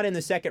you're not in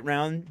the second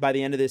round by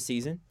the end of this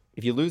season,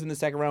 if you lose in the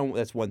second round,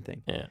 that's one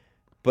thing. Yeah.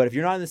 But if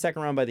you're not in the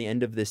second round by the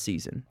end of this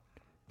season,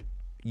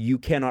 you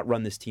cannot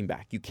run this team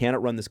back. You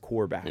cannot run this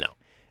core back. No.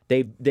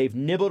 They've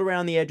nibbled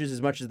around the edges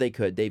as much as they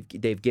could.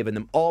 They've given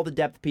them all the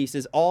depth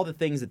pieces, all the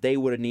things that they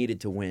would have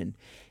needed to win.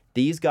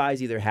 These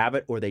guys either have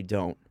it or they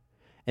don't.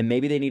 And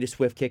maybe they need a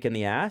swift kick in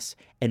the ass,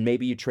 and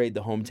maybe you trade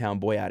the hometown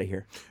boy out of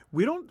here.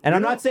 We don't. And we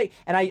I'm don't- not saying,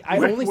 and I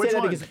only say which that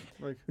one? because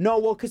Like-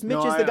 because Mitch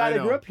No, is the guy I that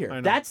know. grew up I here.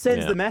 know. That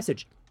sends Yeah. the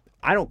message.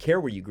 I don't care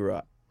where you grew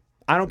up.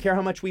 I don't care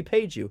how much we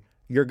paid you.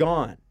 You're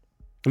gone.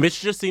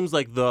 Mitch just seems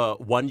like the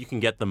one you can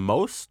get the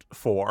most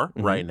for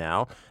Mm-hmm. right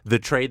now, the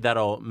trade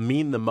that'll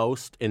mean the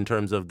most in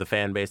terms of the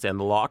fan base and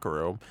the locker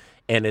room,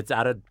 and it's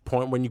at a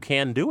point when you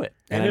can do it.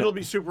 and I it'll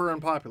be super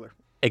unpopular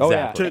Oh,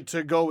 yeah. Exactly.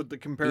 to go with the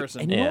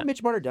comparison. And you know Yeah. what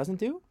Mitch Marner doesn't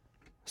do?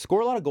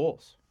 Score a lot of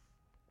goals.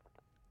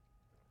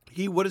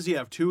 What does he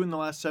have? 2 in the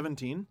last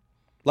 17.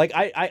 Like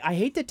I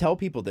hate to tell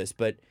people this,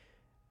 but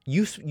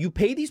you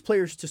pay these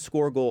players to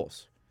score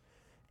goals,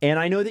 and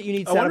I know that you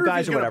need I setup wonder if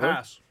guys he's or gonna whatever.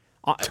 pass.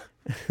 Uh,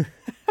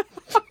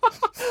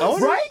 I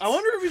wonder, Right? I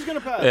wonder if he's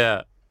gonna pass.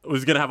 Yeah.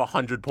 He's going to have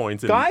 100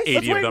 points, and Guys, let's 80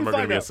 of wait them and are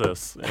going to be find out.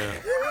 assists.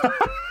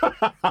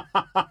 Yeah.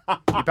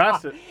 He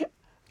passed it.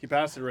 He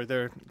passed it right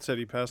there. It said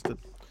he passed it.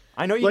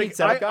 I know you Like, need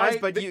setup I- guys, I-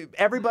 but they-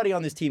 everybody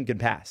on this team can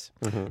pass.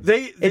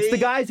 It's It's the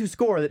guys who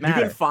score that You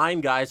matter. can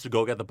find guys to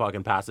go get the puck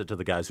and pass it to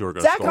the guys who are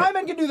going to Zach score.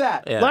 Hyman can do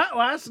that. Yeah.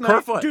 Last night,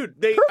 Kerfoot.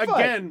 dude. They Kerfoot.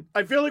 again.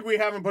 I feel like we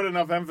haven't put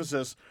enough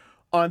emphasis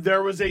on.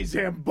 There was a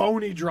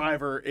Zamboni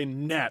driver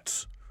in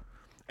nets,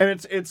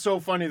 and it's so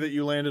funny that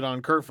you landed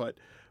on Kerfoot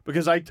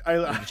because I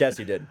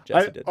Jesse did.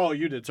 Oh,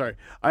 you did. Sorry,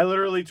 I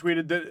literally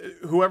tweeted that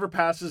whoever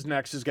passes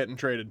next is getting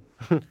traded,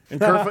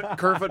 and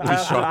Kerfoot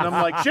passed it, and I'm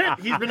like, shit,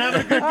 he's been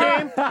having a good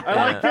game. I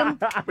like him,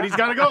 but he's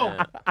got to go.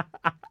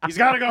 He's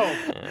got to go.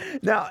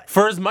 Now,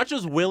 For as much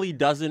as Willie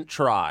doesn't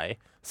try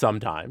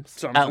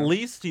sometimes, at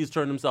least he's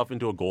turned himself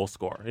into a goal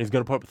scorer. He's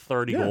going to put up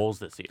 30 goals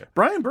this year.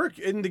 Brian Burke,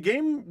 in the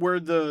game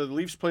where the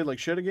Leafs played like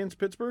shit against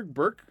Pittsburgh,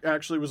 Burke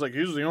actually was like, he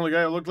was the only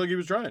guy who looked like he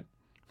was trying.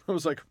 I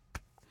was like,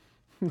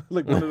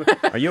 like one of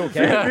the, are you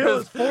okay? feel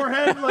his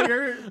forehead, like,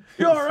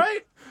 you all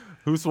right?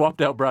 Who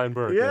swapped out Brian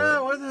Burke? Yeah,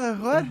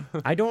 what?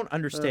 I don't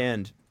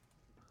understand.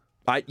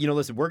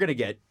 Listen, we're gonna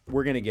get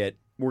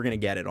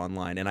it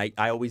online, and I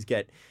always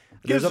get.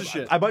 Gives There's a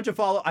shit. I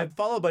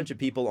follow a bunch of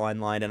people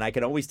online, and I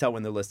can always tell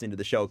when they're listening to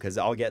the show because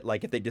I'll get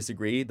like if they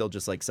disagree, they'll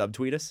just like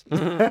subtweet us.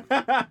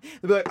 They'll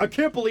be like, I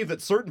can't believe that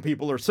certain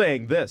people are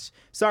saying this.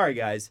 Sorry,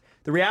 guys.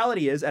 The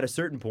reality is, at a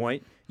certain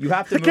point, you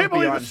have to I move can't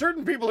believe beyond. that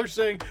certain people are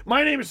saying,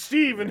 my name is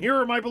Steve, and here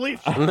are my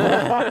beliefs.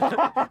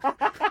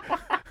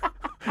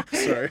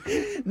 Sorry.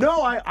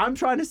 No, I'm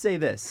trying to say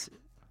this.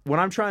 What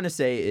I'm trying to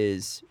say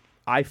is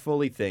I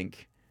fully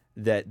think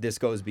that this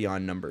goes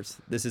beyond numbers.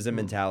 This is a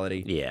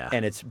mentality. Yeah.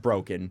 And it's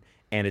broken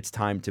and it's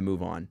time to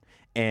move on.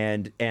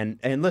 And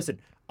listen,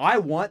 I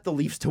want the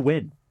Leafs to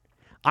win.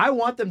 I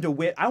want them to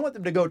win. I want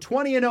them to go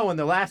 20-0 in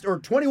the last, or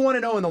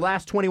 21-0 in the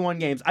last 21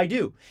 games. I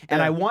do.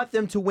 And I want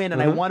them to win,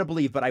 and I want to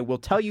believe. But I will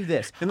tell you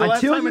this. And the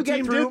last until time you a get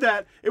team through, did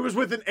that, it was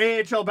with an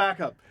AHL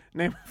backup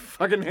named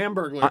fucking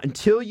Hamburglar.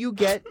 until you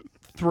get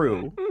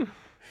through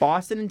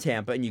Boston and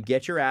Tampa and you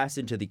get your ass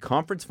into the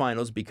conference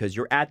finals because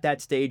you're at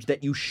that stage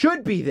that you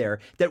should be there,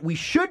 that we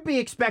should be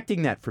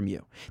expecting that from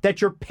you,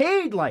 that you're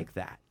paid like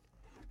that.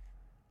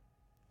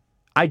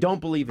 I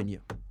don't believe in you.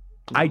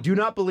 I do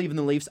not believe in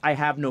the Leafs. I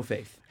have no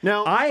faith.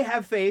 Now- I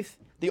have faith.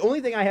 The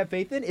only thing I have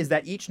faith in is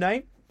that each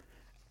night,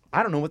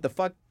 I don't know what the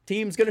fuck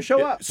team's going to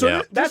show up. So Yeah.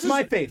 th- That's this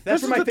my is- faith.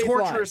 That's this where my is the faith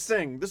torturous lies.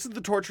 thing. This is the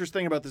torturous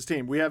thing about this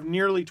team. We have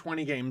nearly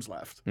 20 games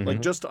left,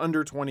 like just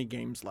under 20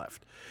 games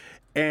left,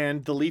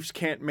 and the Leafs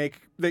can't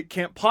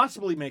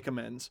possibly make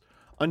amends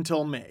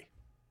until May.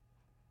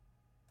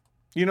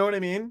 You know what I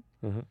mean?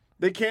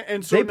 They can't,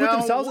 and so They put now,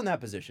 themselves in that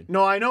position.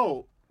 No, I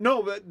know.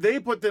 No, but they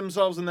put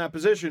themselves in that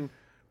position.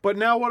 But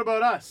now, what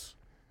about us?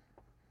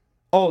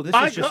 Oh, this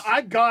is just...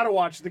 I gotta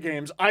watch the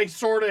games. I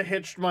sort of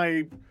hitched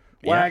my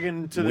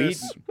wagon to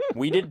this.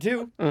 We did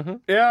too.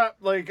 Yeah,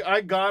 like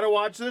I gotta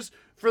watch this.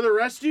 For the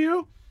rest of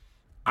you,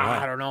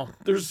 I don't know.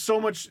 There's so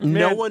much.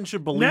 No man, one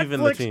should believe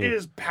in the Netflix team.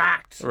 is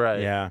packed.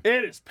 Right. Yeah.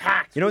 It is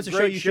packed. You know what's a with show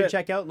great you should shit.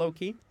 check out,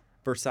 low-key?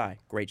 Versailles.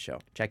 Great show.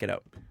 Check it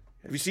out.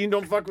 Have you seen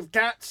Don't Fuck with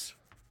Cats?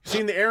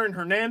 Seen the Aaron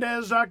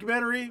Hernandez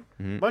documentary?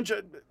 Bunch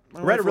of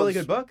Read a really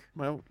good book.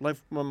 My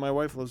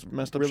wife loves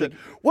messed up Really- shit.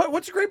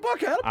 What's a great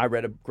book, Adam? I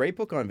read a great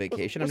book on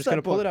vacation. I'm What's just going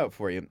to that pull book? it out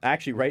for you.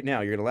 Actually, right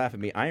now, you're going to laugh at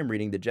me. I am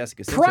reading the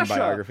Jessica Simpson Prussia.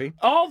 biography.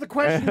 All the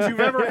questions you've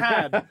ever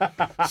had.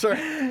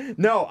 Sorry.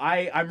 No,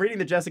 I'm reading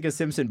the Jessica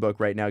Simpson book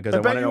right now because I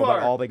bet want to know you about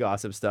are. all the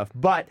gossip stuff.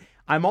 But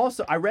I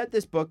read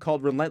this book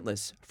called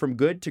Relentless, From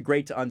Good to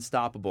Great to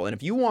Unstoppable. And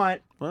if you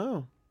want,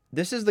 Wow.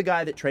 this is the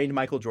guy that trained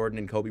Michael Jordan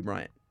and Kobe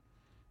Bryant.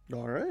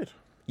 All right.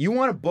 You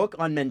want a book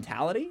on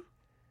mentality?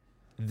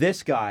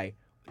 This guy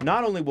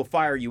not only will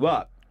fire you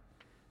up,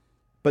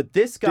 but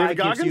this guy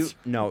David gives you... Goggins?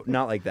 No,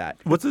 not like that.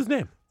 What's his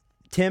name?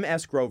 Tim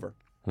S. Grover.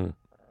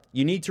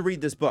 You need to read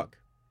this book.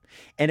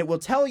 And it will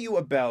tell you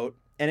about,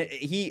 and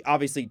he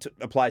obviously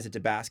applies it to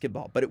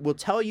basketball, but it will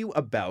tell you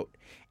about,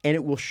 and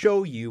it will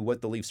show you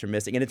what the Leafs are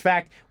missing. And in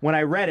fact, when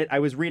I read it, I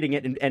was reading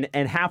it,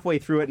 and halfway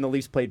through it, and the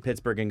Leafs played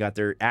Pittsburgh and got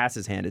their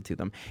asses handed to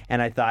them.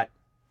 And I thought,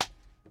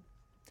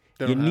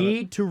 you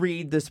need to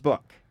read this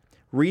book.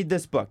 Read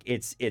this book.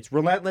 It's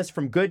Relentless,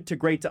 From Good to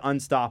Great to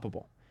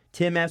Unstoppable.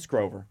 Tim S.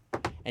 Grover.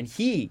 And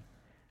he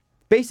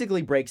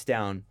basically breaks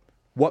down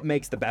what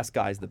makes the best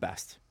guys the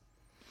best.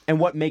 And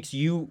what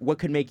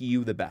could make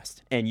you the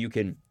best. And you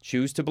can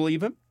choose to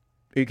believe him,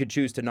 or you could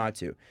choose not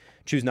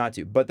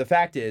to. But the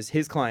fact is,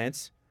 his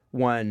clients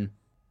won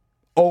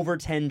over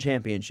 10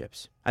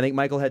 championships. I think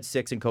Michael had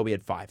 6 and Kobe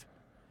had 5.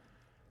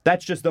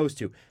 That's just those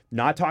two.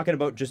 Not talking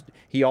about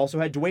he also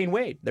had Dwayne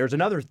Wade. There's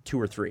another 2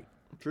 or 3.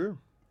 True.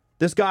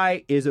 This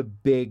guy is a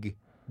big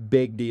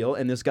deal,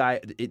 and this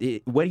guy,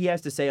 what he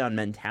has to say on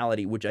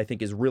mentality, which I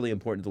think is really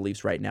important to the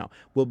Leafs right now,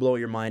 will blow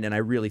your mind, and I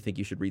really think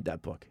you should read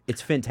that book.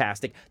 It's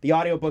fantastic. The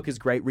audiobook is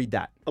great. Read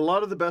that. A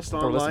lot of the best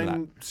listen to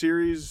online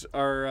series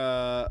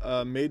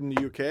are made in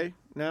the UK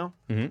now.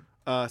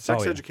 Mm-hmm.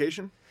 Sex yeah.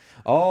 Education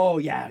Oh,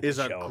 yeah. is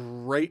good a show.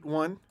 great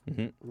one.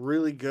 Mm-hmm.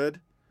 Really good.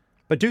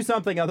 But do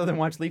something other than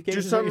watch Leaf games. Do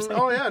is what you're something.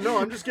 saying? Oh, yeah. No,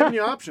 I'm just giving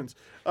you options.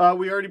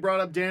 We already brought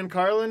up Dan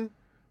Carlin,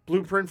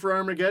 Blueprint for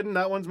Armageddon.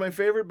 That one's my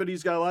favorite, but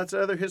he's got lots of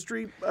other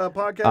history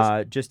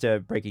podcasts. Just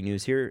breaking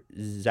news here.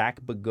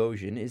 Zach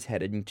Bogosian is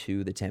heading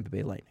to the Tampa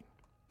Bay Lightning.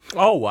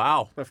 Oh,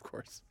 wow. Of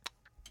course.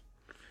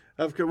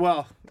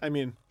 Well, I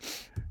mean,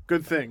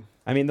 good thing.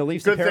 I mean, the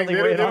Leafs Good thing. apparently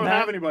They waited don't on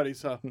have that. anybody,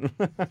 so.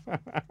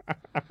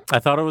 I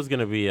thought it was going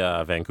to be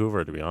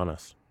Vancouver, to be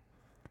honest.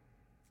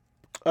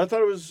 I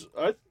thought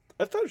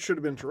it should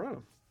have been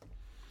Toronto.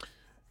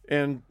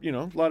 And, a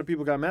lot of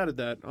people got mad at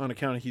that on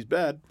account of he's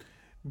bad.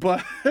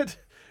 But,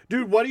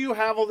 dude, what do you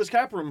have all this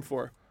cap room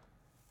for?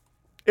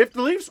 If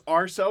the Leafs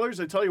are sellers,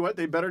 I tell you what,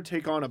 they better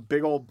take on a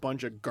big old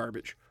bunch of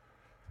garbage.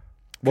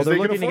 Well, 'Cause they're they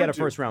can looking to get a afford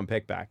to. first-round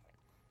pick back.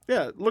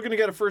 Yeah, looking to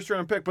get a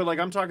first-round pick. But,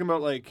 I'm talking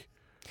about,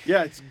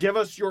 give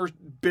us your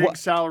big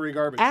salary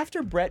garbage.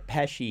 After Brett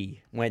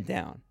Pesce went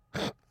down,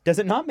 does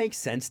it not make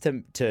sense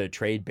to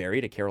trade Barry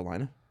to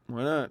Carolina?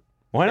 Why not?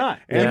 Why not?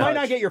 And You might Hutch.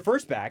 not get your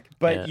first back,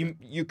 but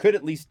you could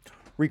at least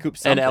recoup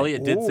something. And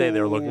Elliott did say they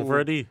were looking for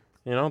a D.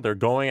 They're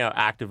going out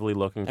actively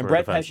looking And for a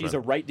Brett defenseman. Pesce's a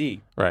right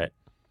D. Right.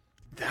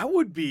 That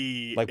would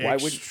be Why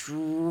would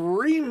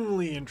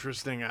extremely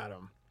interesting,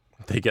 Adam.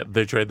 They trade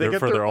They there get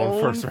for their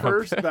own first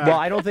round. back. Well,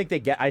 I don't think they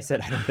get. I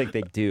said I don't think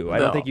they do. I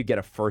don't No. think you get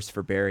a first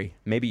for Barry.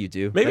 Maybe you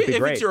do. Maybe That'd be if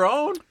great. it's your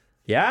own.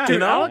 Yeah. Dude,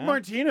 know? Alec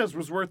Martinez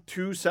was worth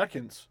 2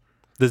 seconds.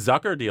 The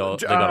Zucker deal,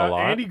 they got a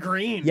lot. Andy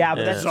Green. Yeah,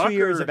 but that's 2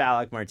 years Zucker. of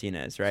Alec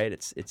Martinez, right?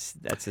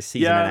 That's a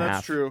season Yeah, and a half.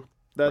 that's true.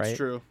 That's right?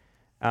 true.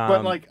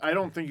 But I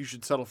don't think you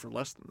should settle for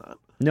less than that.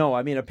 No,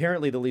 I mean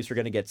apparently the Leafs are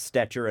going to get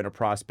Stetcher and a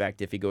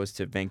prospect if he goes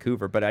to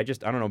Vancouver, but I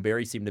don't know.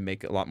 Barry seemed to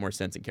make a lot more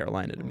sense in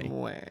Carolina to me.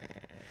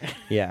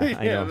 Yeah, I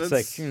Yeah, know.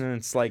 that's-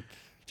 It's like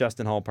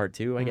Justin Hall Part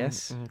 2, I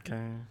guess.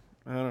 Okay.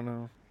 I don't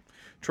know.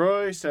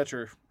 Troy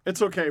Stetcher.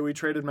 It's okay. We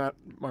traded Matt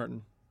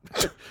Martin.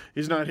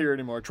 He's not here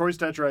anymore. Troy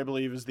Stetcher, I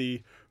believe, is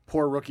the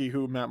poor rookie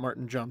who Matt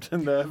Martin jumped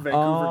in the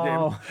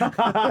Vancouver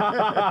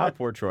game.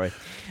 Poor Troy.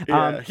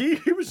 Yeah,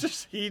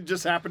 he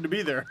just happened to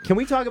be there. Can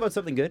we talk about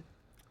something good?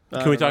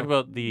 Can we talk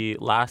about the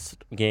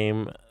last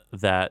game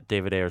that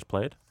David Ayers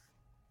played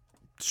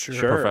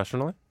Sure.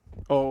 professionally?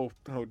 Oh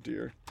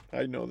dear.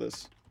 I know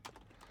this.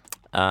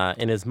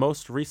 In his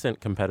most recent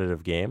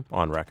competitive game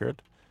on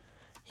record,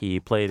 he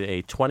played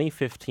a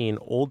 2015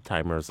 Old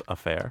Timers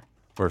affair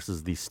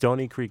versus the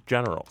Stony Creek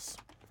Generals,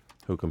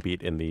 who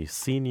compete in the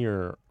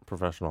Senior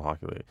Professional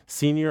Hockey League,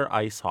 Senior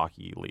Ice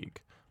Hockey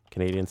League,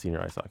 Canadian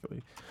Senior Ice Hockey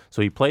League.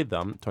 So he played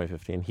them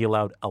 2015. He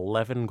allowed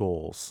 11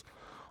 goals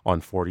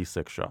on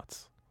 46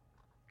 shots.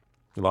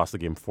 He lost the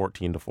game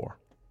 14-4.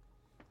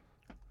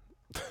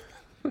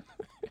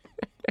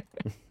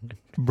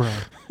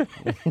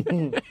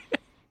 Bruh.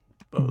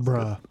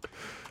 Bruh.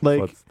 Like,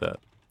 What's that?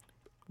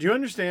 do you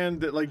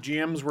understand that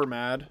GMs were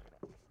mad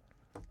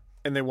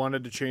and they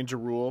wanted to change a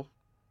rule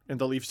and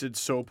the Leafs did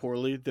so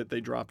poorly that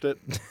they dropped it?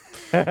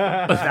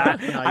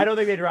 I don't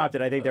think they dropped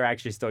it. I think they're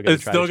actually still going to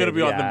It's still going to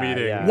be on the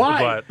meeting. Yeah.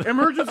 Why? But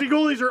Emergency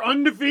goalies are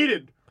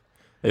undefeated.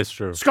 it's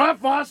true. Scott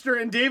Foster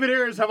and David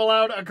Ayers have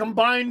allowed a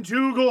combined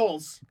 2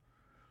 goals.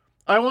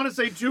 I want to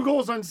say 2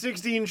 goals on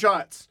 16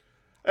 shots.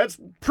 That's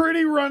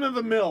pretty run of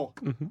the mill.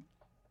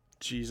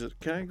 Jesus,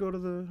 can I go to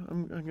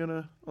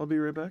the? I'll be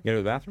right back. You go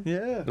to the bathroom?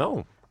 Yeah.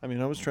 No. I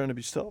mean, I was trying to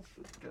be stealth.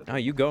 Oh,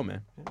 you go,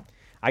 man.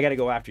 I got to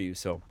go after you.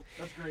 So,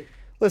 That's great.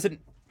 listen.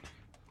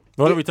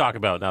 What do we talk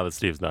about now that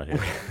Steve's not here?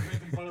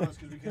 Making fun of us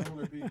because we can't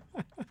hold our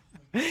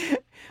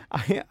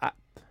pee.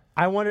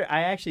 I wonder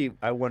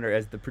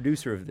as the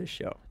producer of this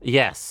show,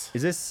 Yes.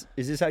 is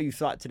this how you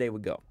thought today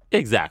would go?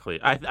 Exactly.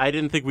 I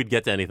didn't think we'd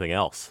get to anything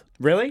else.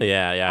 Really?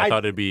 Yeah. I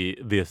thought it'd be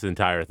this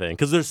entire thing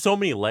because there's so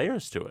many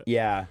layers to it.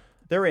 Yeah,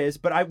 there is.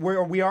 But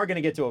we are going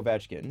to get to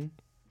Ovechkin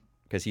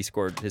because he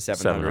scored his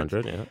 700.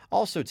 700, yeah.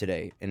 Also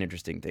today, an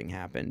interesting thing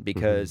happened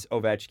because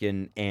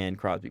Ovechkin and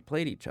Crosby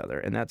played each other,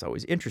 and that's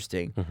always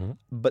interesting.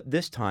 But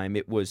this time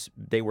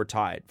they were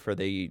tied for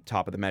the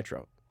top of the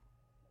Metro,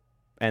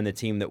 and the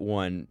team that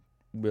won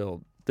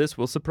this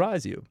will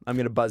surprise you. I'm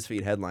going to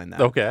BuzzFeed headline that.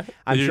 Okay.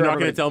 I'm You're sure not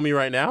going everybody- to tell me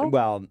right now?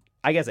 Well,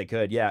 I guess I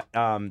could. Yeah.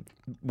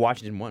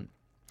 Washington won.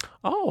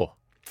 Oh.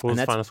 What was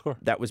the final score?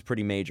 That was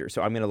pretty major.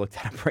 So I'm going to look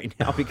that up right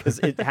now because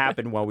it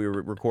happened while we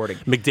were recording.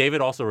 McDavid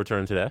also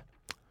returned today.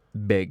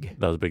 Big.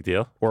 That was a big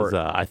deal. Or- 'Cause,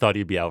 I thought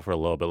he'd be out for a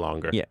little bit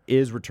longer. Yeah,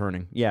 is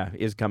returning. Yeah,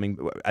 is coming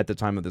at the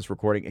time of this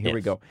recording. Here we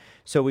Yes. go.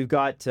 So we've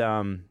got.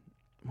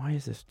 Why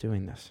is this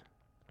doing this?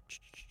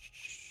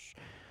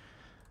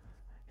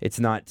 It's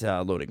not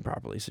loading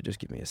properly, so just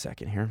give me a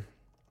second here.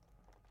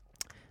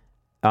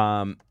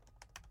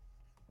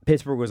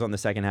 Pittsburgh was on the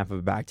second half of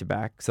a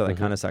back-to-back, so that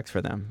kind of sucks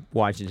for them.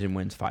 Washington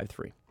wins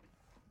 5-3.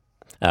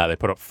 They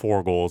put up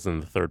 4 goals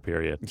in the third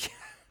period.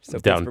 So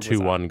Down Pittsburgh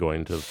was 2-1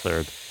 going to the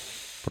third.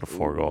 Put up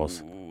 4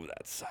 goals. Ooh,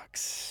 that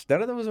sucks.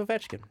 None of them was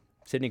Ovechkin.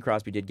 Sidney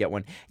Crosby did get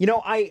one. You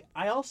know, I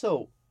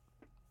also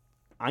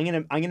I'm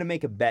gonna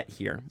make a bet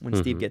here when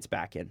Steve gets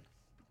back in,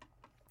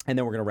 and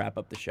then we're gonna wrap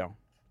up the show.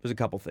 There's a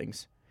couple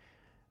things,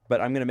 but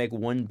I'm gonna make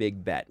one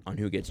big bet on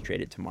who gets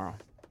traded tomorrow.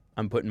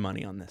 I'm putting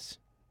money on this.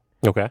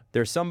 Okay.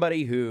 There's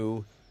somebody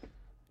who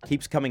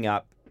keeps coming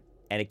up,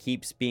 and it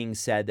keeps being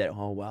said that,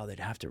 oh wow, they'd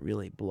have to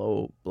really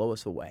blow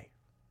us away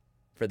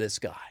for this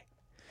guy.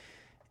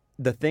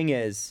 The thing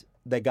is,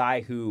 the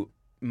guy who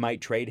might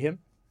trade him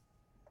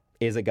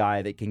is a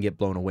guy that can get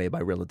blown away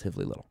by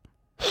relatively little.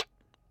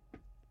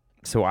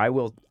 So I'm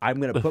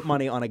going to put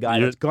money on a guy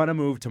that's going to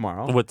move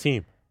tomorrow. What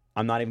team?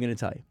 I'm not even going to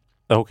tell you.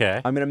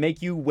 Okay. I'm going to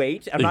make you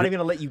wait. I'm not even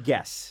going to let you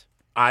guess.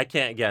 I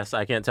can't guess.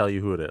 I can't tell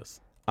you who it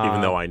is, even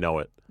though I know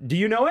it. Do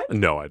you know it?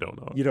 No, I don't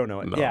know it. You don't know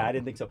it. No. Yeah, I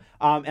didn't think so.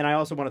 And I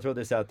also want to throw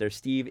this out there.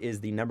 Steve is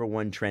the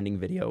 #1 trending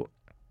video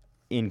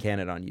in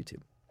Canada on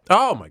YouTube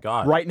Oh, my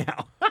God. right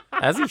now.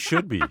 As he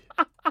should be.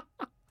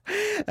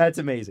 That's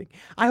amazing.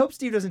 I hope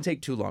Steve doesn't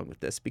take too long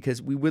with this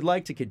because we would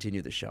like to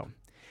continue the show.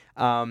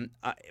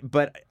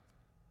 But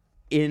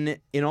in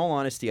all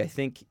honesty, I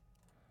think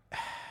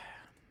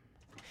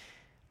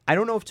I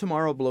don't know if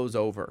tomorrow blows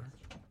over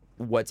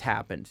what's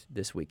happened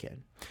this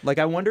weekend. Like,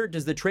 I wonder,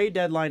 does the trade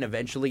deadline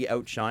eventually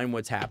outshine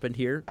what's happened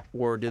here,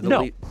 or did the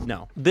No.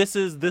 no? This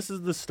is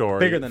the story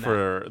Bigger than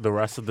for the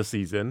rest of the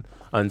season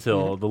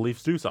until the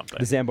Leafs do something.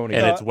 The Zamboni.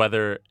 And it's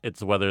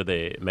whether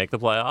they make the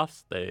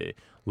playoffs, they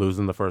lose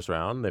in the first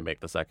round, they make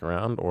the second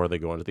round, or they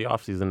go into the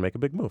offseason and make a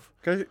big move.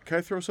 Can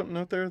I throw something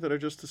out there that I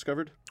just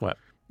discovered? What?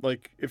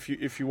 Like, if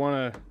you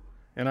want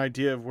an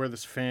idea of where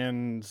this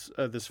fan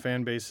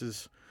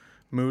base's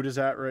mood is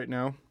at right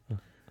now,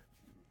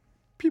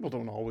 people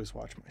don't always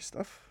watch my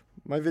stuff.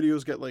 My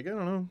videos get, like, I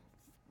don't know,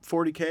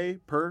 40K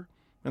per,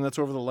 and that's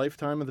over the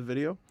lifetime of the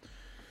video.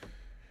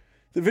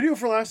 The video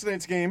for last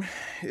night's game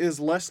is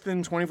less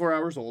than 24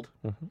 hours old.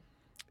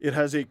 It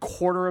has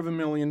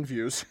 250,000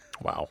 views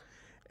Wow.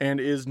 and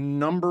is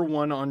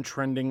 #1 on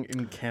trending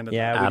in Canada.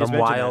 Yeah, we Adam just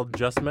mentioned Wild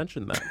just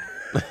mentioned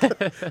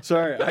that.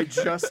 Sorry, I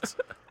just...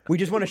 We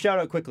just want to shout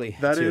out quickly.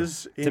 That too.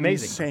 is it's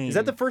amazing. insane. Is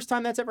that the first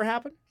time that's ever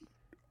happened?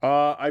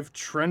 I've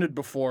trended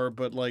before,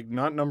 but, like,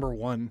 not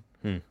 #1.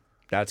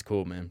 That's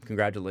cool, man.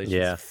 Congratulations.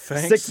 Yeah.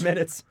 Thanks. 6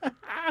 minutes.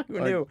 Who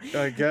knew?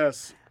 I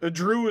guess.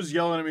 Drew was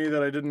yelling at me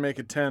that I didn't make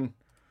it 10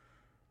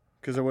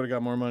 because I would have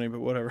got more money, but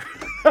whatever.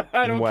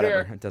 I don't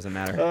Whatever. care. It doesn't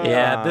matter.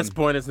 Yeah, at this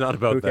point, it's not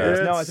about Who cares?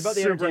 that. No, it's about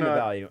the Super entertainment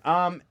not. value.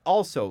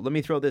 Also, let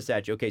me throw this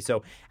at you. Okay,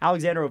 so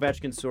Alexander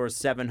Ovechkin scores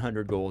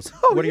 700 goals.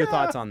 What are your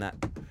thoughts on that?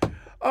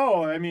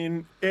 Oh, I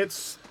mean,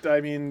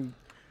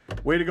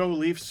 way to go,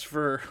 Leafs,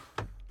 for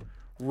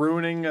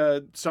ruining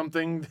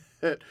something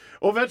that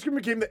Ovechkin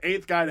became the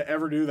 8th guy to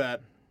ever do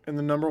that. And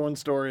the #1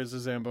 story is a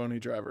Zamboni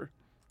driver.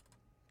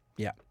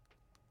 Yeah.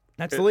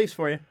 That's the Leafs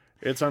for you.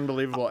 It's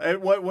unbelievable.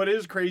 And what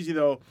is crazy,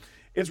 though,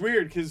 it's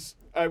weird because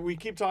we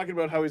keep talking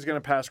about how he's going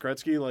to pass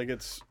Gretzky like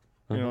it's,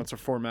 it's a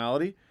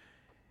formality.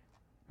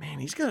 Man,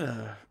 he's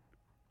got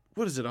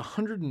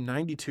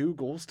 192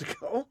 goals to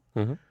go?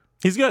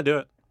 He's going to do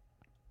it.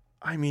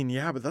 I mean,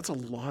 yeah, but that's a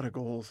lot of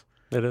goals.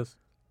 It is.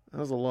 That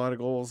was a lot of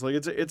goals. Like,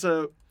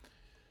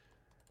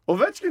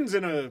 Ovechkin's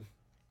in a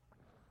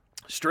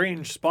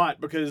strange spot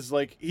because,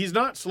 like, he's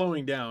not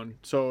slowing down.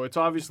 So it's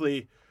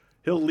obviously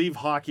he'll leave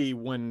hockey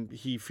when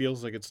he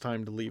feels like it's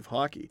time to leave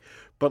hockey.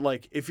 But,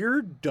 like, if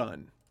you're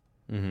done,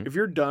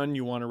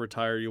 you want to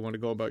retire, you want to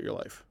go about your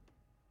life,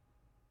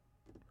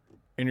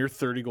 and you're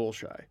 30 goals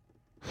shy,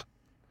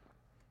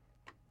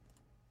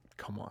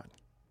 come on.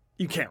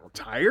 You can't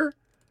retire.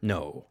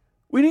 No.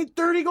 We need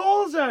 30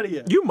 goals out of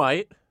you. You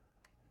might.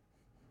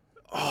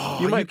 Oh,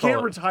 you you might call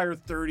can't it. retire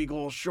 30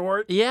 goals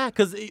short. Yeah,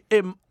 because Hey,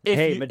 if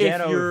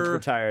Medano you're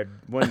retired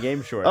 1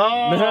 game short.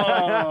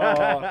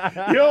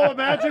 Oh, yo,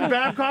 imagine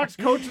Babcock's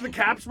coach of the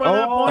Caps by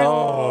that point.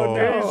 Oh,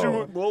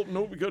 no. Well,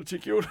 no, we got to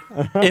take you out.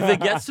 if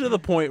it gets to the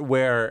point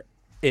where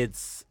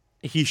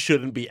he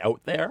shouldn't be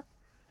out there,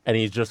 and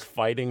he's just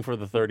fighting for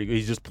the 30,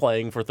 he's just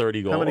playing for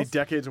 30 goals. How many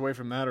decades away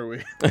from that are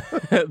we?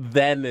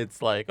 Then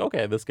it's like,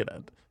 okay, this could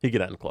end. He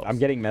could end close. I'm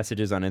getting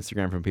messages on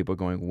Instagram from people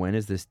going, when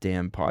is this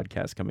damn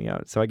podcast coming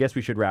out? So I guess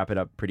we should wrap it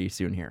up pretty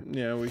soon here.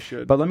 Yeah, we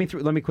should. But let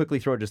me quickly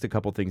throw just a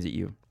couple things at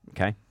you,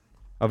 okay?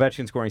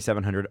 Ovechkin scoring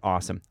 700,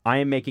 awesome. I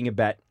am making a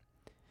bet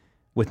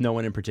with no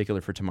one in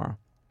particular for tomorrow.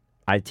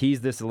 I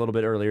teased this a little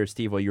bit earlier,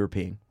 Steve, while you were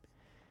peeing.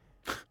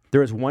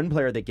 There is one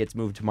player that gets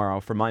moved tomorrow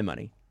for my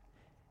money,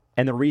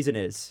 and the reason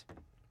is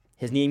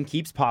his name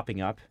keeps popping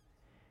up,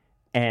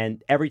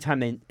 and every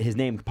time his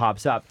name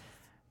pops up,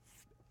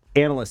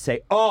 analysts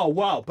say, oh,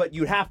 wow, but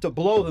you'd have to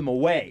blow them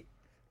away.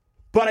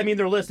 But, I mean,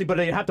 they're listening, but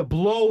you'd have to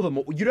blow them.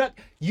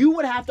 You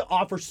would have to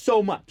offer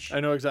so much. I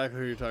know exactly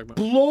who you're talking about.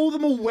 Blow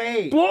them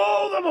away.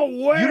 Blow them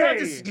away.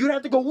 You'd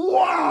have to go,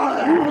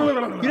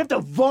 wow. You'd have to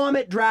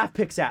vomit draft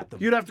picks at them.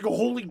 You'd have to go,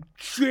 holy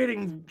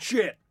shitting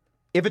shit.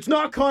 If it's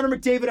not Connor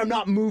McDavid, I'm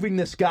not moving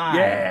this guy.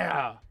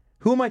 Yeah.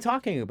 Who am I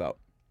talking about?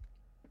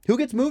 Who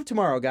gets moved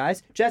tomorrow,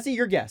 guys? Jesse,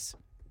 your guess.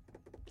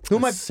 Who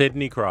am I?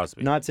 Sidney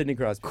Crosby. Not Sidney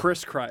Crosby.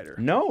 Chris Kreider.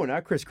 No,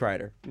 not Chris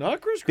Kreider.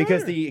 Not Chris Kreider.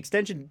 Because the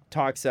extension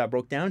talks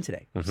broke down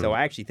today. So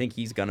I actually think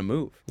he's going to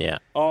move. Yeah.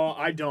 Oh,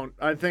 I don't.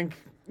 I think,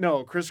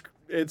 no,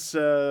 it's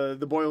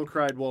the Boyle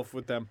cried wolf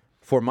with them.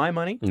 For my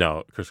money,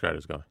 No, Chris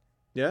Kreider's going.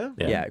 Yeah?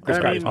 yeah, Chris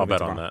I Kreider's mean, I'll moving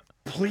bet on tomorrow.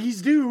 that.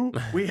 Please do.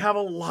 We have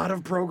a lot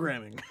of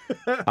programming.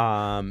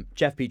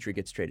 Jeff Petrie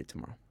gets traded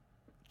tomorrow.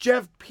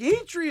 Jeff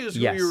Petrie is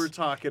who Yes. you were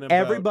talking about.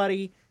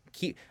 Everybody,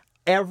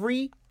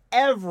 every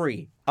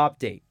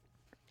update.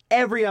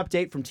 Every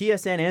update from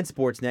TSN and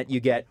Sportsnet, you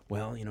get,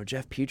 well,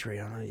 Jeff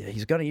Petrie,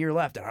 he's got a year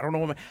left, and I don't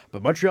know,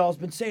 but Montreal's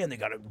been saying they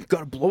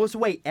gotta blow us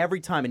away every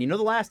time. And you know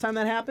the last time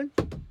that happened?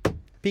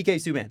 PK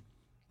Subban.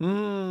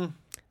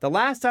 The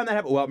last time that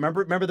happened, well,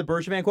 remember the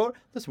Bergevin quote?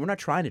 Listen, we're not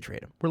trying to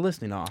trade him. We're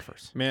listening to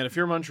offers. Man, if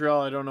you're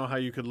Montreal, I don't know how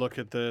you could look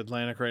at the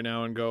Atlantic right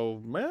now and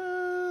go,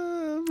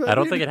 I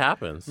don't think it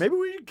happens. Maybe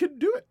we could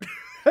do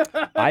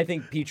it. I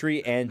think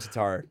Petrie and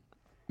Tatar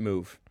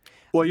move.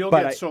 Well, you'll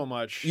But get so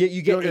much. You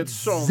You'll get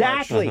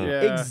exactly, so much.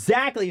 Yeah.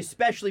 exactly,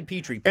 especially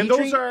Petrie. And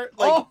Petrie, those are,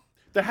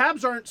 the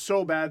Habs aren't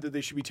so bad that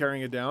they should be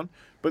tearing it down,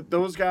 but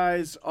those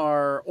guys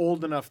are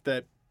old enough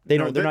that They're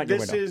not in your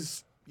this window.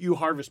 is, you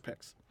harvest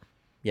picks.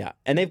 Yeah,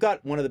 and they've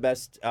got one of the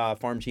best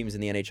farm teams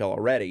in the NHL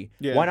already.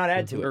 Yeah. Why not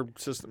add to it? Or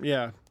system,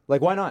 yeah.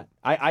 Like, why not?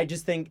 I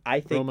think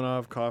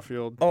Romanov,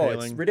 Caulfield, oh,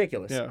 Paling. it's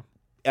ridiculous. Yeah.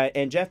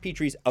 And Jeff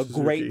Petrie's a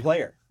Suzuki. great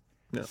player.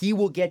 Yeah. He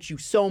will get you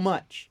so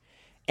much.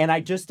 And I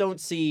just don't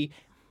see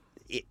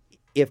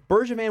if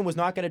Bergevin was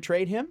not going to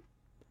trade him,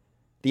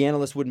 the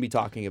analysts wouldn't be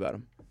talking about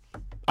him. I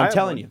I'm have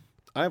telling one. you.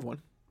 I have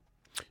one.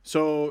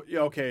 So,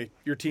 yeah, okay,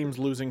 your team's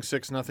losing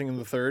 6-0 in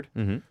the third.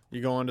 Mm-hmm.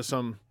 You go onto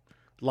some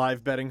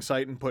live betting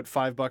site and put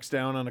 $5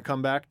 down on a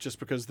comeback just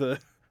because the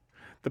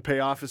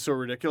payoff is so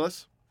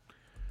ridiculous.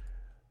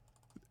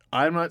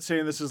 I'm not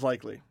saying this is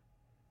likely,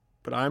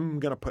 but I'm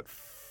going to put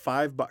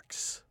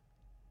 $5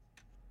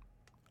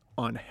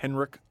 on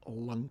Henrik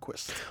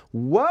Lundqvist.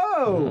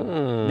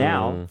 Whoa!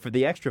 Now, for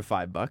the extra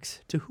 $5,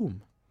 to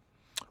whom?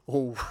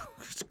 Oh,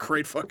 it's a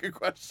great fucking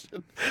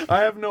question.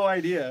 I have no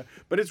idea.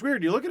 But it's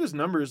weird. You look at his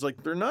numbers,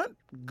 like, they're not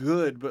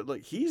good, but,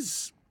 like,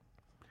 he's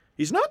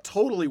not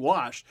totally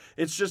washed.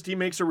 It's just he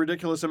makes a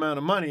ridiculous amount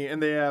of money,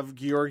 and they have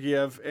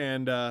Georgiev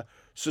and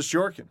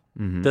Shesterkin.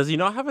 Does he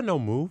not have a no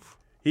move?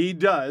 He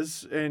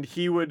does, and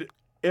he would...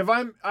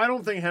 I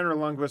don't think Henrik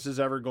Lundqvist is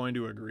ever going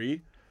to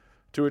agree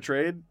to a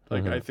trade.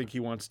 Like, I think he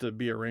wants to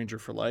be a Ranger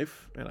for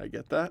life, and I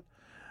get that.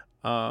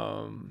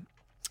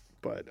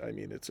 But, I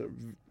mean, it's a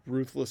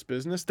ruthless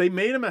business. They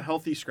made him a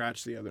healthy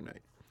scratch the other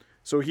night.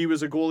 So he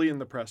was a goalie in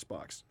the press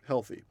box.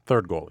 Healthy.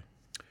 Third goalie.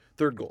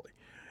 Third goalie.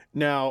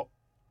 Now,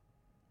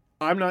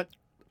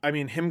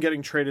 him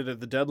getting traded at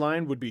the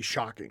deadline would be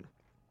shocking.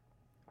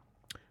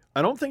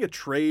 I don't think a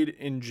trade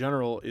in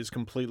general is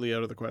completely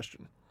out of the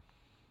question.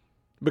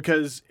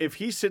 Because if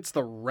he sits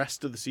the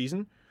rest of the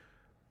season,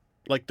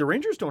 like, the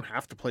Rangers don't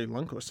have to play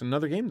Lundqvist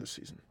another game this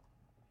season.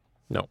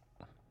 No.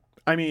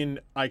 I mean,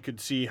 I could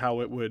see how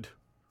it would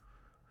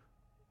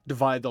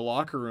divide the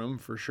locker room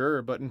for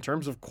sure, but in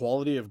terms of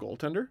quality of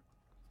goaltender,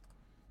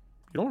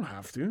 you don't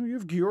have to. You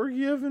have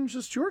Georgiev and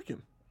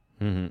Shesterkin.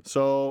 Mm-hmm.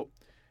 So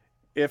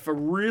if a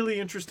really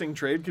interesting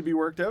trade could be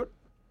worked out,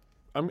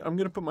 I'm going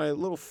to put my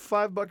little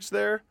 $5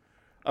 there.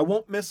 I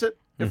won't miss it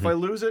if I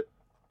lose it.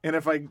 And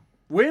if I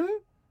win,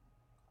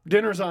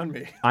 dinner's on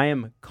me. I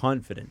am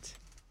confident.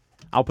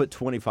 I'll put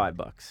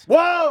 $25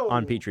 Whoa!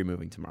 on Petrie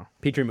moving tomorrow.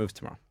 Petrie moves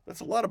tomorrow.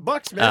 That's a lot of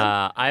bucks,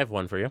 man. I have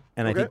one for you.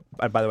 And Okay. I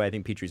think, by the way, I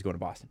think Petrie's going to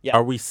Boston. Yeah.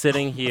 Are we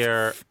sitting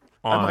here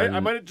on... I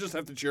might just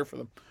have to cheer for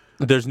them.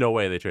 There's no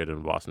way they traded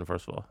him to Boston,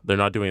 first of all. They're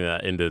not doing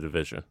that in the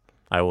division.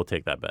 I will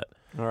take that bet.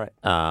 All right.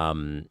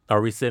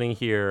 Are we sitting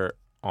here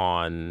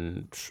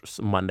on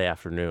Monday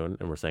afternoon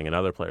and we're saying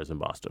another player's in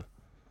Boston?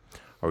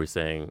 Are we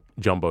saying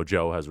Jumbo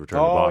Joe has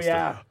returned to Boston? Oh,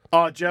 yeah.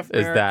 Oh, Jeff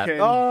Is Merrick that- can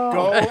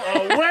go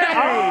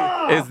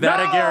away. Is that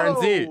a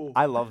guarantee?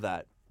 I love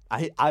that.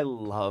 I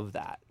love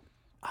that.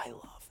 I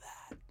love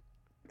that.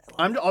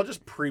 I'll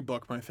just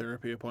pre-book my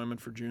therapy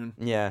appointment for June.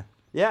 Yeah.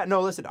 Yeah,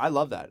 no, listen, I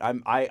love that.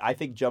 I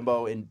think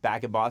Jumbo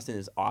back in Boston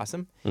is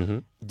awesome. Mm-hmm.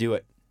 Do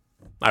it.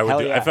 I would Hell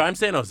do. yeah. If I'm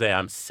San Jose,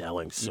 I'm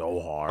selling so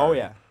hard. Oh,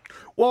 yeah.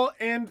 Well,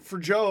 and for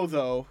Joe,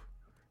 though,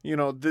 you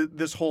know,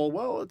 this whole,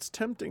 well, it's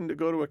tempting to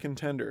go to a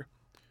contender.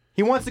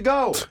 He wants to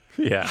go.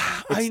 Yeah.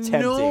 It's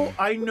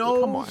I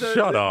know. Come on. That,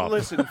 Shut up.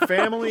 Listen,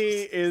 family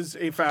is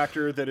a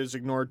factor that is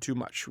ignored too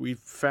much. We've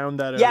found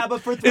that out. Yeah,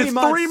 but for 3 It's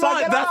months. 3 suck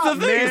months. it That's the up.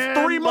 thing. It's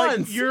 3 like,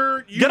 months.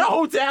 you Get a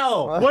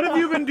hotel. What have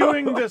you been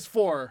doing this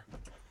for?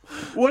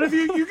 What have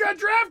you got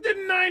drafted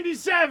in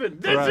 '97?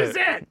 This Right. is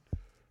it.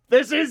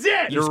 This is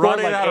it. You're Scored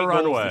running out of 8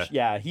 goals runway.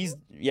 this-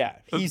 Yeah,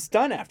 he's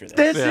done after this.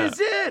 This Yeah. is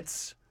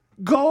it.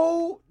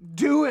 Go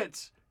do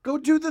it. Go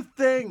do the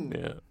thing.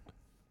 Yeah.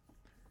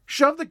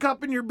 Shove the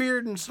cup in your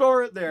beard and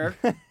store it there.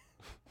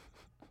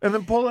 And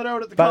then pull it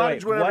out at the By the way,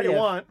 cottage whenever you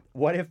want.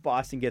 What if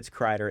Boston gets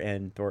Kreider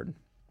and Thornton?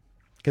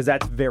 Because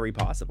that's very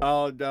possible.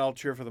 I'll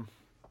cheer for them.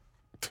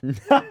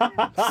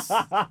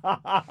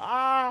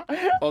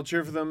 I'll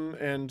cheer for them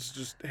and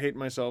just hate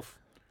myself.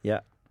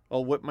 Yeah.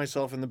 I'll whip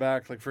myself in the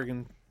back like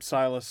friggin'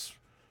 Silas.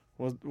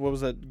 What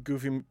was that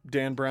goofy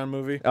Dan Brown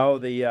movie? Oh,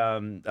 the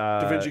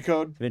Da Vinci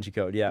Code? Da Vinci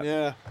Code, yeah.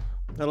 Yeah,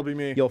 that'll be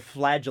me. You'll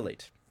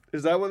flagellate.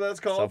 Is that what that's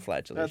called?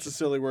 Self-flagellation. That's a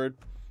silly word.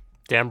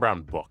 Dan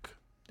Brown book.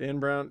 Dan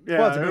Brown. Yeah,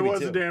 Well, it's a it movie, was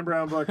too. a Dan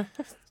Brown book.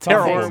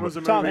 Terrible. Before it movie. was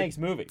a Tom movie. Hanks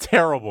movie.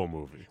 Terrible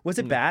movie. Was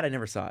it bad? I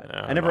never saw it. I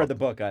I never know. read the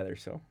book either,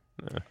 so.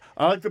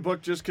 I like the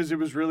book just because it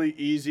was really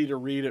easy to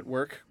read at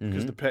work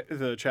because Mm-hmm.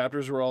 the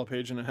chapters were all a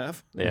page and a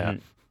half. Yeah.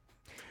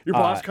 Your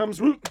boss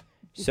comes, whoop,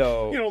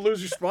 So, you don't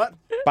lose your spot.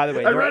 by the way,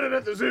 I there, read it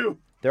at the zoo.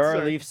 there are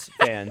Sorry. Leafs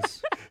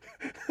fans.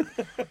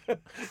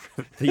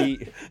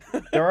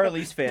 There are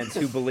Leafs fans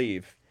who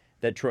believe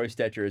that Troy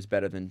Stetcher is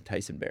better than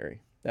Tyson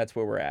Barrie. That's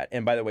where we're at.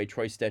 And by the way,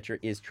 Troy Stetcher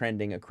is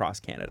trending across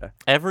Canada.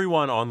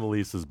 Everyone on the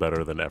Leafs is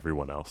better than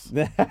everyone else.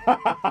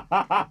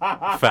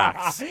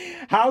 Facts.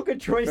 How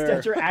could Troy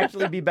Stetcher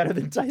actually be better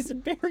than Tyson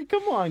Barrie?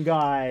 Come on,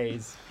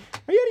 guys.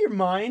 Are you out of your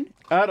mind?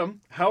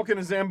 Adam, how can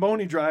a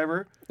Zamboni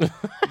driver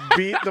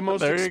beat the most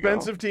There you go.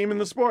 expensive team in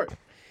the sport?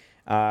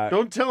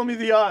 Don't tell me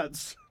the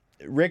odds.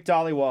 Rick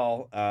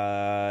Dollywall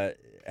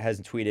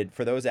has tweeted,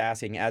 for those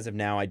asking, as of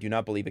now, I do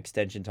not believe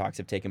extension talks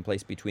have taken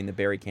place between the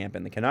Barrie camp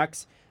and the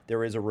Canucks.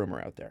 There is a rumor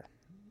out there.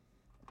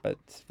 But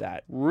it's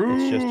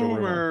just a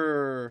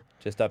rumor.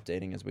 Just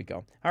updating as we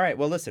go. All right,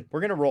 well, listen,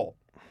 we're going to roll.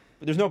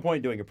 But there's no point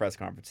in doing a press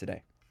conference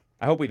today.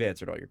 I hope we've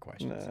answered all your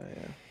questions.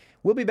 Yeah.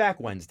 We'll be back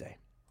Wednesday.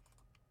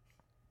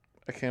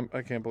 I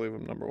can't believe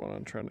I'm number one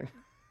on trending.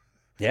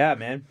 Yeah,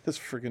 man. This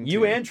freaking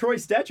You team. and Troy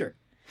Stetcher.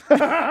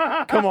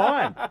 Come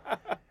on.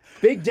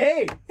 Big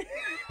day.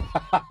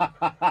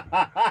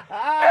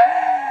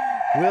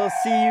 We'll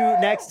see you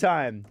next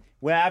time.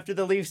 Well, after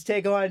the Leafs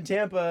take on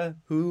Tampa,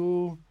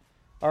 who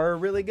are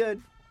really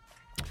good.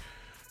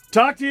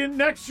 Talk to you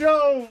next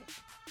show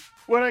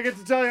when I get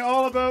to tell you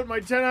all about my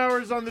 10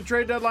 hours on the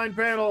trade deadline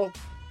panel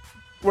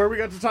where we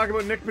got to talk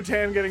about Nick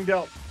Patan getting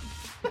dealt.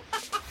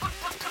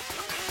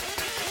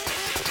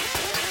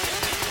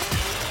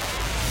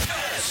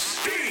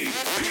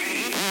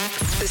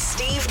 The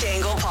Steve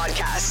Dangle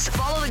Podcast.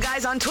 Follow the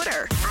guys on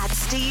Twitter at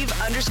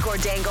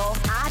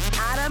Steve_Dangle, at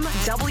Adam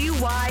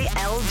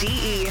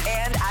WYLDE,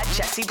 and at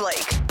Jesse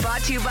Blake.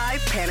 Brought to you by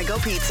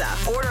Panago Pizza.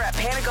 Order at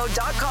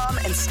panago.com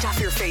and stuff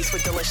your face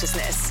with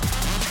deliciousness.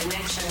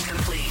 Connection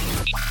complete.